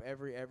going up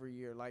every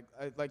year. Like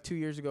 2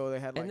 years ago, they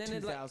had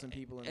 2,000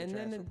 people in the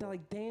transfer portal. And then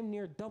it damn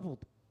near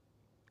doubled.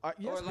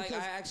 Yes, or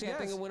I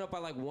think it went up by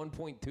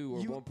 1.2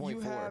 or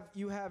 1.4.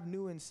 You have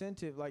new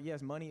incentive. Like,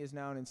 yes, money is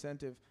now an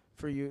incentive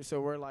for you.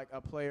 So where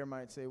a player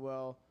might say,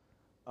 well,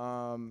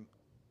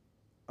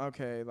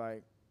 okay,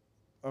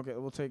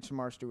 we'll take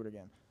Shamar Stewart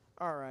again.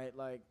 All right,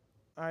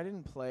 I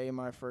didn't play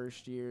my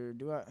first year.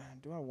 Do I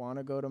want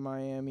to go to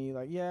Miami?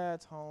 Yeah,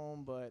 it's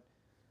home, but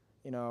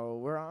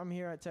I'm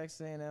here at Texas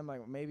A&M.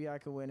 Maybe I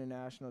could win a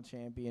national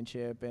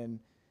championship,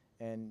 and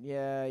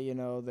yeah,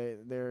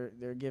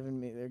 they're giving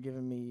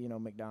me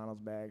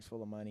McDonald's bags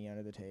full of money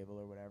under the table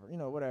or whatever.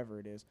 Whatever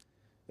it is,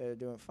 they're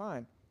doing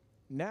fine.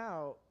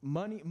 Now,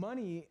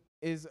 money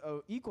is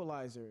a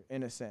equalizer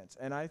in a sense,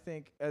 and I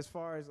think as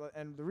far as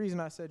and the reason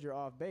I said you're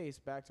off base,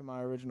 back to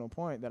my original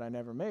point that I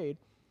never made,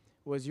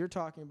 was you're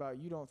talking about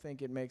you don't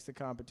think it makes the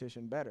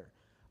competition better.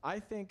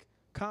 I think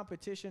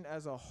competition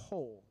as a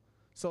whole,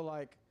 so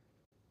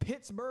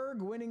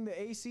Pittsburgh winning the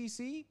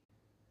ACC,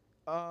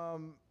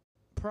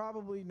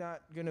 probably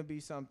not going to be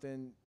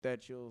something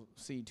that you'll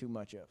see too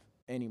much of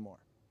anymore.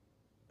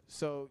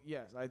 So,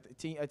 yes,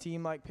 a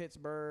team like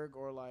Pittsburgh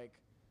or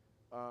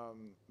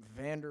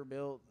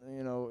Vanderbilt,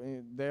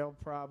 they'll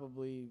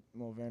probably –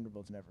 well,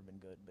 Vanderbilt's never been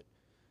good,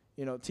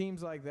 but,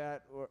 teams like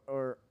that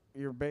or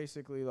you're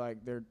basically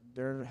they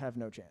have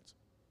no chance.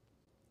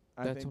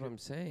 That's what I'm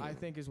saying. I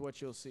think is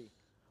what you'll see.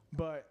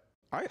 But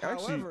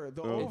however,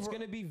 it's going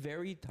to be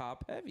very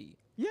top heavy.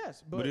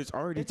 Yes, but it's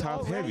already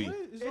top heavy.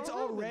 It's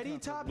already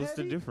top heavy. What's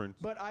the difference?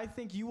 But I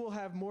think you will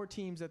have more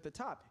teams at the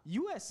top.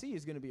 USC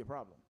is going to be a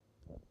problem.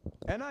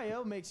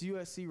 NIL makes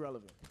USC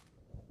relevant.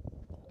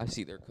 I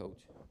see their coach.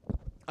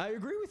 I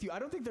agree with you. I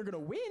don't think they're going to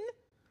win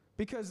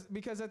because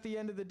at the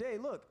end of the day,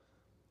 look,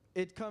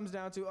 it comes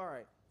down to, all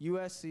right,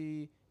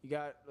 USC, you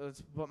got,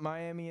 let's put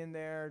Miami in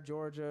there,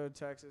 Georgia,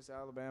 Texas,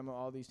 Alabama,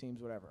 all these teams,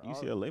 whatever.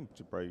 UCLA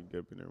should probably get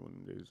up in there one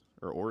of these days.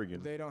 Or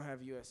Oregon. They don't have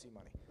USC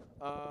money.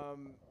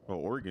 Well,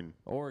 Oregon.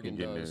 Oregon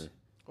does.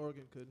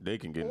 Oregon could. They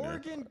can get in there.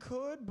 Oregon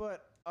could,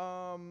 but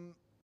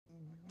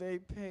they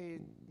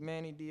paid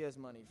Manny Diaz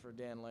money for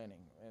Dan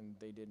Lanning, and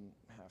they didn't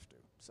have to.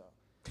 So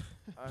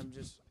I'm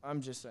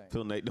just saying.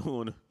 Phil Knight don't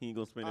wanna. He ain't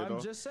gonna spend it all.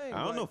 I'm just saying.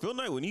 I don't know. Phil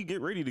Knight, when he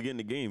get ready to get in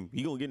the game,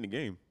 he gonna get in the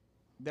game.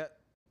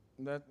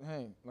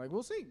 Hey,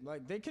 we'll see.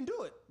 They can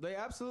do it. They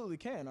absolutely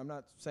can. I'm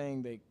not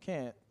saying they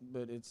can't,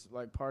 but it's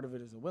part of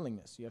it is a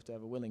willingness. You have to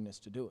have a willingness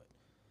to do it.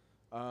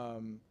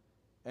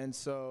 And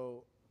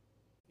so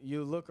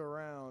you look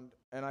around,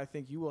 and I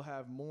think you will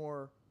have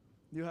more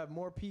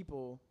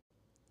people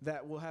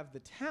that will have the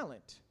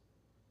talent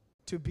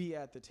to be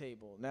at the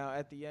table. Now,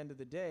 at the end of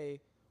the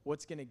day,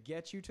 what's going to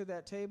get you to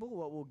that table,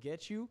 what will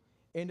get you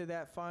into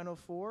that Final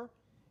Four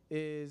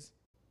is,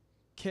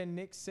 can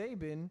Nick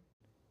Saban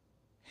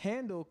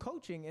handle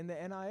coaching in the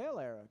NIL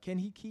era? Can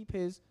he keep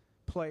his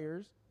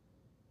players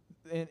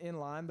in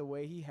line the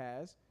way he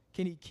has?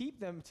 Can he keep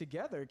them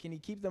together? Can he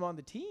keep them on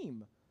the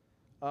team?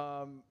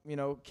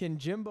 Can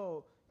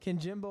Jimbo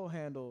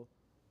handle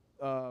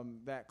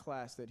that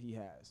class that he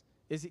has?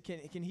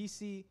 Can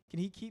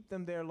he keep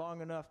them there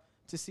long enough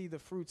to see the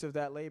fruits of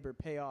that labor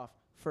pay off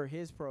for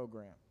his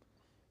program?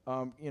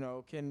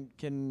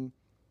 Can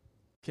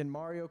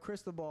Mario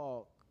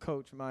Cristobal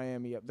coach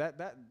Miami up? That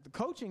the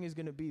coaching is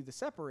going to be the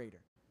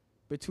separator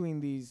between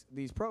these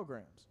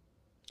programs.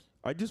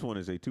 I just want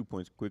to say 2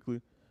 points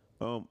quickly.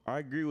 I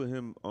agree with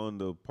him on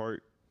the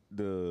part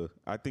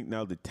I think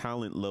now the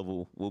talent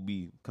level will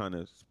be kind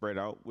of spread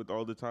out with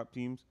all the top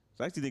teams.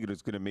 So I actually think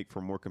it's going to make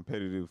for more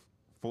competitive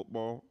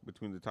football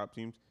between the top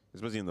teams,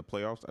 especially in the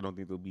playoffs. I don't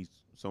think there'll be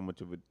so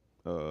much of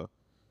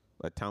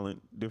a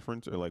talent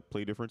difference or like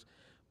play difference.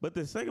 But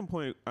the second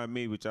point I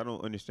made, which I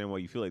don't understand why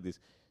you feel like this.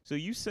 So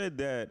you said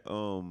that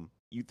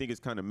you think it's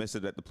kind of messed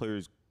up that the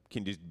players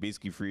can just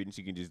basically free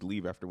agency can just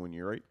leave after 1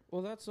 year, right?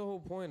 Well, that's the whole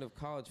point of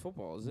college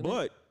football, isn't it?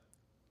 But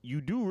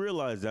you do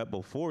realize that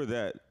before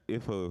that,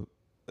 if a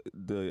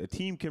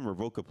team can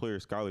revoke a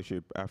player's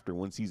scholarship after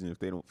one season if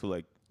they don't feel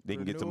like they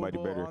can get somebody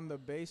Renewable better. on the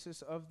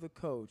basis of the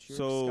coach. Your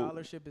So-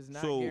 scholarship is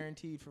not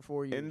guaranteed for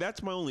 4 years. And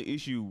that's my only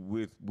issue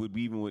would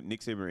be even with Nick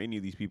Saban or any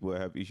of these people that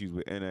have issues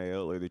with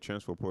NIL or the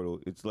transfer portal.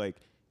 It's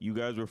like you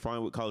guys were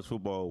fine with college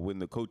football when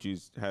the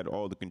coaches had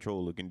all the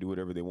control and can do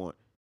whatever they want.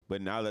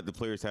 But now that the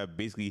players have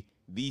basically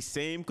the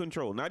same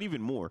control, not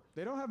even more,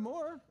 They don't have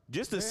more.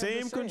 just the They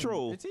have same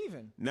control. It's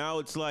even. Now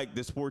it's like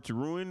the sport's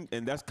ruined,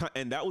 and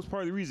that was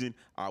part of the reason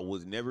I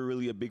was never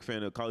really a big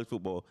fan of college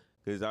football,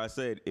 because I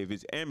said if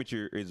it's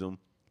amateurism,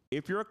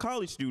 if you're a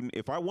college student,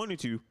 if I wanted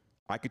to,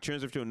 I could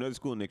transfer to another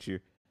school next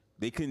year.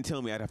 They couldn't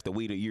tell me I'd have to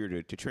wait a year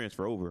to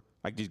transfer over.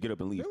 I could just get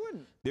up and leave. They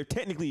wouldn't. They're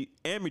technically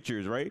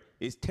amateurs, right?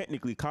 It's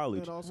technically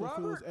college. And also, if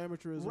it was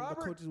amateurism, the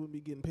Robert- coaches wouldn't be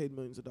getting paid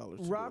millions of dollars.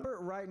 to do it. Robert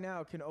right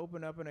now can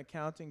open up an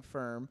accounting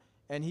firm,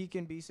 and he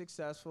can be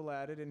successful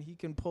at it, and he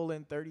can pull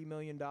in $30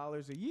 million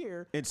a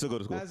year And still go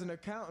to school. as an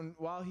accountant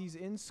while he's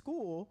in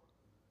school.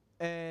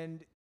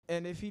 And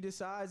if he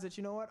decides that,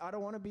 you know what, I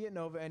don't want to be at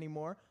Nova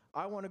anymore,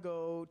 I want to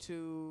go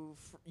to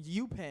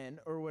UPenn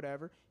or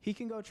whatever, he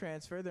can go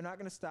transfer. They're not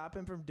going to stop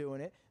him from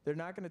doing it. They're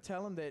not going to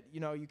tell him that,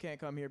 you can't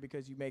come here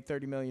because you make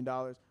 $30 million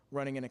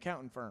running an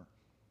accounting firm.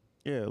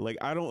 Yeah, like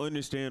I don't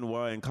understand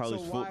why in college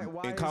So why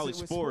in is college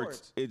it with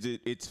sports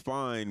it's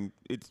fine.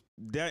 It's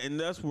that, and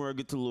that's where I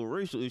get to a little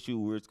racial issue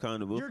where it's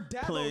kind of a You're Dabo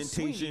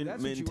plantation Sweeney.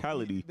 That's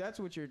mentality. That's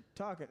what you're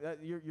talking.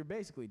 You're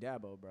basically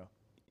Dabo, bro.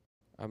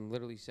 I'm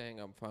literally saying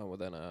I'm fine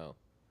with NIL.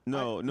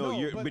 No, no,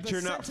 you're but but the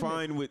you're not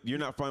sentiment-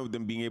 fine with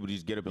them being able to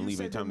just get up and You leave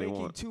said anytime they're they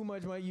making want. too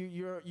much money.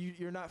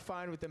 You're not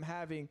fine with them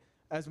having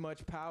as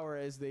much power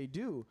as they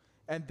do.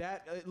 And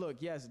that look,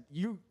 yes,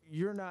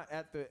 you're not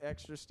at the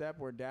extra step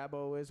where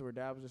Dabo is, where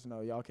Dabo's just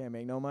y'all can't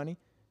make no money.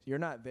 So you're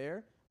not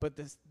there. But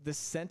the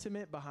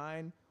sentiment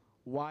behind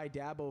why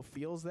Dabo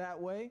feels that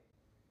way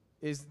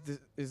is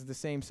the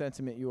same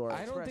sentiment you are. I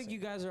don't think expressing. you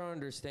guys are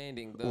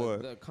understanding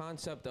What? the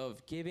concept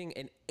of giving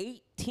an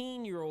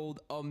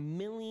 18-year-old $1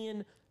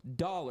 million.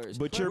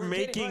 But you're We're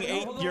making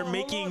getting- hold on, you're hold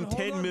making on, hold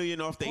 10 on.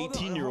 million off the Hold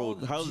on, 18-year-old.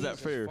 hold on. How's that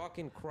Jesus fair?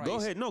 Fucking Christ. Go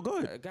ahead. No, go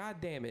ahead. God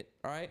damn it.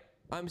 All right.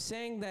 I'm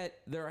saying that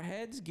their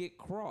heads get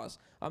crossed.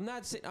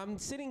 I'm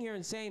sitting here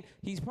and saying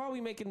he's probably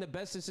making the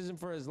best decision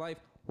for his life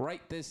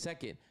right this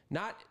second.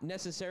 Not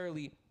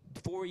necessarily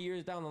 4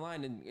 years down the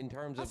line in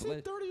terms I of.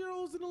 think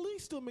 30-year-olds in the league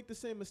still make the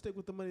same mistake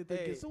with the money that they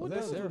Hey, get. So what they're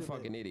difference would it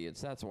fucking make? idiots.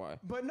 That's why.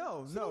 But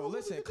no, what was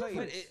listen, the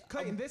Clayton. difference?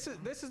 Clayton, this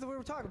is the way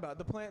we're talking about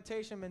the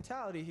plantation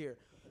mentality here.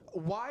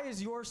 Why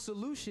is your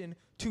solution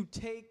to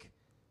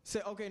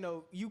say, okay,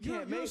 no, you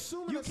can't You're make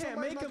assuming you that can't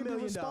somebody's make not $1 gonna be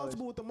million.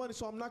 responsible with the money,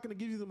 so I'm not going to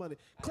give you the money.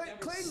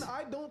 Clayton,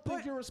 I don't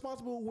think you're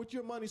responsible with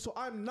your money, so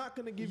I'm not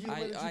going to give you the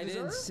money that I you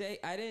deserve.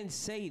 didn't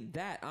say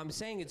that. I'm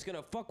saying it's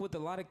gonna fuck with a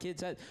lot of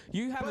kids.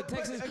 You have But a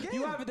Texas. again-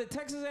 You have the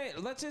Texas.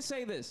 Let's just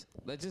say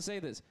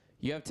this.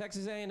 You have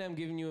Texas A&M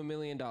giving you $1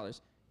 million.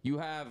 You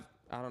have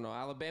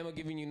Alabama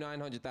giving you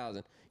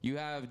 900,000. You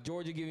have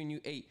Georgia giving you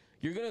 8.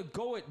 You're gonna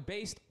go it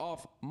based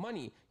off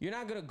money. You're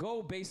not gonna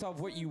go based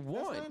off what you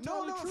want. not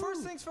entirely true.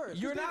 First things first.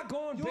 You're not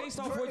going based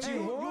off what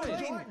you want.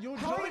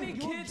 How many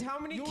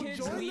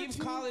kids leave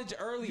college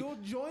early? You'll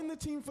join the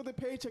team for the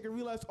paycheck and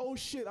realize, oh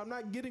shit, I'm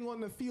not getting on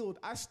the field.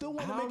 I still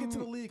want to How make it to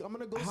the m- league. I'm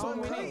gonna go How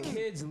somewhere many else.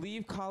 kids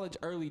leave college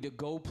early to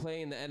go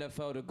play in the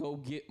NFL to go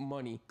get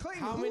money?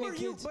 Clayton, How who many are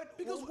you? kids?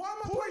 Because why am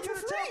I who are playing you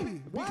for to tell free?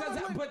 me? Why am I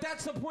playing- But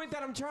that's the point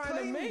that I'm trying to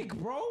Clayton, make,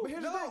 bro. But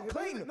here's No, the thing.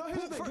 Clayton,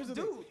 Here's the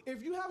thing. dude.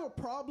 If you have a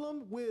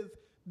problem with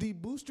the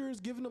boosters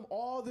giving them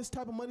all this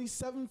type of money,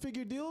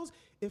 7-figure deals,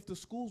 if the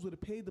schools would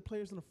have paid the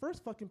players in the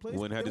first fucking place,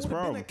 Wouldn't have there this would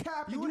have problem. been a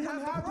cap. You and would you have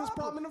wouldn't the have this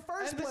problem in the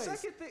first and place. the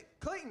second thing,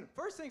 Clayton.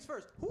 First things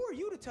first. Who are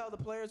you to tell the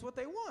players what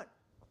they want?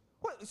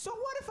 What? So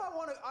what if I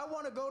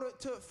want to go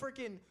to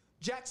freaking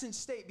Jackson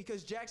State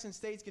because Jackson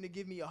State's gonna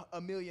give me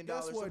 $1 million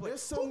Guess to what? play?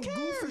 There's some Who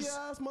cares? goofy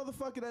ass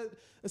motherfucker that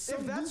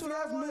some that's goofy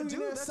what I ass wanna do,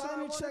 millionaire that's what I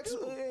signing wanna checks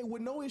do.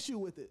 with no issue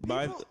with it.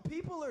 But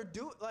People are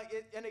doing like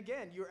it, and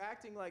again, you're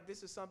acting like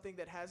this is something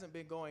that hasn't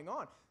been going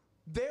on.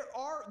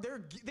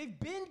 They've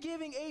been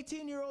giving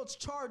 18-year-olds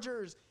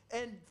chargers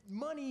and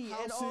money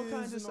and all Houses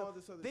kinds of and stuff. all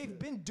this other They've shit.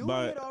 been doing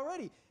But- it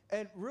already.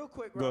 And real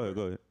quick, Go Robert,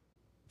 ahead.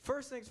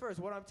 first things first,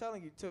 what I'm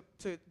telling you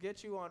to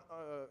get you on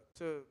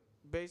to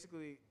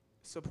basically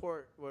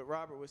support what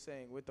Robert was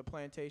saying with the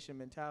plantation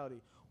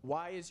mentality.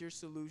 Why is your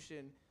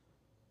solution?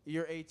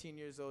 You're 18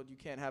 years old. You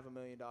can't have $1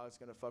 million going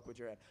to fuck with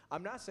your head.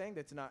 I'm not saying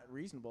that's not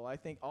reasonable. I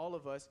think all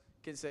of us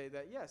can say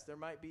that yes,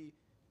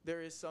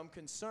 there is some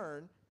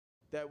concern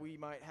that we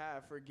might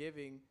have for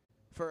giving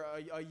for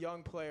a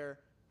young player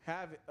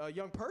a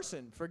young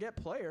person, forget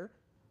player,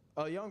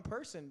 a young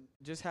person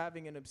just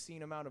having an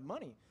obscene amount of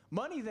money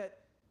that,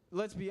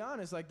 let's be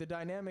honest, like the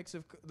dynamics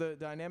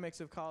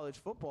of college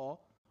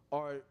football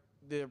are,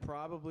 they're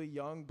probably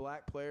young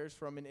black players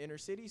from an inner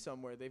city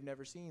somewhere. They've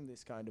never seen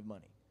this kind of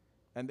money,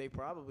 and they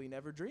probably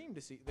never dreamed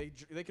to see.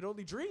 They could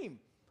only dream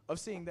of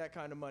seeing that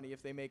kind of money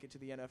if they make it to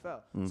the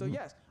NFL. So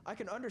yes, I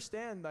can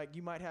understand like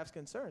you might have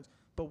concerns,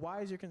 but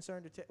why is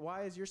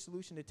your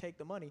solution to take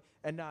the money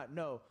and not,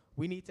 no,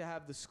 we need to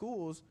have the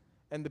schools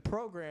and the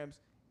programs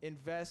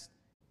invest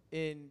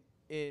in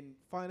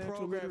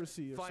Financial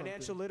literacy or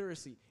financial something.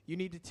 literacy. You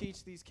need to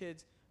teach these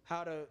kids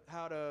how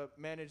to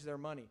manage their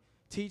money.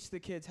 Teach the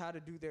kids how to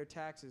do their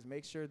taxes.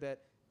 Make sure that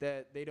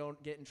they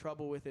don't get in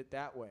trouble with it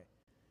that way.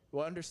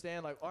 Well,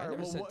 understand, like, all right, I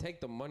never well, said take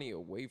the money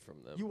away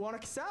from them. you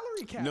want a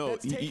salary cap. No,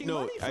 That's taking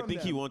money from I think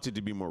them. he wants it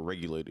to be more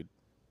regulated.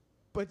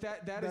 But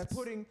that is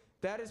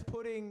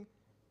putting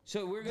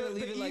So we're gonna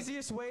leave it like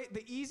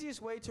the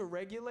easiest way to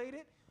regulate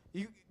it.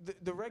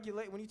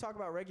 When you talk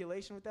about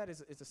regulation with that,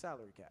 it's a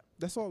salary cap.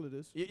 That's all it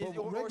is. Or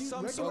some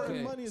regular sort of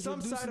money is some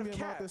reducing side of the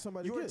amount cap. that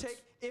somebody You would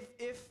gets. take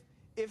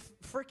if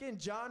freaking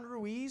John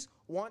Ruiz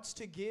wants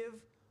to give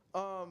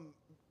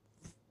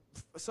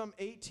some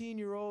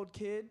 18-year-old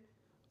kid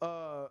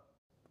a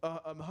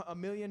 $1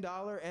 million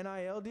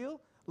NIL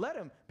deal, let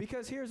him.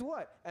 Because here's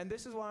what, and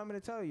this is why I'm going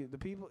to tell you,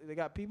 they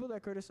got people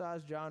that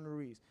criticize John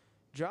Ruiz.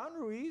 John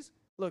Ruiz,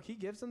 look, he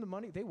gives them the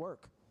money, they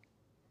work.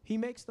 He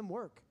makes them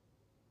work.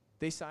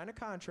 They sign a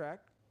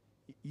contract.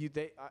 You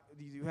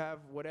have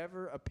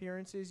whatever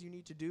appearances you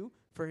need to do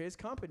for his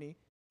company.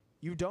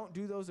 You don't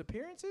do those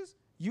appearances,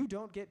 you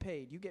don't get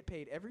paid. You get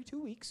paid every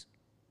 2 weeks,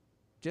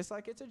 just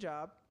like it's a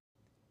job.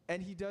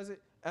 And he does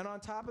it. And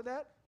on top of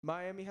that,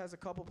 Miami has a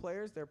couple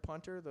players. Their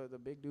punter, the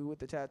big dude with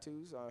the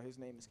tattoos, his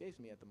name escapes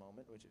me at the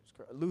moment, which is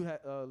Lou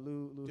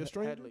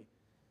Headley.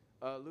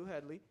 Lou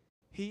Headley.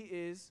 He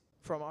is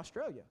from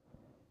Australia.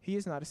 He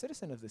is not a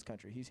citizen of this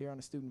country. He's here on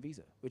a student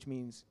visa, which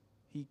means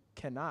he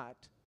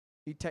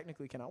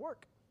technically cannot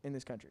work in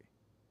this country.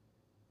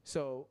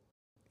 So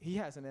he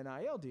has an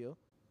NIL deal.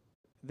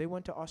 They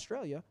went to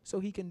Australia so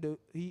he can do,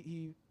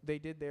 they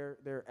did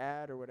their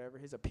ad or whatever,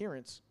 his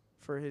appearance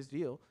for his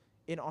deal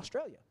in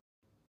Australia.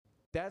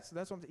 That's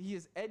what he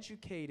is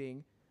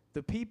educating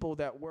the people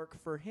that work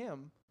for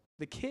him,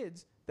 the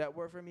kids that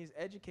work for him. He's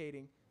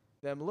educating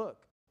them.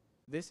 Look,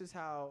 this is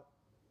how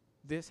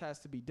this has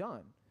to be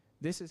done.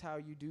 This is how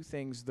you do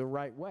things the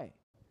right way.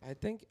 I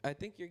think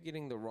you're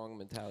getting the wrong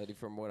mentality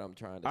from what I'm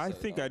trying to say. I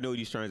think I know what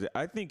he's trying to say.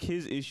 I think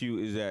his issue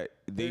is that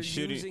They're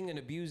shouldn't. using and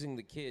abusing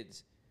the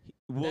kids.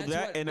 Well,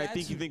 I think he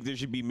that's- thinks there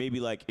should be maybe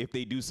like if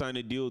they do sign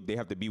a deal, they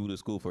have to be with the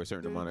school for a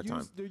certain amount of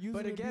time. They're using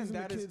But and again, abusing the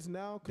that is- kids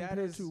now that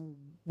compared is- to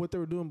what they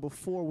were doing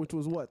before, which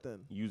was what then?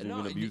 Using No,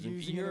 and abusing.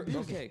 you're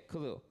okay,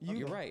 Khalil.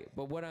 You're right,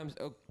 but what I'm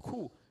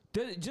cool.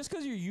 Just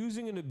because you're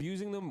using and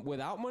abusing them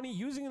without money,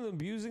 using and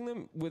abusing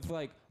them with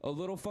like a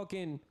little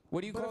fucking what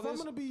do you But call if I'm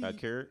this? gonna be, A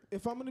carrot?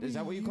 if I'm gonna be Is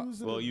that what you call-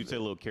 using, Well, you say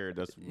little carrot.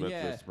 That's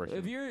the expression.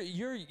 If you're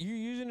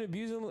using and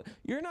abusing,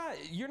 you're not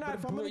but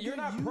if I'm gonna you're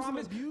get not used and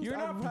promised. abused, You're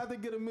I'd not. rather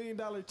get $1 million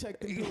check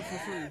than do it for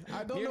free.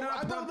 I don't You're know. not I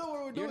don't prom- know what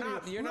we're you're doing.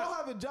 not- Here. you're We not- don't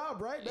have a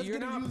job, right? Let's you're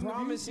get not used and abused.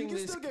 promising You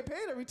can this- still get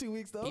paid every 2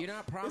 weeks, though. You're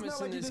not It's promising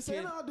not like you this just say,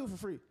 kid- "No, I'll do it for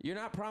free." You're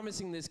not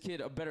promising this kid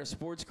a better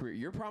sports career.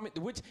 You're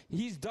promising, which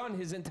he's done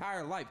his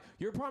entire life.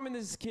 You're promising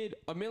this kid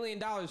 $1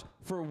 million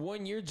for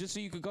 1 year just so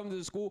you could come to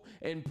the school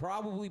and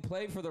probably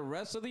play for the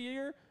rest of the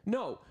year?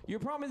 No, you're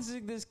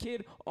promising this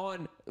kid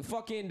on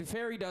fucking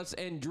fairy dust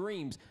and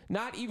dreams,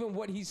 not even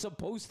what he's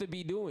supposed to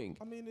be doing.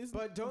 I mean, isn't,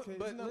 But don't- okay,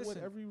 but isn't that what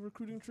listen. every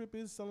recruiting trip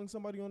is? Selling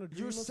somebody on a dream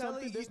You're or selling.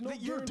 something? There's no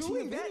You're guarantee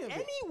doing of that any of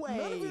it. anyway.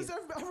 None of it's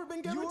ever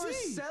been guaranteed. You're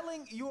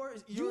selling.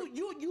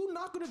 You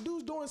not gonna do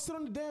is go and sit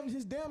on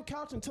his damn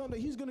couch and tell him that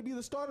he's gonna be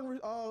the starting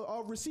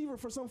receiver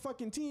for some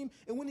fucking team,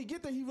 and when he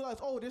get there, he realized,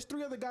 oh, there's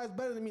 3 other guys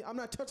better than me. I'm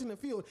not touching the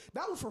field.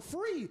 That was for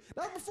free.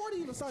 That was before they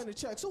even signed the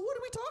check. So what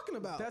are we talking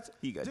about?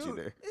 He got you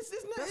there. It's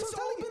That's it's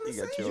what I'm all telling been you. the He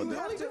got you same. on The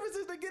that. only difference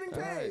is they're getting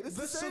paid. It's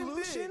the same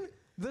thing.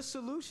 The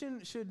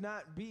solution should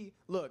not be,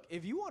 look,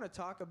 if you want to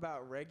talk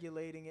about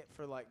regulating it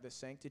for like the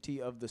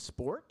sanctity of the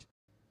sport,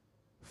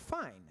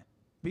 fine.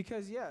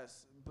 Because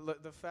yes,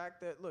 the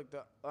fact that, look,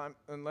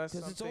 unless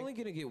Because it's something- only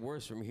gonna get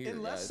worse from here,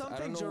 Unless guys. I don't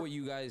something's know a- what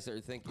you guys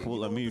are thinking. Well, I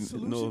You know what mean, the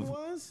solution no,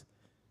 was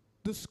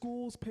the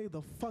schools pay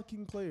the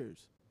fucking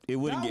players. it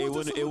wouldn't. That It was the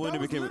wouldn't. solu- It wouldn't that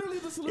have was become. literally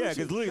the solution. Yeah,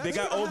 because literally they They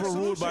got could've had a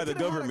overruled solution. by the They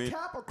could've had a government.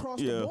 cap across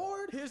Yeah. the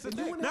board. Here's the and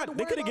you thing. wouldn't have to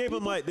They worry could have about gave him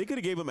people- like they could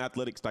have gave him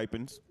athletic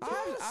stipends.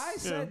 I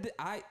said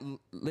that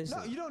listen.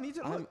 No, you don't need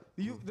to. I'm-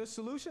 Look, the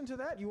solution to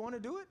that, you want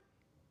to do it?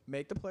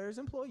 Make the players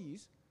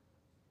employees,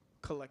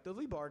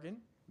 collectively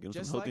bargain. Give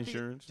them some health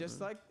insurance.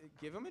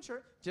 Give them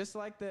insurance. Just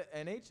like the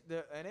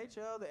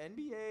NHL, the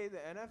NBA, the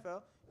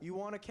NFL. You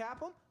want to cap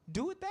them?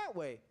 Do it that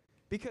way.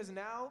 Because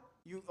now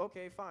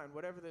fine,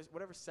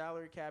 whatever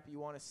salary cap you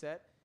want to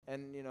set,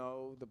 and you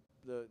know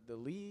the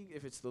league,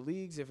 if it's the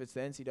leagues, if it's the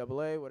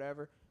NCAA,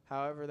 whatever.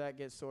 However that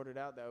gets sorted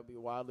out, that would be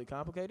wildly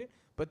complicated.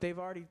 But they've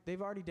already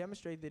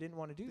demonstrated they didn't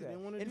want to do that.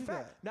 didn't wanna In do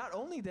fact, that. not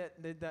only did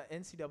the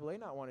NCAA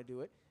not want to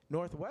do it,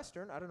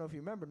 Northwestern, I don't know if you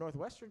remember,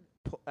 Northwestern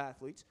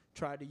athletes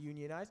tried to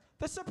unionize.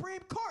 The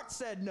Supreme Court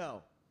said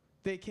no.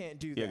 They can't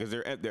do that. Yeah,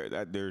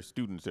 because they're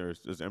students, they're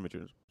just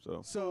amateurs.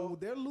 So So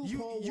their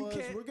loophole was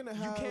can't- we're gonna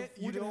you have can't-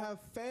 you we're gonna don't-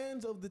 have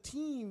fans of the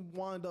team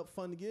wind up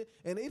funding it,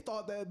 and they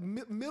thought that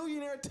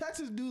millionaire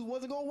Texas dude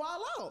wasn't gonna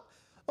wild out.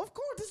 Of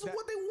course, this is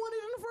what they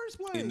wanted in the first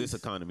place. in this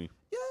economy,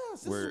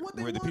 yes, this where is what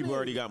they where the wanted. people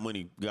already got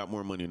money, got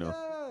more money now.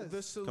 Yes.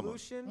 The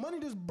solution. Money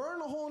just burn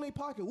a hole in their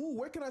pocket. Ooh,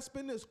 where can I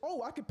spend this?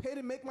 Oh, I could pay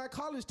to make my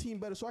college team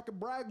better so I could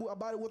brag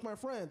about it with my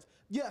friends.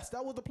 Yes,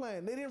 that was the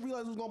plan. They didn't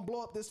realize it was going to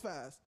blow up this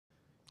fast.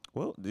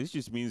 Well, this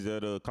just means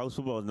that college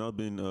football has now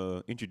been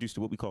introduced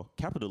to what we call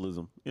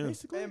capitalism. Yeah.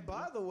 Basically. And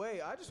by the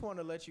way, I just want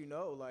to let you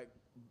know, like,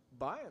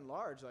 by and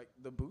large, like,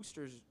 the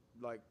boosters,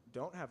 like,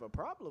 don't have a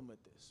problem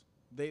with this.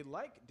 They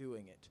like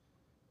doing it.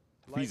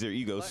 Feeds their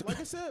egos. Like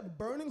I said,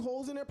 burning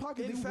holes in their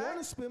pocket. In They want to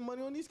fact- spend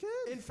money on these kids.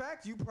 In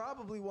fact, you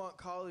probably want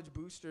college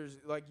boosters,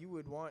 like you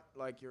would want,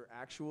 like, your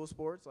actual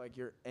sports, like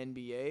your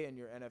NBA and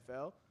your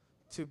NFL,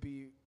 to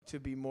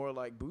be more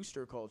like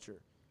booster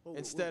culture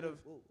instead of.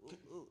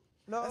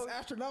 No, That's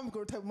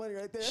astronomical type of money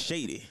right there.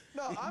 Shady.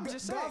 no, I'm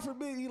just saying. God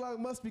forbid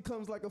Elon Musk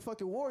becomes like a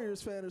fucking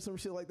Warriors fan or some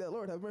shit like that.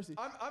 Lord have mercy.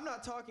 I'm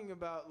not talking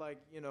about like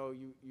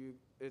you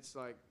it's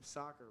like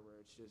soccer where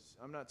it's just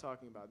I'm not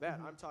talking about that.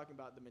 I'm talking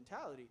about the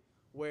mentality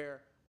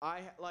where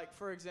like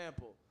for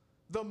example,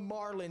 the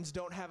Marlins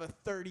don't have a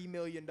 $30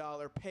 million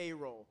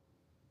payroll.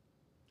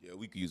 Yeah,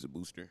 we could use a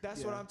booster.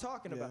 That's what I'm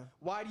talking about. Yeah.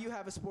 Why do you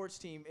have a sports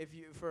team if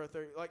you for a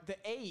 30 like the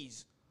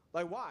A's?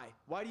 Like why?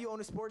 Why do you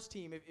own a sports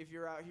team if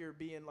you're out here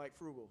being like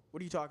frugal?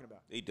 What are you talking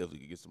about? They definitely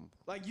could get some.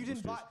 Like you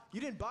didn't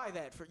buy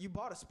that you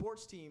bought a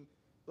sports team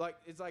like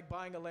it's like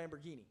buying a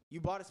Lamborghini. You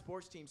bought a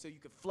sports team so you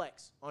could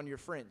flex on your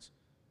friends.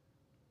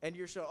 And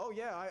you're so, oh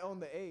yeah, I own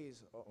the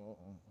A's. Oh.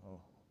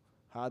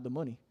 Hide the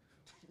money.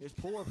 It's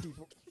poor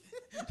people.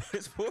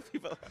 There's poor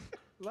people.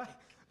 like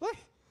what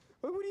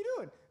are you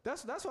doing?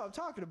 That's what I'm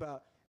talking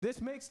about. This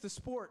makes the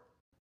sport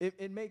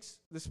it makes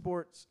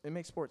sports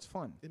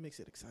fun. It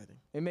makes it exciting.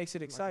 It makes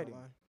it I'm not gonna exciting.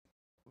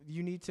 lie.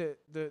 You need to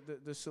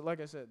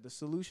like I said, the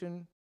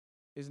solution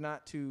is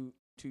not to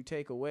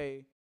take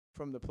away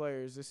from the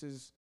players. This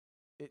is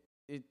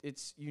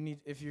it's you need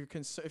if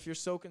you're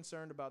so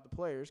concerned about the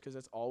players because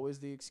that's always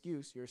the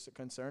excuse. You're so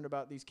concerned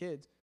about these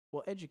kids.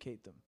 Well,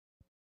 educate them.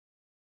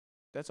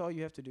 That's all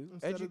you have to do.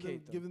 Instead of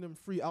Educate them. giving them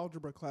free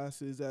algebra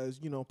classes as,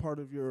 part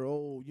of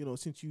your,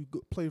 since you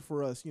play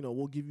for us,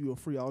 we'll give you a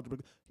free algebra.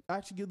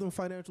 Actually give them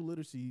financial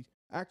literacy.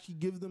 Actually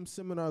give them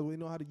seminars where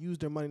they know how to use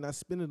their money, not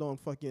spend it on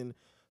fucking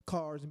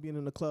cars and being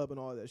in the club and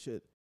all that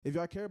shit. If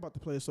y'all care about the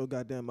players so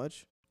goddamn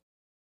much.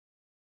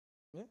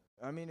 Yeah,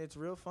 I mean it's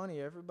real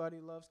funny.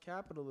 Everybody loves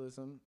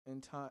capitalism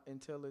until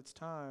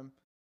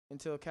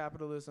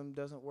capitalism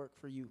doesn't work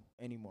for you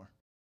anymore,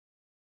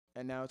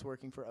 and now it's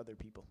working for other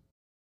people.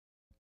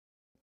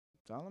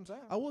 That's all I'm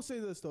saying. I will say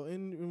this, though,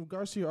 in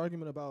regards to your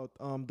argument about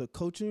the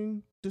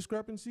coaching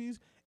discrepancies,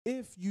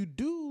 if you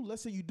do,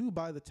 let's say you do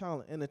buy the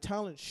talent and the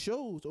talent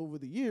shows over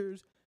the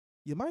years,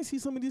 you might see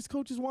some of these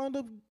coaches wind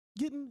up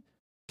getting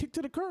kicked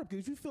to the curb.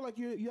 Because if you feel like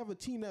you have a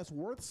team that's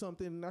worth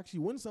something and actually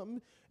win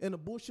something, and the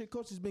bullshit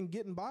coach has been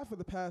getting by for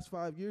the past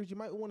 5 years, you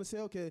might want to say,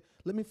 okay,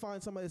 let me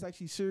find somebody that's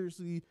actually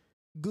seriously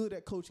good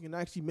at coaching and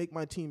actually make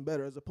my team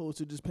better, as opposed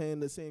to just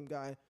paying the same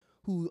guy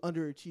who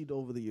underachieved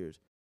over the years.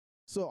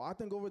 So I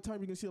think over time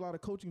you can see a lot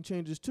of coaching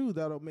changes too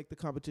that'll make the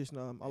competition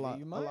a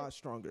lot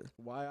stronger.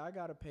 Why I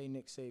gotta pay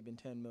Nick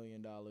Saban $10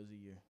 million a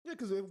year? Yeah,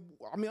 because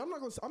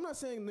I'm not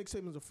saying Nick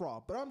Saban's a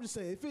fraud, but I'm just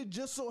saying if it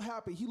just so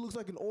happened he looks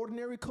like an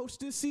ordinary coach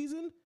this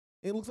season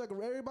and looks like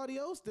everybody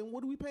else, then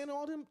what are we paying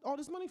all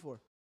this money for?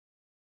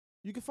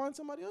 You can find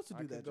somebody else to do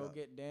I that could go job.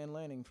 get Dan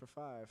Lanning for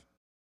 $5.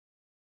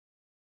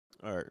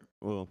 All right.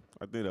 Well,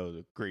 I think that was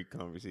a great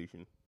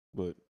conversation,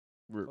 but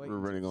we're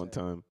Clayton's running on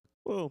upset. time.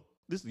 Well,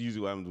 this is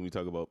usually what happens when we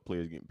talk about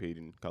players getting paid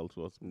in college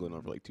football. It's been going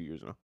on for like 2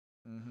 years now.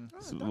 Mm-hmm.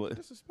 So Dr. what-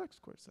 Disrespect's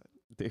courtside.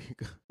 There you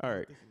go. All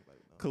right,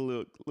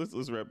 Khalil,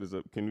 let's wrap this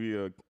up. Can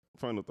we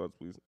final thoughts,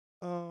 please?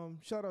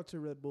 Shout out to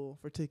Red Bull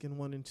for taking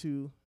 1 and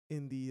 2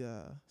 in the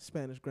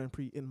Spanish Grand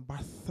Prix in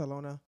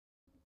Barcelona.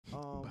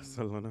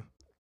 Barcelona.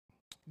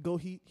 Go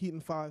Heat, Heat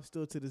and 5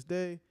 still to this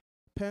day.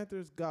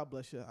 Panthers, God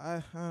bless you.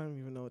 I don't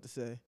even know what to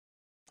say.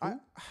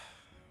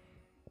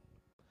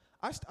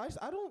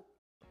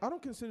 I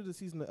don't consider the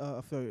season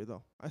a failure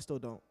though. I still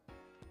don't,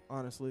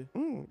 honestly.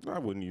 I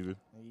wouldn't either.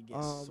 You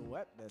get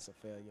swept, that's a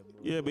failure.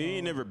 Bro. Yeah, but he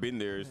ain't never been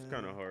there. It's man.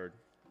 kind of hard.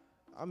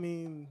 I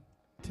mean,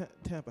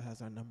 Tampa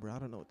has our number. I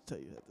don't know what to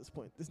tell you at this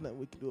point. There's nothing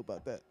we can do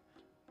about that.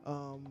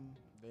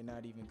 They're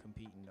not even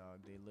competing, dog.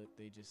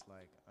 They just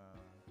like,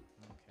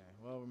 okay.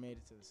 Well, we made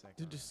it to the second.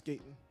 They're just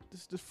skating,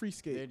 just free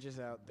skate. They're just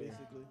out there.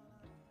 basically.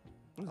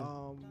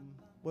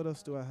 What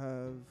else do I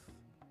have?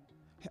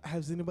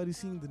 Has anybody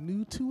seen the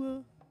new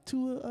Tua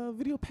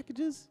video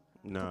packages?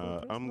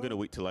 Nah, I'm gonna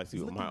wait till I see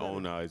It's with my looking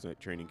own better. eyes at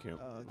training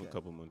camp in Okay. a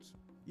couple months.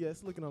 Yeah,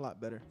 it's looking a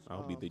lot better.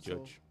 I'll be the so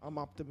judge. I'm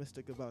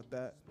optimistic about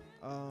that.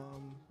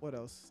 What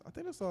else? I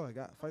think that's all I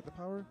got. Fight the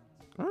power.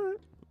 All right,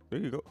 there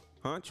you go.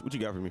 Hunch, what you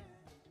got for me?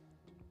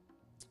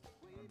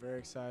 very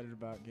excited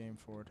about Game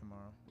 4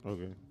 tomorrow.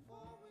 Okay.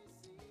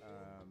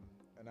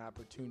 An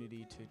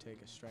opportunity to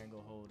take a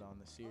stranglehold on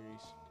the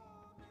series.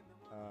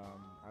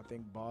 I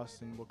think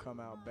Boston will come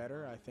out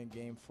better. I think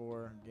Game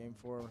 4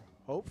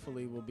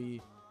 hopefully will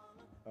be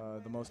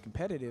the most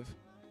competitive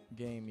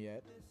game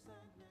yet.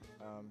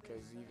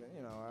 Because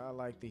even, I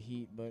like the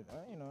Heat, but,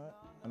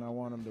 and I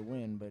want them to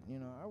win. But,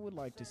 I would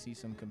like to see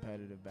some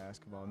competitive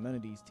basketball. None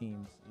of these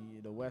teams,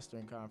 the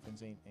Western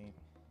Conference ain't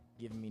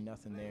giving me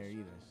nothing there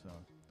either. So,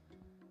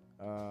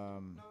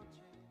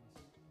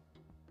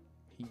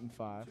 Heat in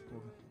 5.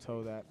 We'll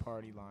toe that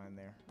party line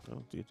there.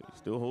 Oh,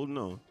 still holding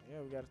on.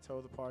 Yeah, we got to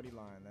toe the party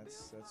line.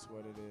 That's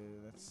what it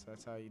is.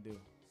 That's how you do.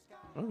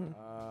 Okay.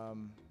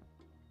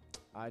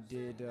 I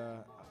did,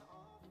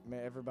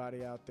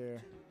 everybody out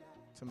there,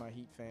 to my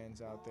Heat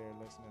fans out there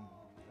listening,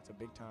 that's a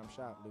big time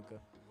shot, Luka.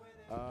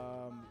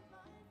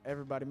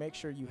 Everybody, make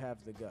sure you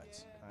have the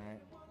guts, all right?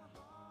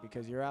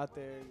 Because you're out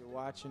there, you're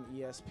watching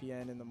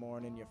ESPN in the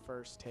morning, your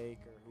First Take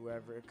or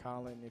whoever,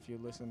 Colin, if you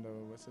listen to,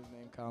 what's his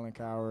name, Colin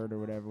Cowherd or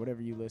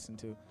whatever you listen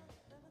to.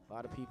 A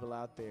lot of people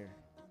out there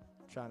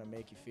trying to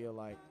make you feel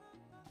like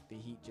the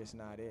Heat just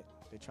not it.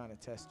 They're trying to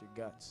test your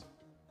guts.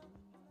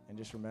 And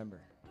just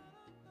remember,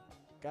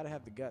 got to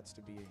have the guts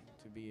to be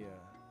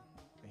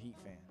a Heat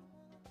fan.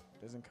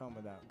 Doesn't come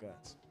without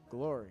guts.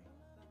 Glory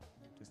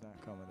does not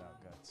come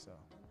without guts. So,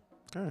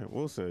 all right,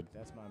 well said.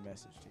 That's my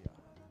message to y'all.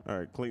 All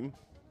right, Clayton.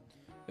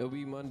 It'll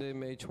be Monday,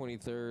 May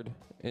 23rd,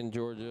 and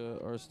Georgia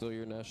are still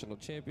your national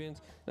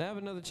champions. And I have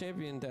another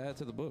champion to add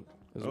to the book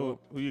as well.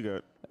 Who you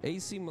got?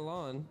 AC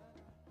Milan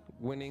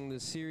winning the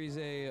Series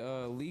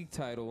A league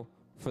title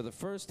for the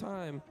first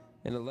time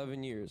in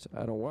 11 years.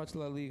 I don't watch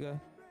La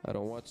Liga. I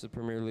don't watch the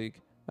Premier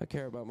League. I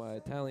care about my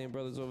Italian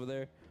brothers over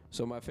there.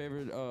 So my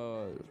favorite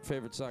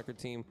soccer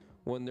team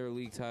won their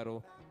league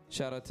title.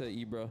 Shout out to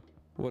Ibra.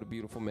 What a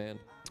beautiful man.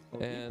 Oh,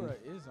 and Ibra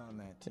is on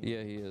that team.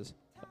 Yeah, he is.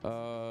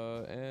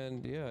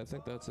 And yeah, I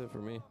think that's it for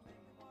me.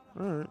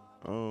 All right.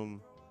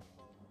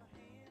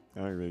 I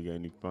ain't really got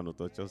any final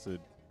thoughts. Y'all said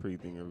pretty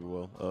thing very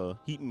well.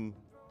 Heat in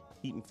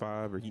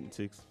 5 or Heat in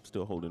 6.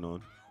 Still holding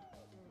on.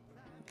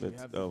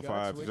 That's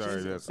 5.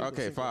 Sorry, that's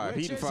okay. 5.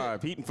 Heat in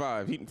 5. Heat in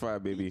 5. Heat in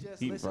 5, baby. Just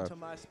Heat in listen 5. to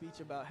my speech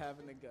about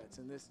having the guts,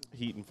 and this is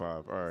Heat in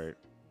 5. All right.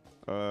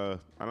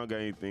 I don't got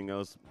anything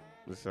else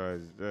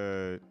besides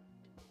that.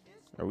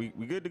 Are we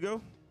good to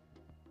go?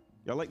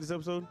 Y'all like this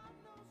episode?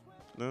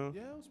 No?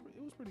 Yeah,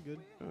 it was pretty good.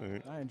 All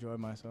right. I enjoyed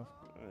myself.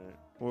 All right.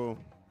 Well,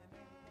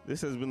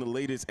 this has been the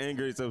latest and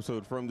greatest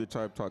episode from the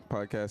Tribe Talk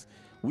podcast.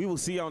 We will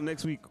see y'all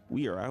next week.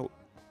 We are out.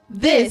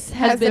 This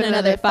has been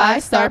another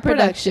 5-star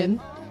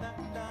production.